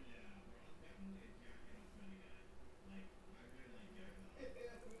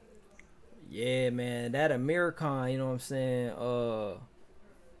 Yeah, man, that Americon, you know what I'm saying?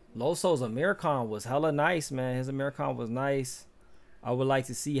 Loso's Americon was hella nice, man. His Americon was nice. I would like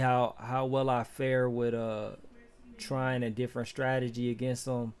to see how well I fare with trying a different strategy against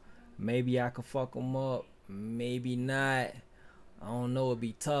him. Maybe I could fuck him up. Maybe not. I don't know. It'd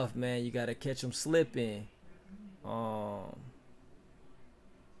be tough, man. You gotta catch him slipping.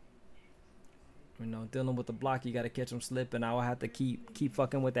 You know, dealing with the block, you gotta catch him slipping. I will have to keep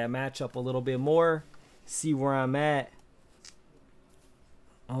fucking with that matchup a little bit more. See where I'm at.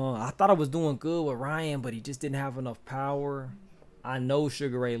 I thought I was doing good with Ryan, but he just didn't have enough power. I know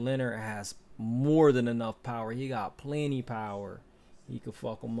Sugar Ray Leonard has more than enough power. He got plenty power. He could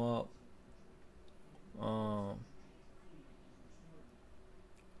fuck him up.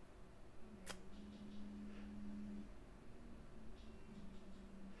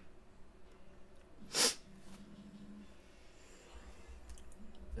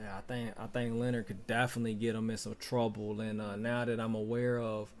 Yeah, I think Leonard could definitely get him in some trouble. And now that I'm aware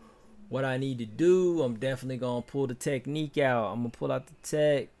of what I need to do, I'm definitely gonna pull the technique out. I'm gonna pull out the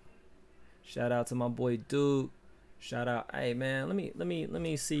tech. Shout out to my boy Duke. Shout out, hey man, let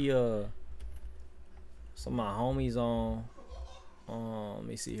me see some of my homies on. Let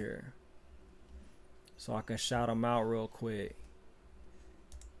me see here. So I can shout them out real quick.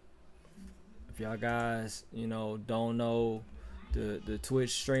 If y'all guys, you know, don't know the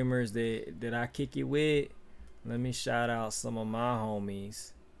Twitch streamers that I kick it with, let me shout out some of my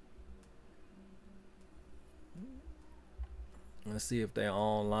homies. Let's see if they're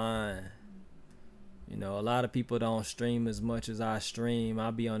online. You know, a lot of people don't stream as much as I stream.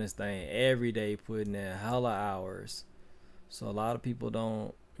 I be on this thing every day putting in hella hours. So a lot of people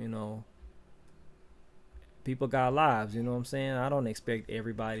don't, you know, people got lives, you know what I'm saying? I don't expect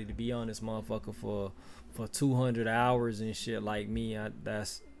everybody to be on this motherfucker for 200 hours and shit like me.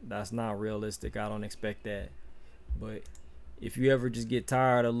 That's not realistic. I don't expect that. But if you ever just get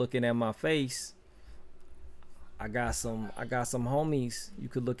tired of looking at my face, I got some homies you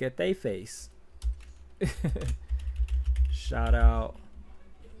could look at their face. Shout out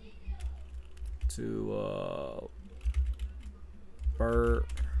to Bird.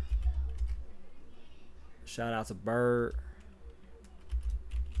 Shout out to Bird.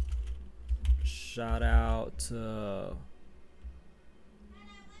 Shout out to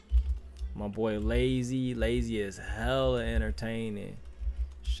my boy Lazy. Lazy is hella entertaining.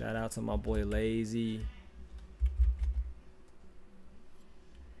 Shout out to my boy Lazy.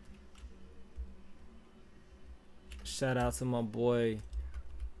 Shout out to my boy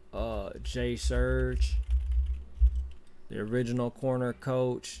Jay Surge, the original corner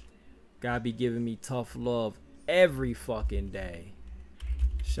coach. Gotta be giving me tough love every fucking day.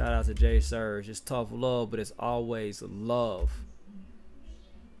 Shout out to Jay Surge. It's tough love, but it's always love.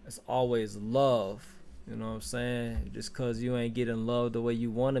 It's always love. You know what I'm saying? Just cause you ain't getting love the way you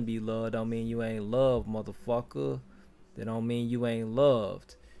wanna be loved, don't mean you ain't loved, motherfucker. That don't mean you ain't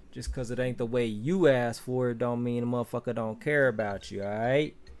loved. Just cause it ain't the way you asked for it, don't mean the motherfucker don't care about you,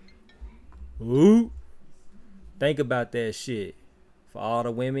 alright? Ooh. Think about that shit. For all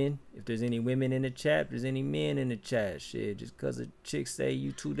the women, if there's any women in the chat, if there's any men in the chat, shit, just cause a chick say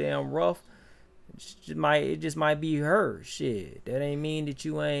you too damn rough, it just might be her. Shit. That ain't mean that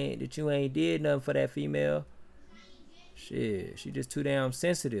you ain't did nothing for that female. Shit. She just too damn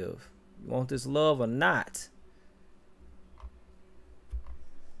sensitive. You want this love or not?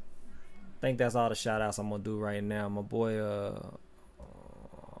 I think that's all the shout outs I'm gonna do right now. My boy I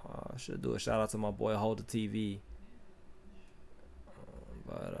should do a shout out to my boy Hold the TV.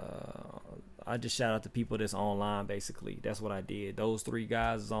 But I just shout out to people that's online basically. That's what I did. Those three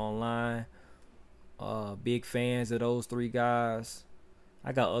guys is online. Big fans of those three guys.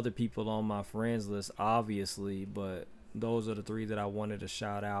 I got other people on my friends list obviously, but those are the three that I wanted to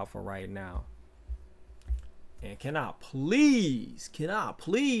shout out for right now. And can I please, you know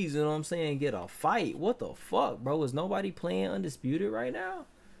what I'm saying, get a fight? What the fuck, bro? Is nobody playing Undisputed right now?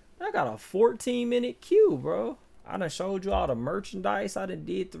 I got a 14-minute queue, bro. I done showed you all the merchandise. I done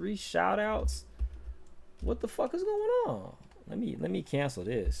did 3 shout outs. What the fuck is going on? Let me cancel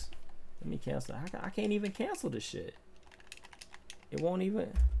this. Let me cancel. I can't even cancel this shit. It won't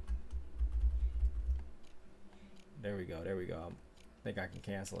even. There we go. I think I can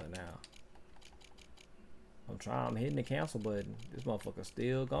cancel it now. I'm hitting the cancel button. This motherfucker's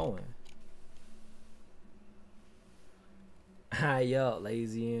still going. Hi, yo,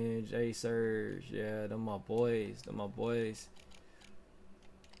 Lazy and J Surge. Yeah, them my boys.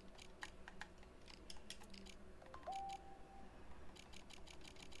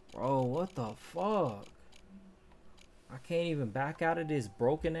 Bro, what the fuck? I can't even back out of this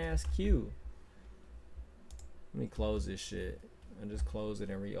broken ass queue. Let me close this shit. And just close it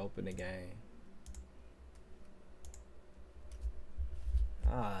and reopen the game.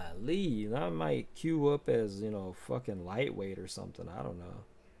 Leave. I might queue up as, you know, fucking lightweight or something. I don't know.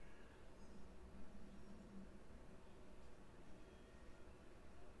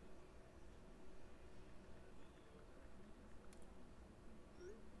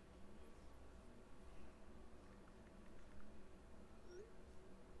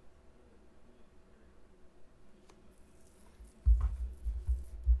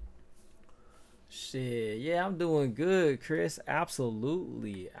 Shit, yeah, I'm doing good, Chris.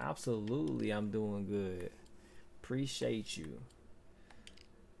 Absolutely, I'm doing good. Appreciate you.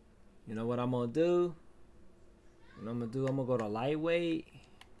 You know what I'm gonna do? I'm gonna go to lightweight.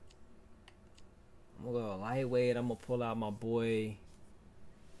 I'm gonna pull out my boy.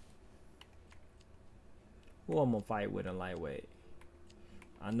 Who I'm gonna fight with in lightweight?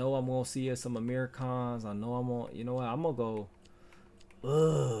 I know I'm gonna see some Amir Khans. I know I'm gonna, you know what? I'm gonna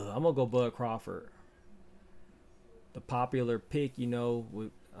go Bud Crawford. The popular pick, you know,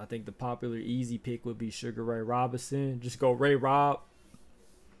 I think the popular easy pick would be Sugar Ray Robinson. Just go Ray Rob,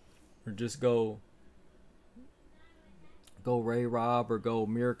 or just go go Ray Rob or go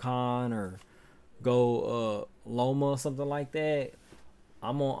Mircon or go Loma, something like that,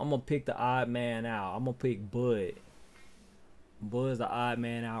 I'm gonna pick the odd man out. I'm gonna pick Bud. Bud's the odd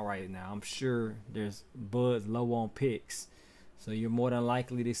man out right now. I'm sure there's Bud's low on picks. So you're more than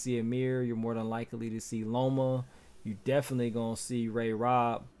likely to see Amir. You're more than likely to see Loma. You definitely gonna see Ray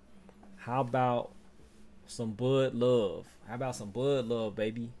Rob. How about some Bud Love? How about some Bud Love,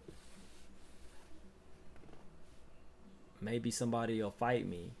 baby? Maybe somebody will fight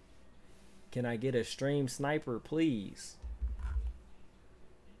me. Can I get a stream sniper, please?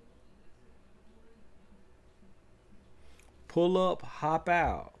 Pull up, hop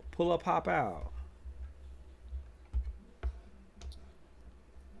out. Pull up, hop out.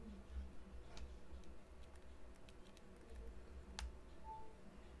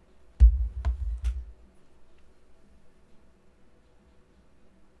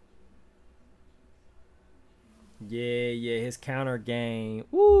 Yeah, his counter game.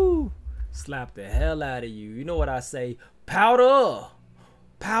 Woo! Slap the hell out of you. You know what I say? Powder!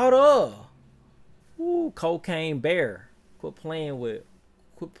 Powder! Woo, cocaine bear. Quit playing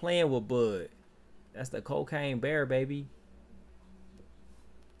with Bud. That's the cocaine bear, baby.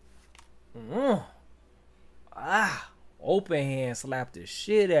 Open hand slap the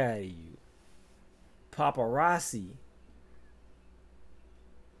shit out of you. Paparazzi.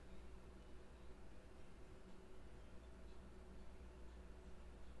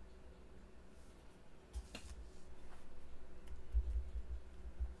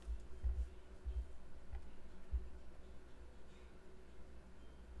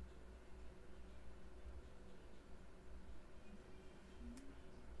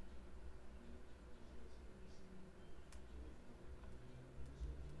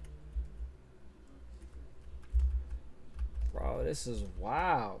 Bro, this is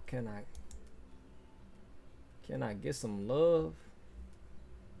wild. Can I get some love?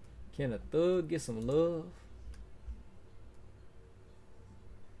 Can a thug get some love?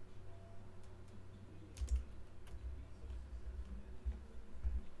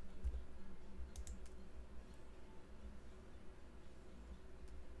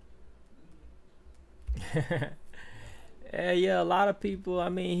 Yeah, a lot of people, I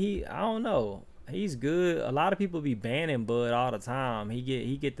mean, I don't know. He's good. A lot of people be banning Bud all the time.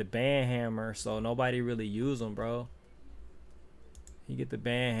 He get the ban hammer, so nobody really use him, bro. He get the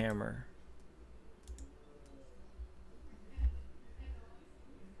ban hammer.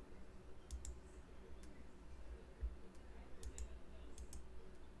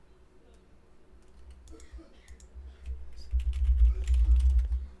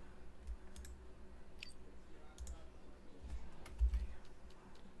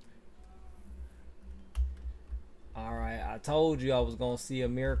 I told you I was gonna see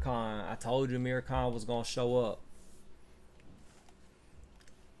Amir Khan. I told you Amir Khan was gonna show up.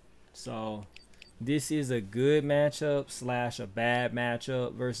 So this is a good matchup / a bad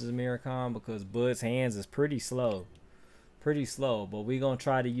matchup versus Amir Khan because Bud's hands is pretty slow. But we're gonna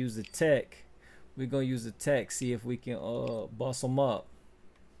try to use the tech. We're gonna use the tech, see if we can bust them up.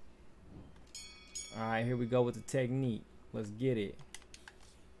 Alright, here we go with the technique. Let's get it.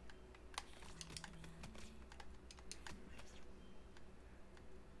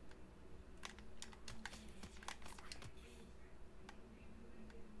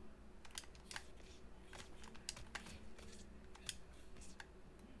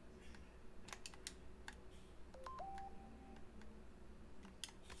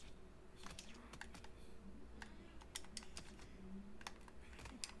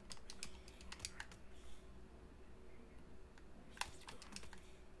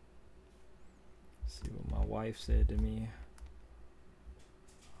 Wife said to me,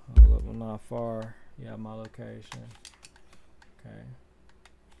 hold up, I'm not far. Yeah, my location. Okay.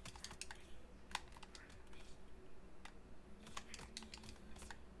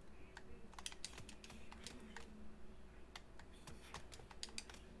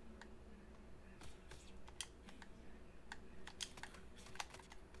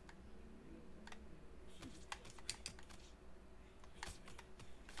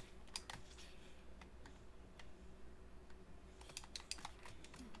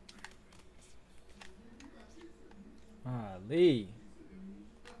 Lee.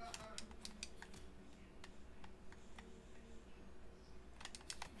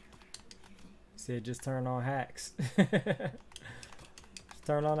 Said just turn on hacks. Just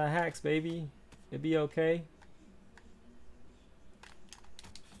turn on the hacks, baby. It'll be okay.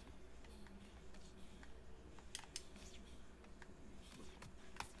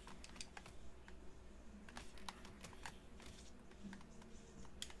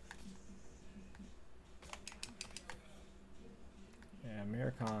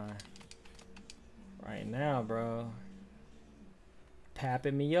 Amir Khan right now, bro.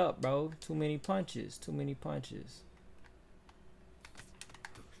 Tapping me up, bro. Too many punches. Too many punches.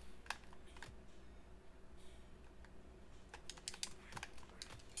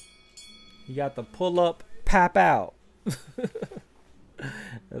 He got the pull up, pap out.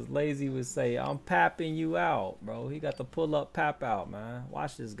 As Lazy would say, I'm papping you out, bro. He got the pull up, pap out, man.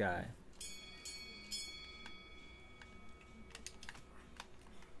 Watch this guy.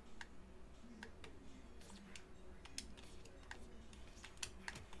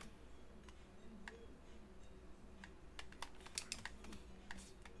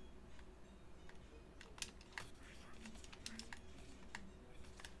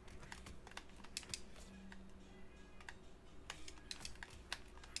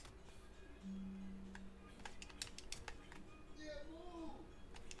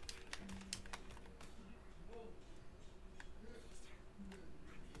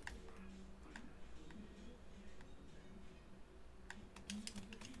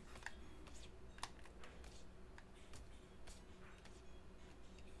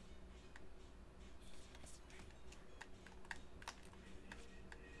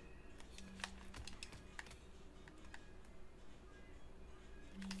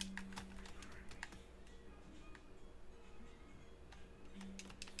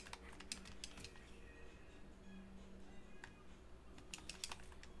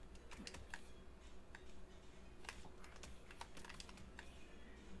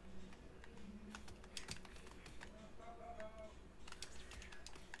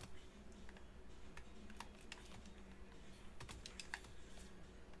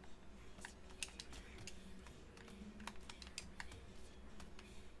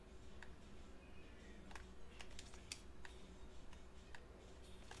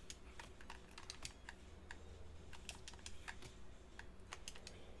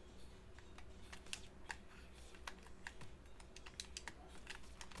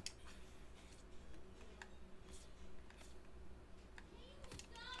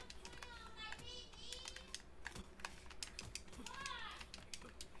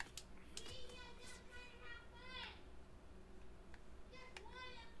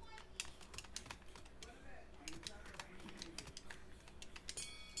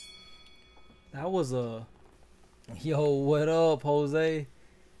 That was a yo. What up, Jose?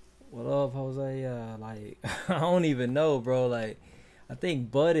 What up, Jose? Like I don't even know, bro. Like I think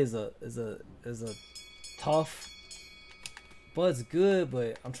Bud is a tough. Bud's good,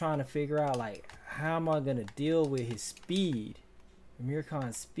 but I'm trying to figure out like how am I gonna deal with his speed. Amir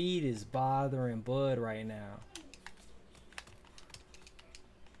Khan's speed is bothering Bud right now.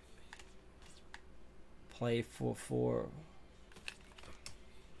 Play for 4.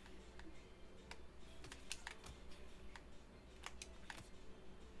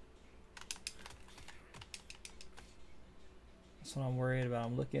 That's what I'm worried about.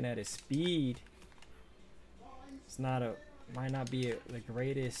 I'm looking at his speed. It's not a, might not be the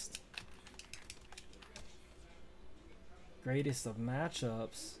greatest of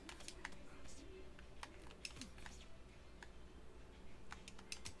matchups.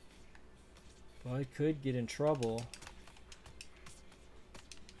 But it could get in trouble.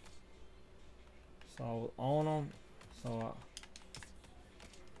 So on him. So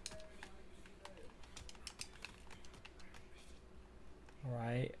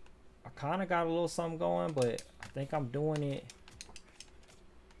alright. I kinda got a little something going, but I think I'm doing it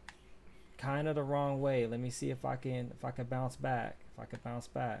kinda the wrong way. Let me see if I can bounce back. If I can bounce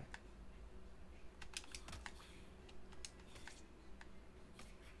back.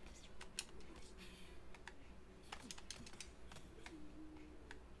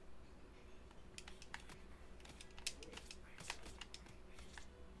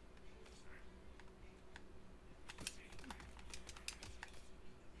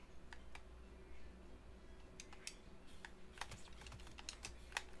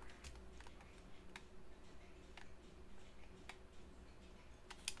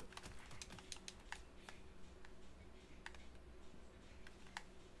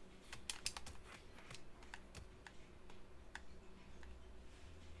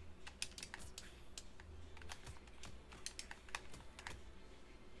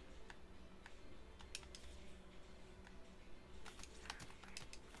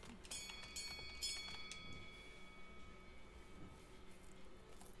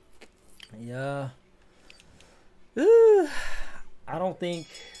 Yeah. I don't think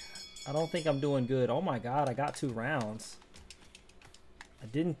I'm doing good. Oh my god, I got 2 rounds. I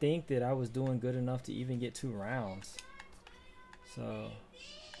didn't think that I was doing good enough to even get 2 rounds. So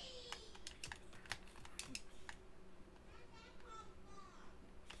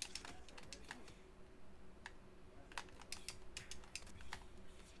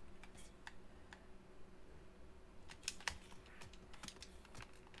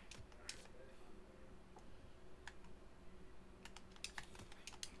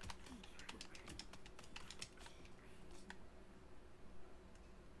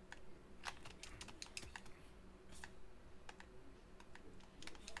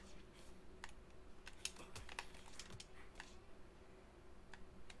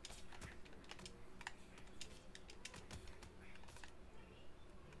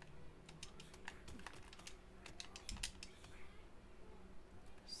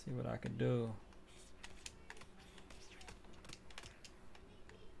See what I can do.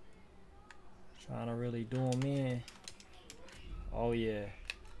 Trying to really do them in. Oh yeah.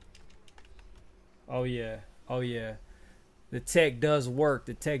 Oh yeah. Oh yeah. The tech does work.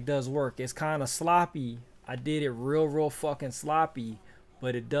 The tech does work. It's kind of sloppy. I did it real fucking sloppy,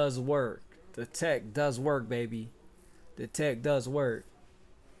 but it does work. The tech does work, baby. The tech does work.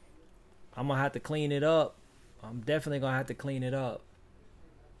 I'm gonna have to clean it up. I'm definitely gonna have to clean it up.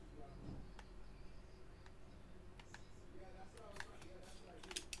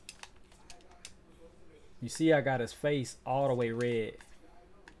 You see, I got his face all the way red.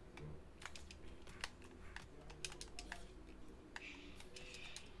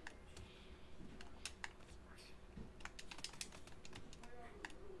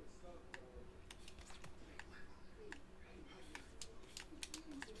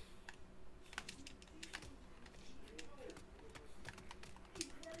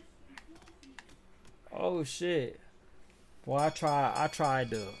 Oh shit. Boy, I tried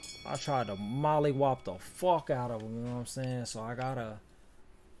to mollywop the fuck out of him, you know what I'm saying? So I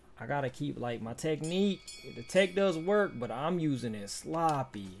gotta keep like my technique. The tech does work, but I'm using it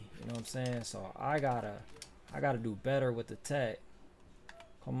sloppy, you know what I'm saying? So I gotta do better with the tech.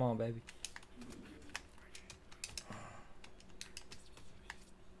 Come on, baby.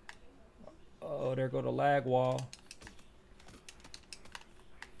 Oh, there go the lag wall.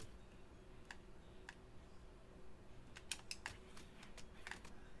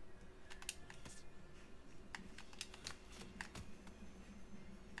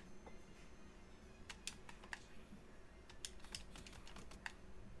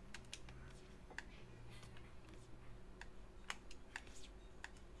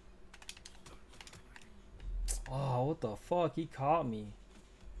 Oh, what the fuck? He caught me.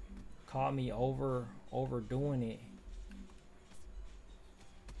 Caught me overdoing it.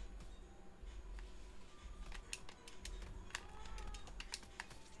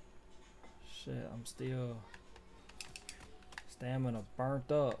 Shit, I'm still stamina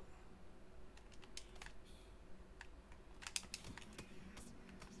burnt up.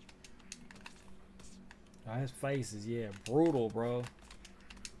 Oh, his face is, yeah, brutal, bro.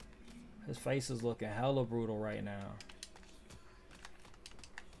 His face is looking hella brutal right now.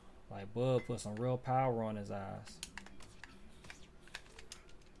 Like Bud put some real power on his eyes.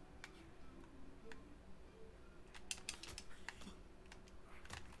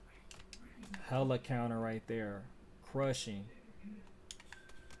 Hella counter right there. Crushing.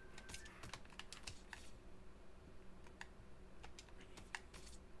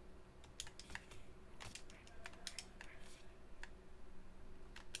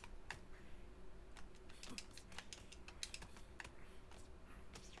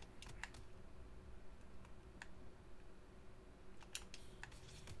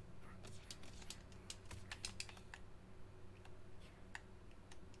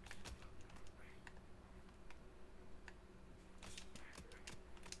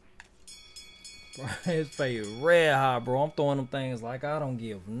 Bro, his face red hot, bro. I'm throwing them things like I don't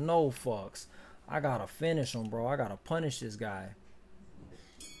give no fucks. I gotta finish him, bro. I gotta punish this guy.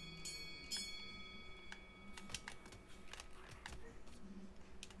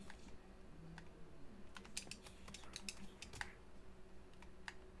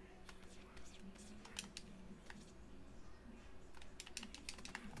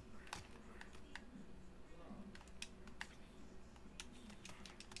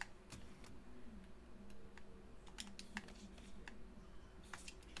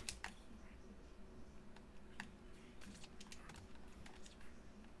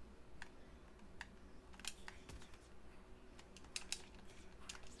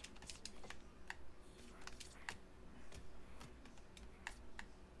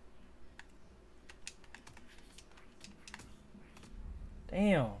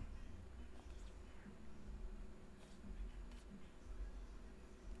 Damn.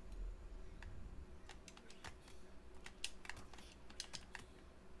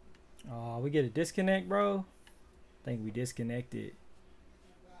 Oh, we get a disconnect, bro. I think we disconnected.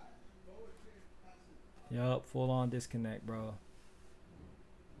 Yup, full on disconnect, bro.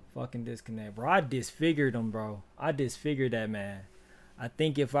 Fucking disconnect, bro. I disfigured him, bro. I disfigured that man. I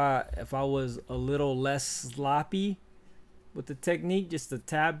think if I was a little less sloppy with the technique, just a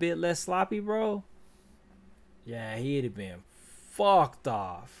tad bit less sloppy, bro, yeah, he'd have been fucked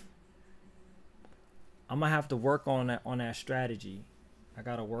off. I'm gonna have to work on that strategy. I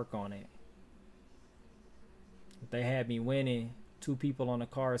gotta work on it. If they had me winning, two people on the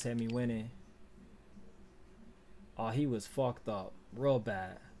cars had me winning. Oh, he was fucked up. Real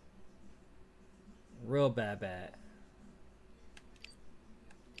bad. Real bad.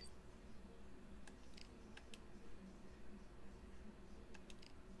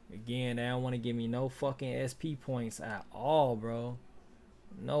 Again, they don't want to give me no fucking SP points at all, bro.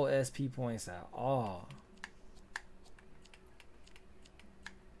 No SP points at all.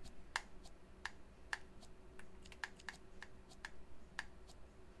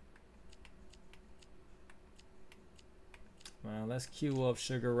 Man, let's queue up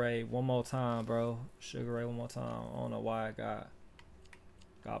Sugar Ray one more time, bro. Sugar Ray one more time. I don't know why I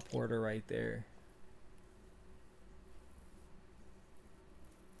got Porter right there.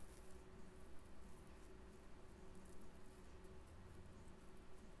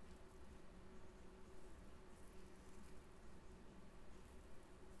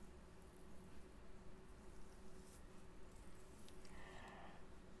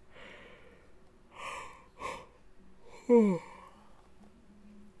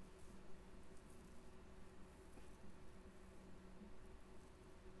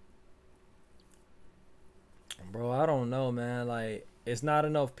 Bro, I don't know, man. Like, it's not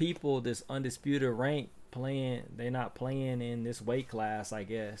enough people this undisputed rank playing. They not playing in this weight class, I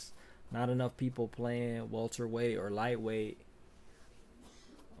guess. Not enough people playing welterweight or lightweight.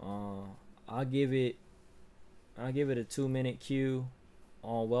 I'll give it a 2-minute queue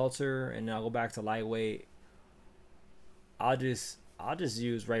on welter, and then I'll go back to lightweight. I'll just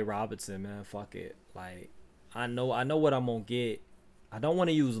use Ray Robinson, man. Fuck it. Like, I know what I'm gonna get. I don't want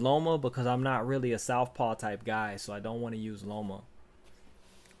to use Loma because I'm not really a southpaw type guy, so I don't want to use Loma.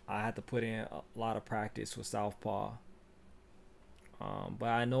 I have to put in a lot of practice with southpaw. But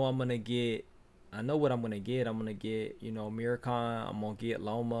I know I'm gonna get. I know what I'm gonna get. I'm gonna get, you know, Miracon. I'm gonna get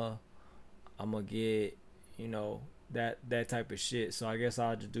Loma. I'm gonna get, you know, that type of shit. So I guess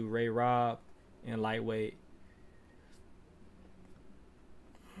I'll just do Ray Rob and lightweight.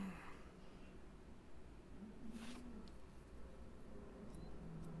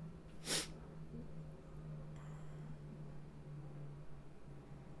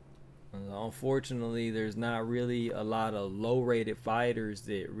 Unfortunately, there's not really a lot of low-rated fighters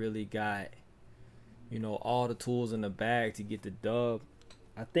that really got, you know, all the tools in the bag to get the dub.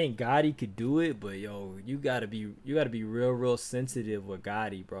 I think Gotti could do it, but yo, you gotta be real sensitive with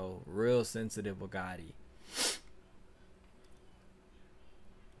Gotti, bro. Real sensitive with Gotti.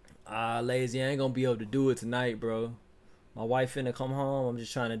 Lazy, I ain't gonna be able to do it tonight, bro. My wife finna come home. I'm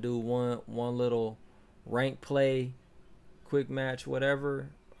just trying to do one little rank play, quick match, whatever.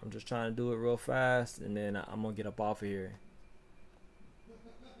 I'm just trying to do it real fast, and then I'm gonna get up off of here.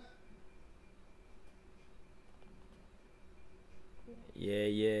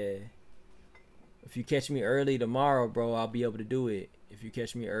 Yeah. If you catch me early tomorrow, bro, I'll be able to do it. If you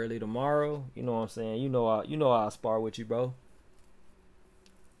catch me early tomorrow, you know what I'm saying. You know I'll spar with you, bro.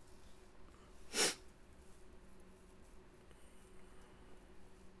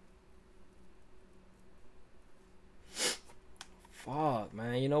 Fuck,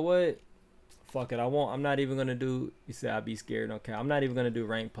 man. You know what? Fuck it. I'm not even gonna do. You say I'd be scared. Okay. I'm not even gonna do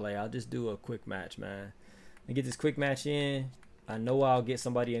rank play. I'll just do a quick match, man. And get this quick match in. I know I'll get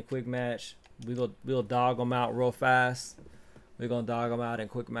somebody in quick match. We'll dog them out real fast. We're gonna dog them out in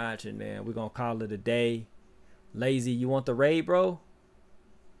quick match, and then we're gonna call it a day. Lazy, you want the raid, bro?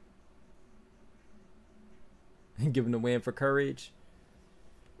 Give him the win for courage.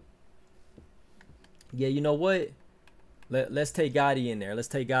 Yeah, you know what? Let's take Gotti in there. Let's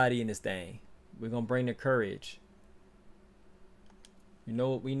take Gotti in this thing. We're gonna bring the courage. You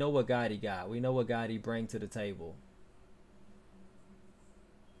know, we know what Gotti got. We know what Gotti bring to the table.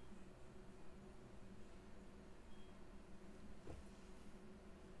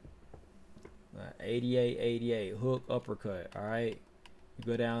 88, hook, uppercut. All right, you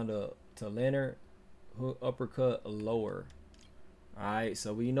go down to Leonard, hook, uppercut, lower. All right,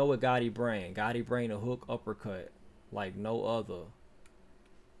 so we know what Gotti bring. Gotti bring a hook, uppercut like no other,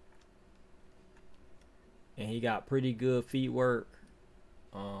 and he got pretty good feet work.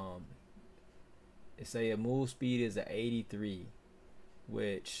 They say a move speed is an 83,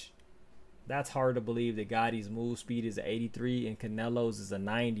 which that's hard to believe that Gotti's move speed is an 83 and Canelo's is a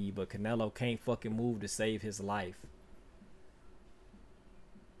 90, but Canelo can't fucking move to save his life.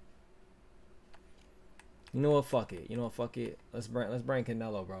 You know what? Fuck it. You know what? Fuck it. Let's bring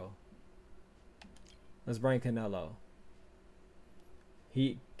Canelo, bro. Let's bring Canelo.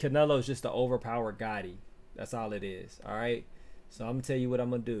 Canelo's just an overpowered Gotti. That's all it is. All right. So I'm gonna tell you what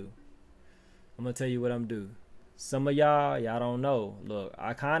I'm gonna do. Some of y'all don't know. Look,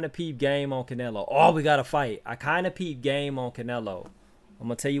 I kind of peep game on Canelo. Oh, we got to fight. I kind of peep game on Canelo. I'm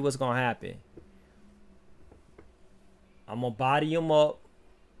going to tell you what's going to happen. I'm going to body him up,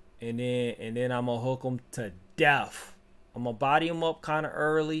 and then I'm going to hook him to death. I'm going to body him up kind of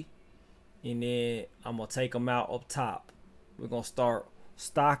early, and then I'm going to take him out up top. We're going to start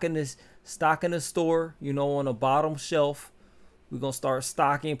stocking the store, you know, on the bottom shelf. We're gonna start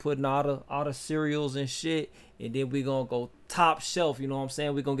stocking, putting all the cereals and shit, and then we're gonna go top shelf, you know what I'm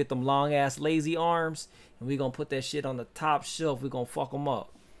saying? We're gonna get them long ass lazy arms, and we're gonna put that shit on the top shelf. We're gonna fuck them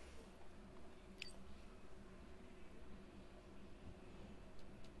up.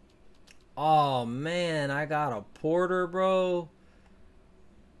 Oh man, I got a porter, bro.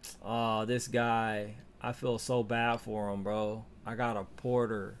 Oh, this guy, I feel so bad for him, bro. I got a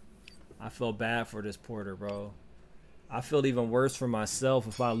porter. I feel bad for this porter, bro. I feel even worse for myself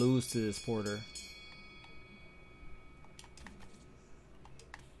if I lose to this porter.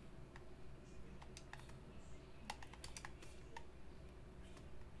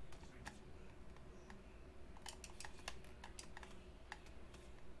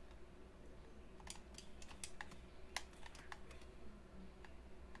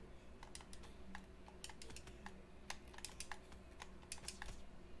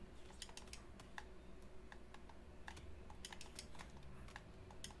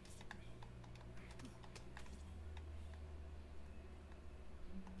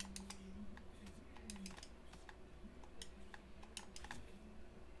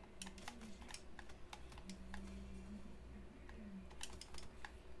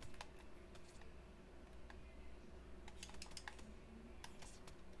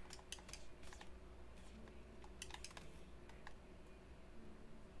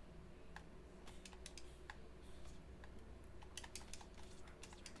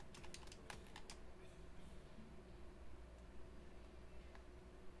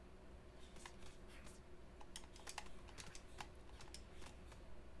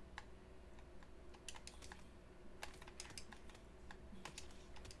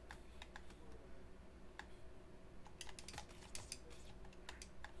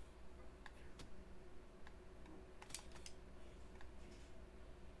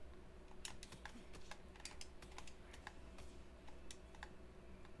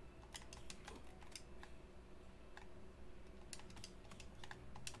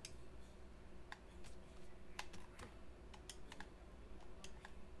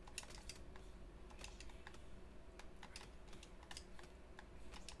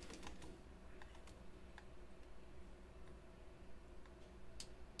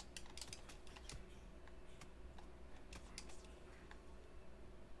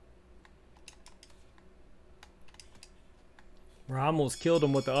 Bro, I almost killed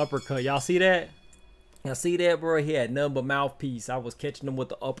him with the uppercut. Y'all see that? Y'all see that, bro? He had nothing but mouthpiece. I was catching him with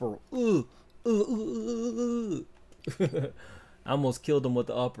the upper. I almost killed him with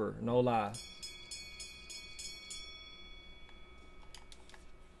the upper. No lie.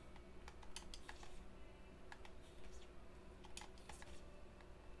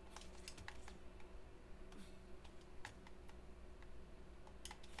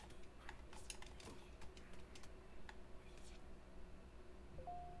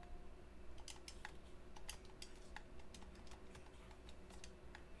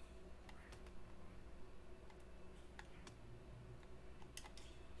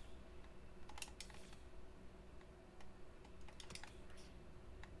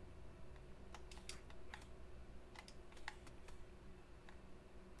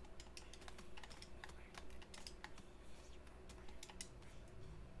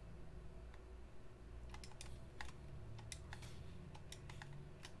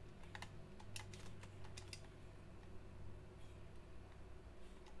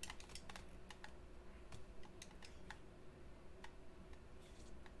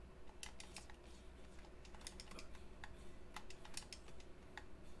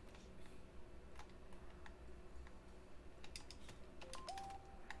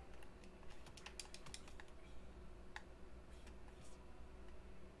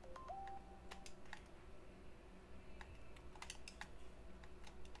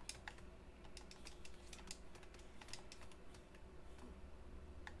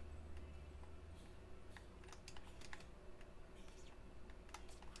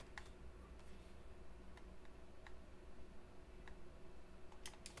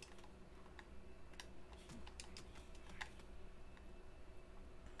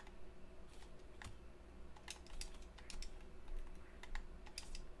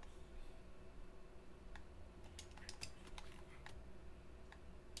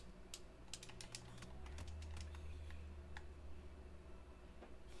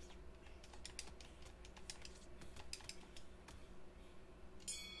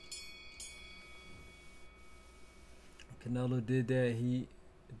 Canelo did that. He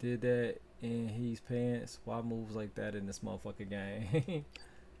did that in He's pants. Why moves like that in this motherfucking game?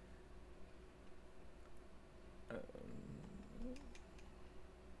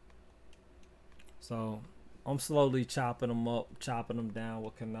 So I'm slowly chopping them up, chopping them down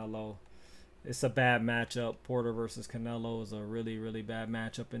with Canelo. It's a bad matchup. Porter versus Canelo is a really, really bad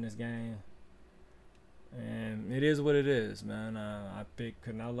matchup in this game. And it is what it is, man. I picked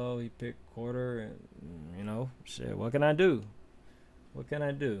Canelo, he picked Porter, and, you know, shit, what can I do? What can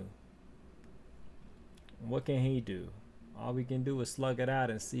I do? What can he do? All we can do is slug it out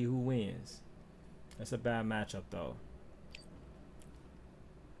and see who wins. That's a bad matchup, though.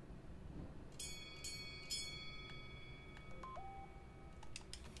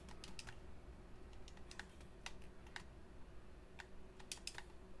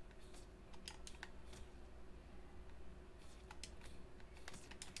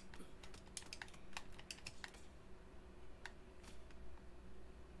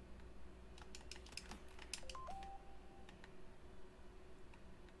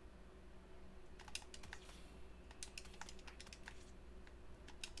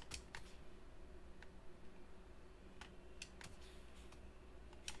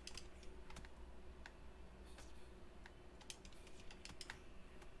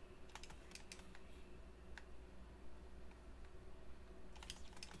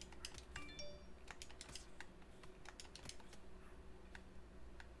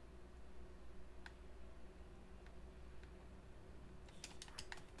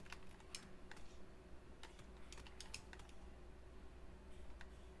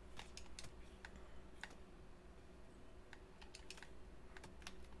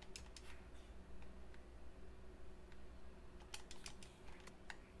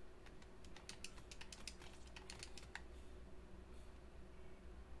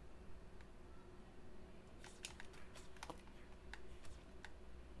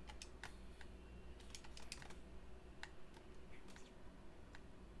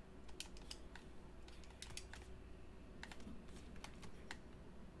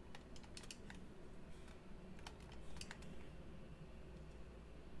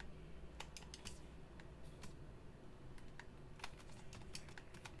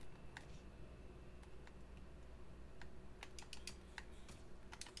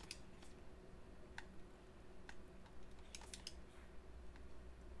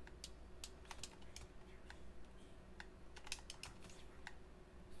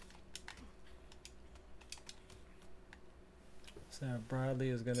 Sam Bradley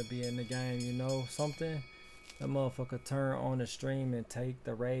is gonna be in the game, you know something? That motherfucker turn on the stream and take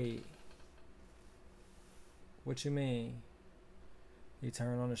the raid. What you mean? He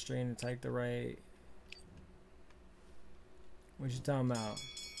turn on the stream and take the raid. What you talking about?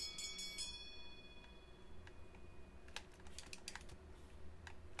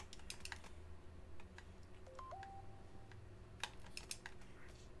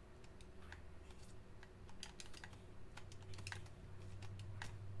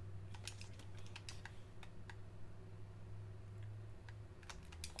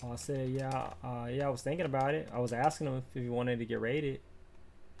 I said, yeah, I was thinking about it. I was asking him if he wanted to get raided.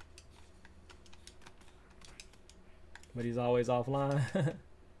 But he's always offline.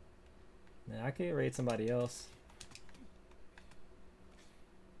 Man, I could raid somebody else.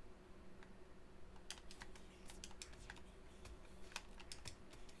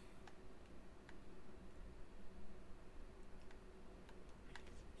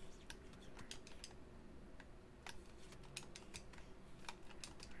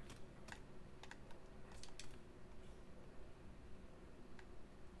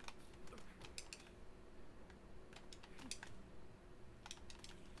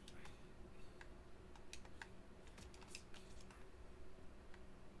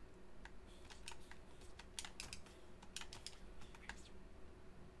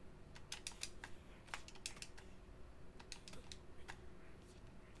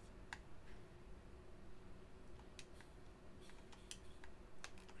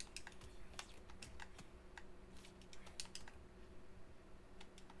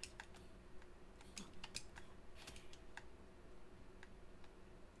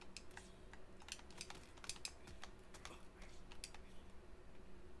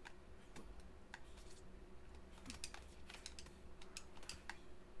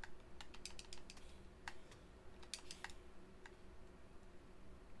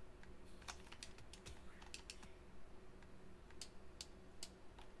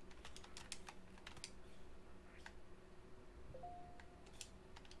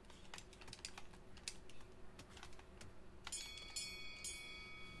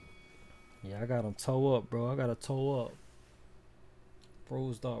 Yeah, I got him toe up, bro. I got a toe up.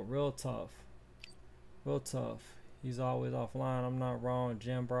 Bruised up, real tough. Real tough. He's always offline. I'm not wrong.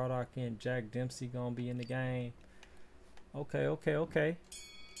 Jim Braddock and Jack Dempsey gonna be in the game. Okay, okay, okay.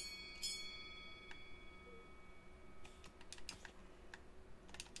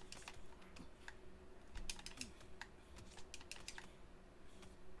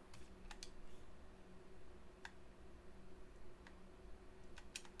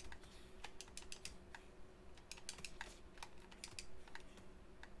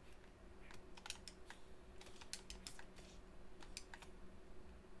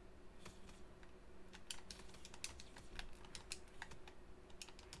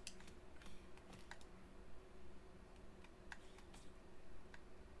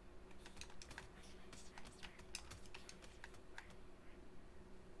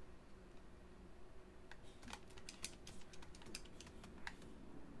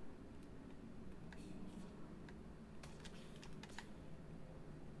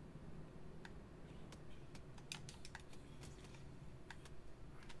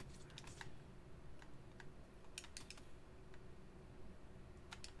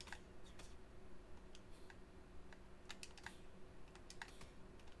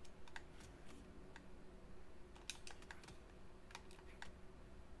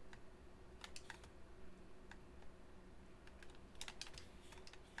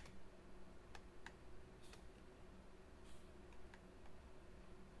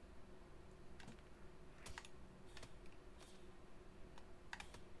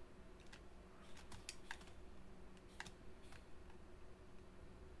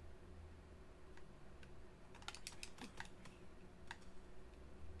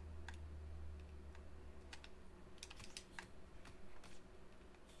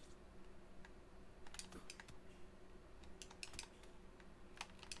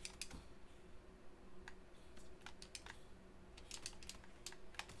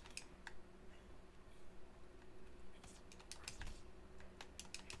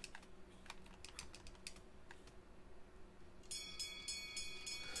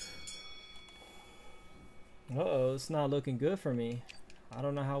 Uh-oh, it's not looking good for me. I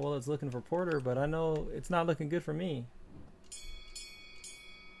don't know how well it's looking for Porter, but I know it's not looking good for me.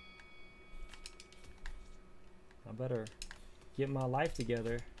 I better get my life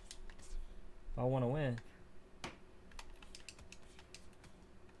together if I want to win.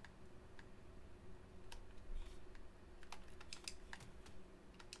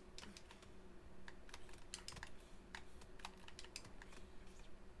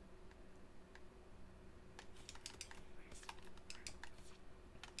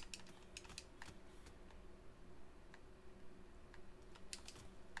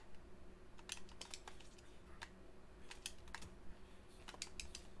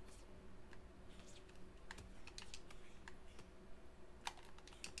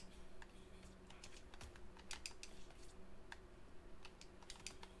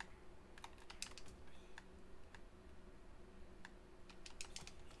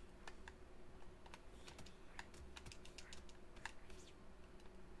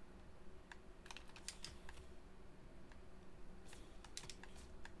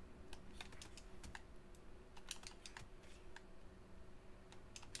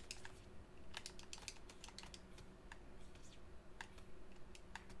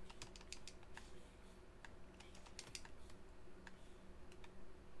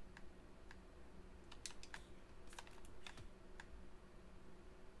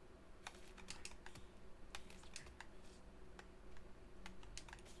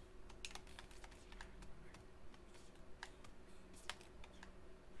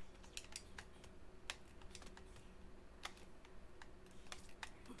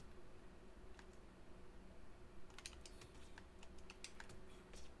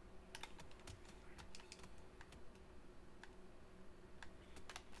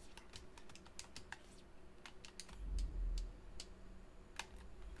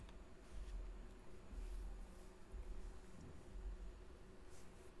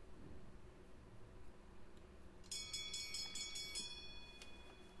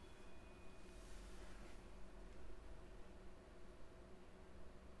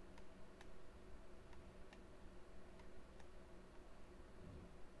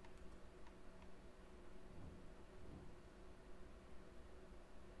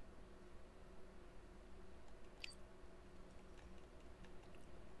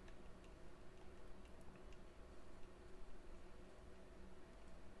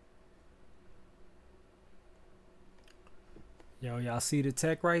 Yo, y'all see the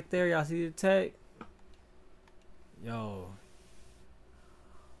tech right there? Y'all see the tech? Yo,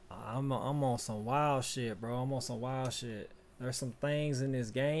 I'm on some wild shit, bro. I'm on some wild shit. There's some things in this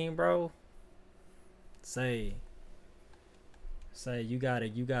game, bro. Say you gotta,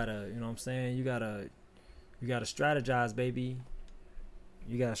 you know what I'm saying? You gotta strategize, baby.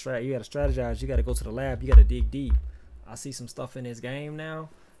 You gotta strategize. You gotta go to the lab. You gotta dig deep. I see some stuff in this game now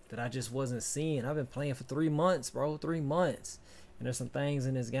that I just wasn't seeing. I've been playing for 3 months, bro. 3 months. And there's some things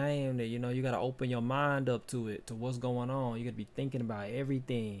in this game that, you know, you gotta open your mind up to it, to what's going on. You gotta be thinking about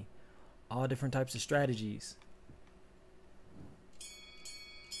everything, all different types of strategies.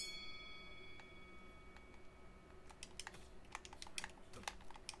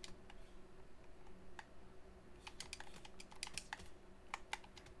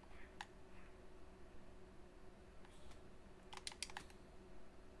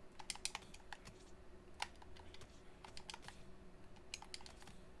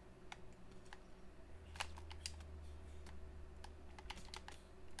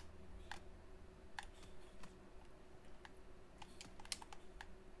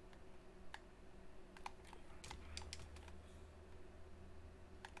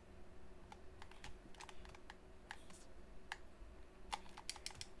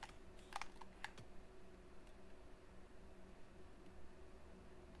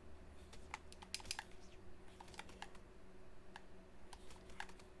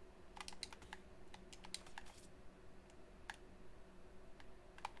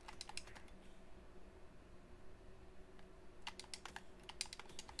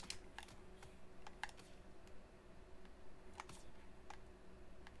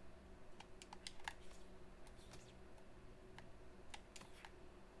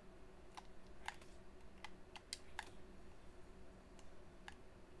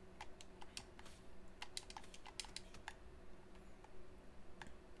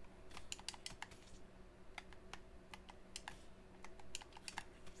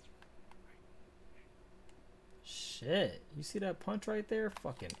 Shit, you see that punch right there?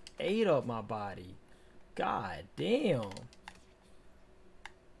 Fucking ate up my body. God damn.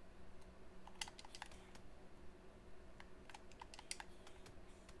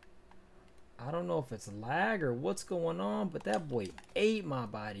 I don't know if it's lag or what's going on, but that boy ate my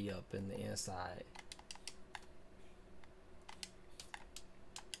body up in the inside.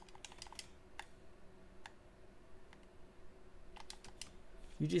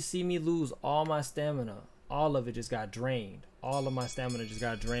 You just see me lose all my stamina. All of it just got drained. All of my stamina just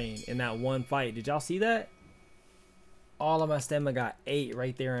got drained in that one fight. Did y'all see that? All of my stamina got ate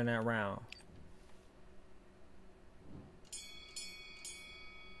right there in that round.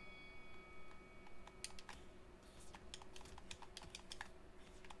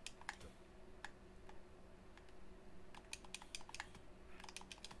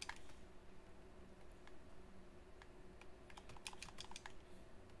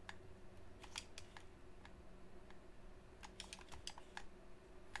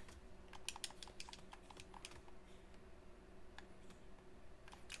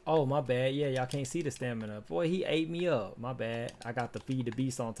 Oh, my bad. Yeah, y'all can't see the stamina. Boy, he ate me up. My bad. I got the feed the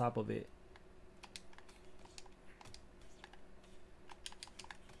beast on top of it.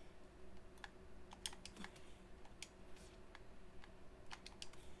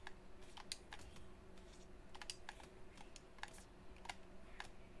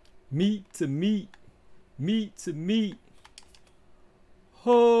 Meat to meat. Meat to meat.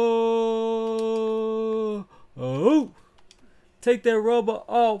 Ho! Oh! Take that rubber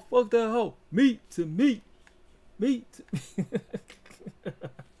off. Fuck that hoe. Meat to meat. Meat to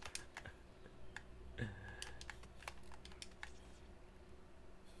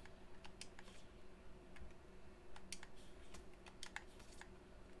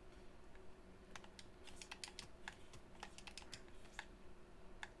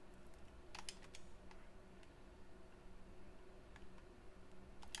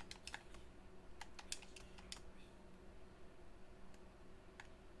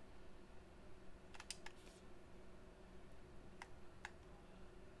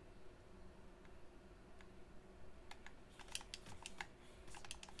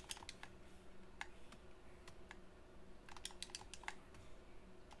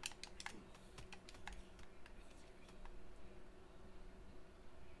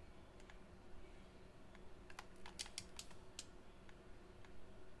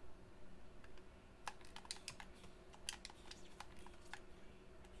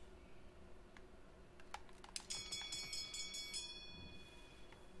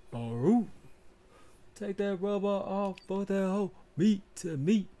oh! Take that rubber off. Fuck that hoe. Meat to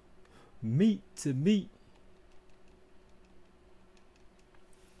meat. Meat to meat.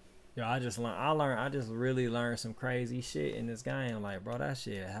 Yo, I just really learned some crazy shit in this game. Like, bro, that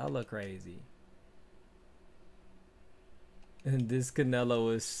shit hella crazy. And this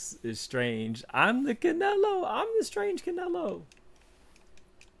Canelo is strange. I'm the Canelo. I'm the strange Canelo.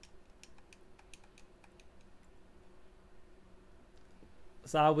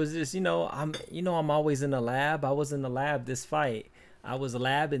 So I was just, I'm always in the lab. I was in the lab this fight. I was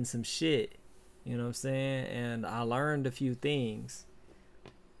labbing some shit. You know what I'm saying? And I learned a few things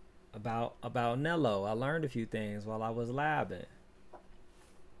about Nello. I learned a few things while I was labbing.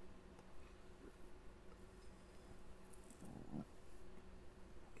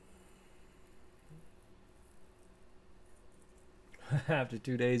 After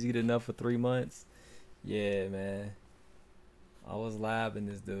 2 days, you get enough for 3 months. Yeah, man. I was labbing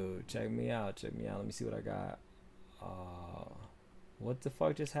this dude. Check me out. Check me out. Let me see what I got. What the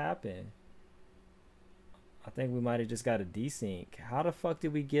fuck just happened? I think we might have just got a desync. How the fuck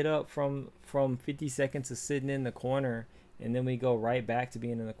did we get up from 50 seconds of sitting in the corner and then we go right back to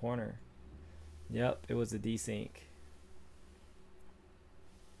being in the corner? Yep, it was a desync.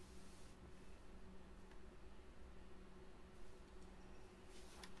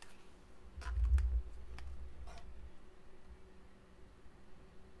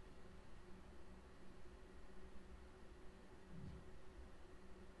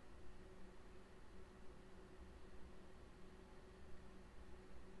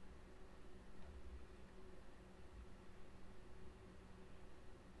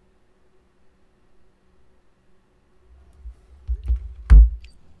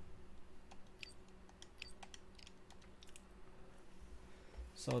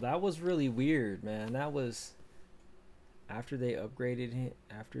 So that was really weird, man. That was after they upgraded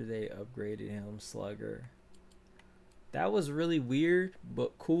him Slugger. That was really weird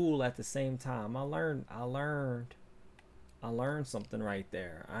but cool at the same time. I learned something right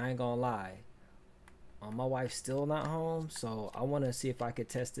there. I ain't gonna lie. My wife's still not home, so I want to see if I could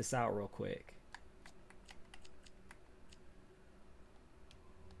test this out real quick.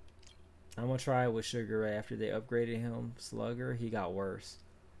 I'm gonna try it with Sugar Ray. After they upgraded him Slugger, he got worse.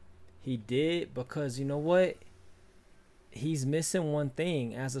 He did, because you know what? he's missing one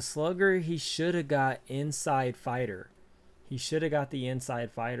thing. As a slugger, he should have got inside fighter. He should have got the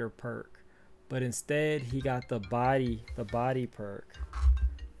inside fighter perk, but instead he got the body perk.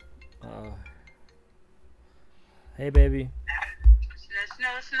 Hey baby.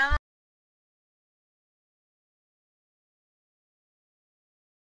 No.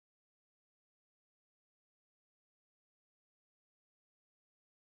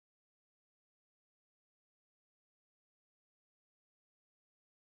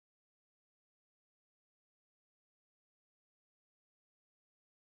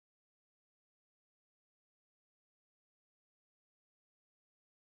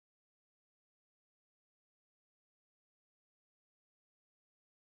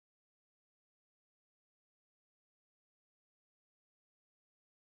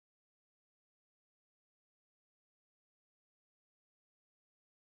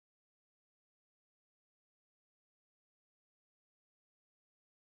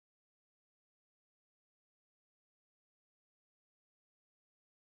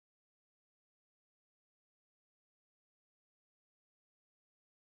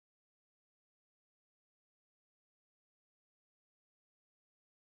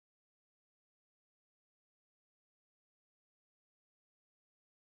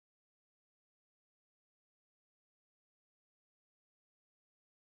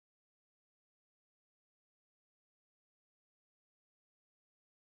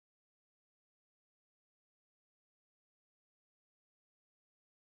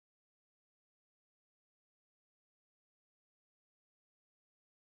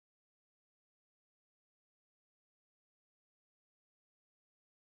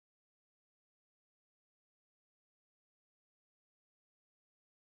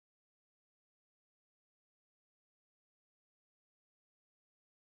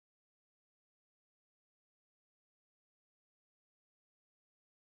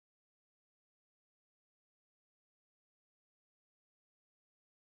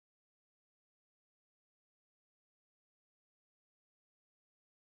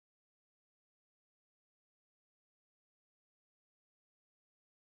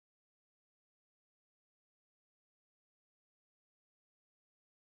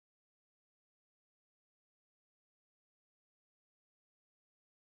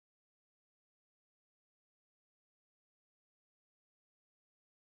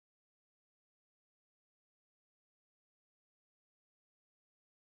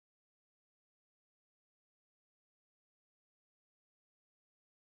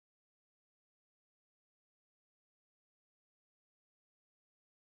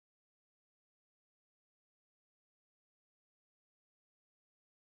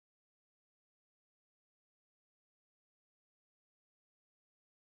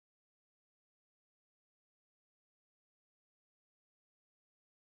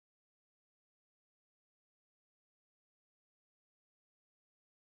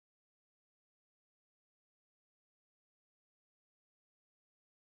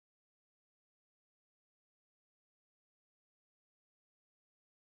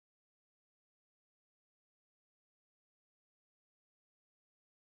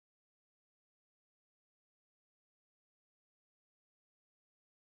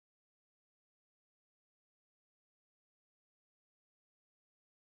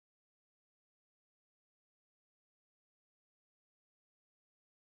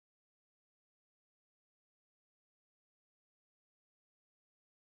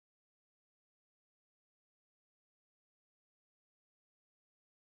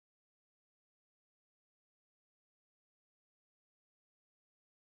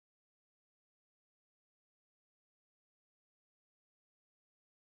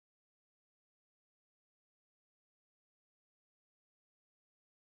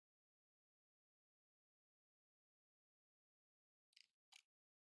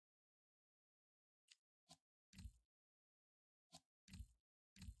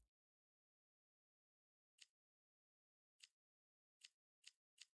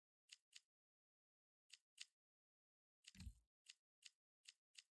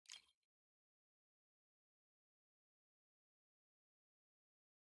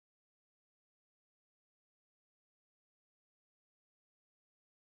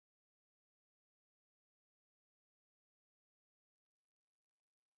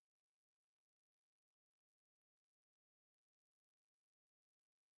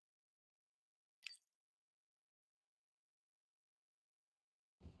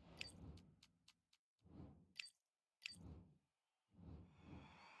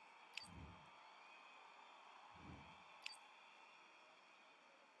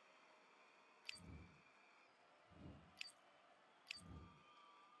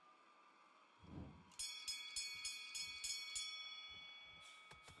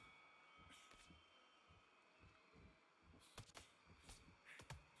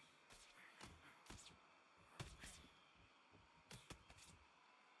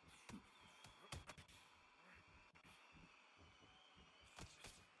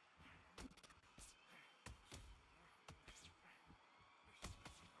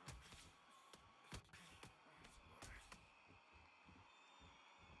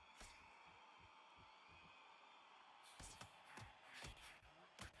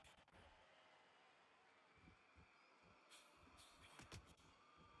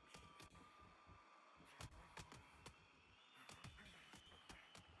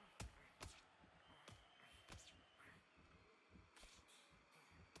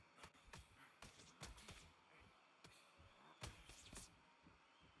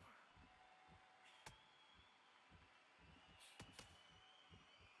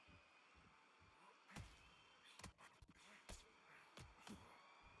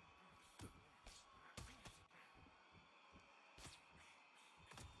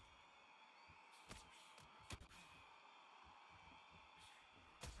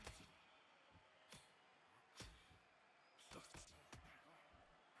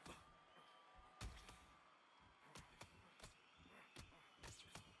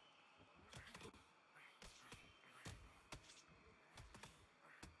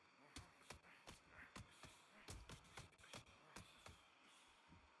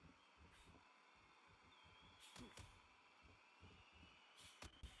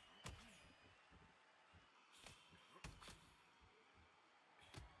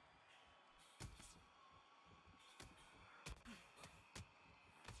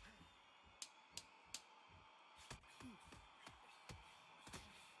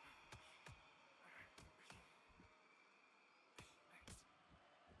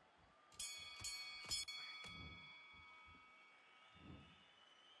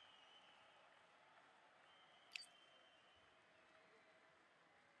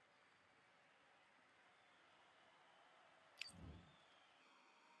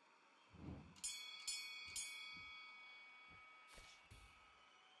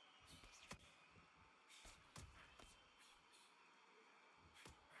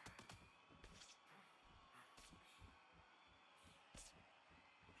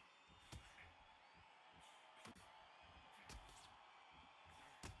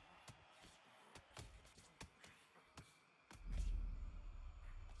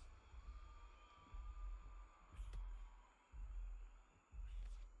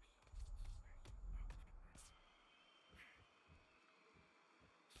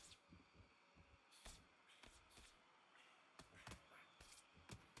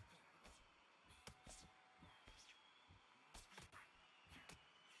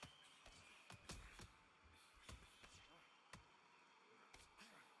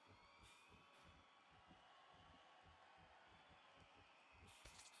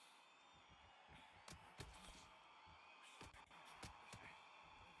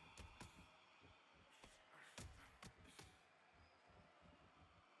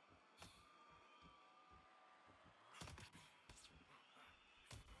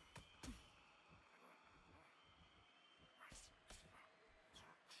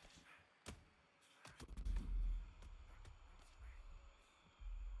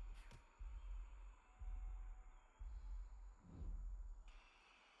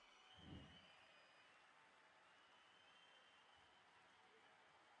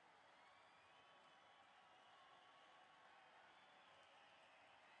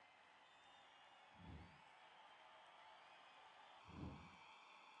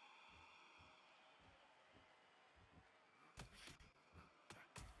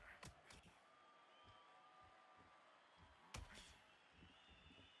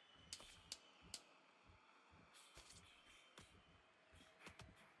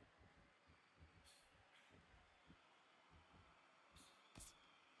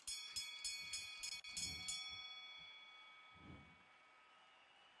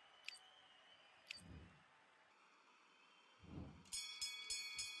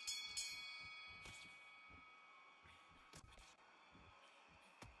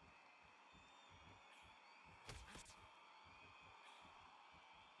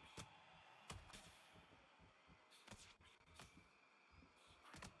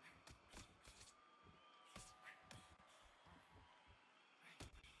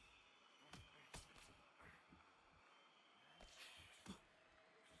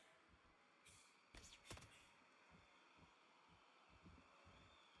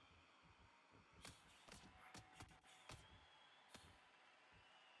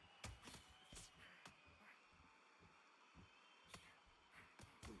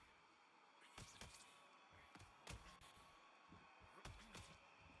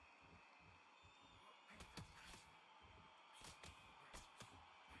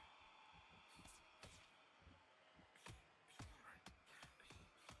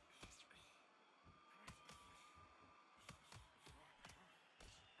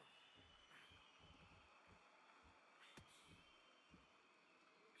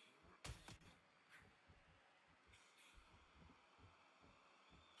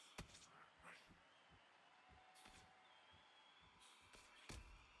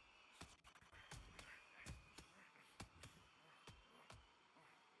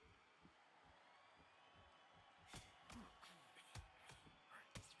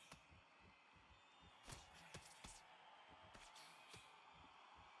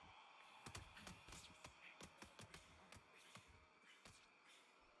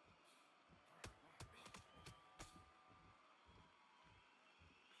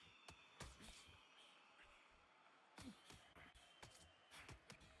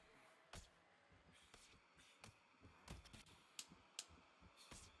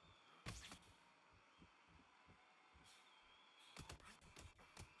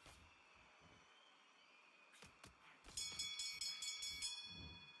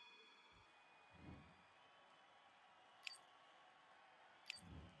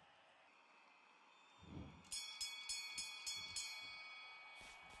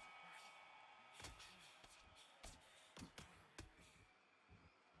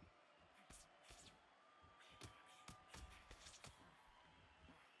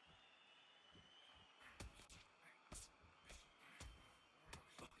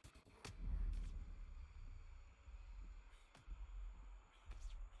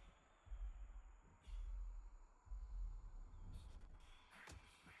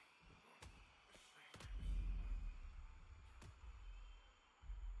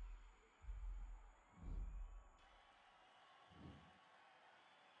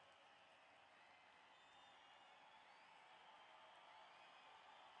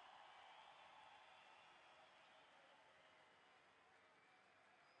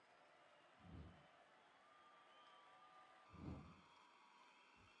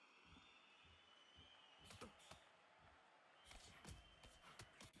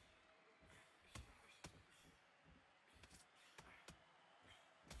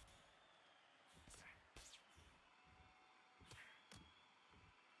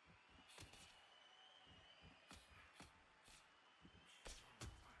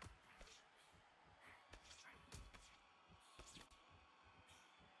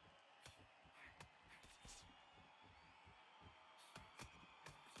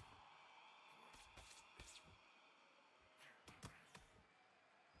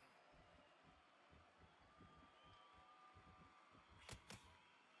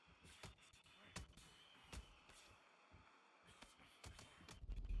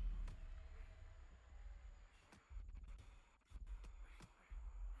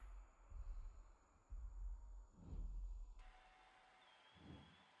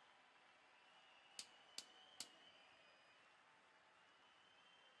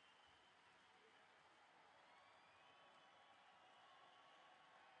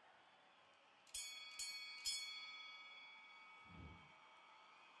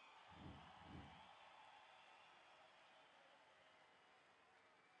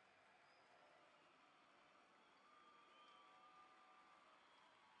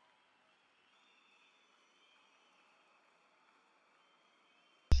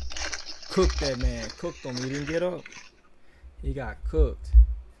 cooked that man. Cooked him. He didn't get up. He got cooked.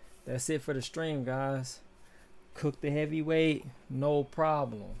 That's it for the stream, guys. Cooked the heavyweight, no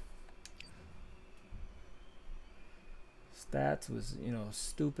problem. Stats was, you know,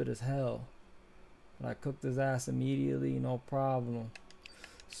 stupid as hell. But I cooked his ass immediately, no problem.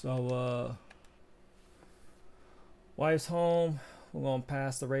 So, wife's home. We're gonna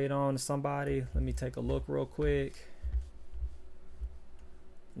pass the raid on to somebody. Let me take a look real quick.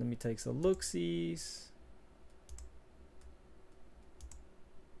 Let me take some look-sees.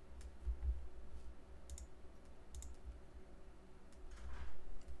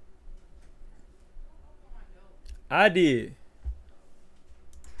 I did.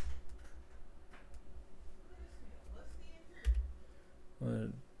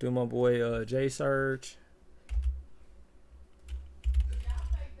 Do my boy J Surge.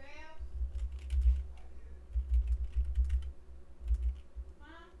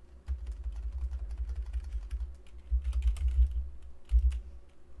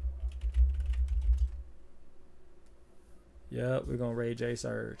 Yep, we're gonna raid J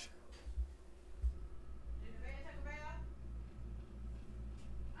Surge.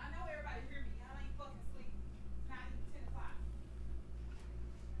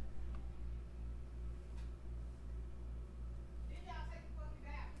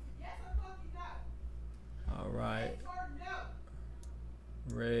 All right.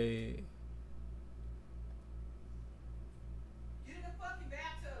 Raid. Get in the fucking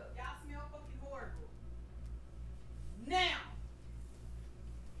bathtub. Y'all smell fucking horrible. Now.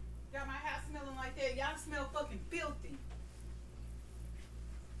 Got my house smelling like that. Y'all smell fucking filthy.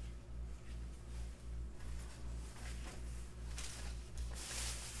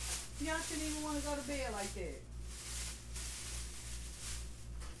 Y'all shouldn't even want to go to bed like that.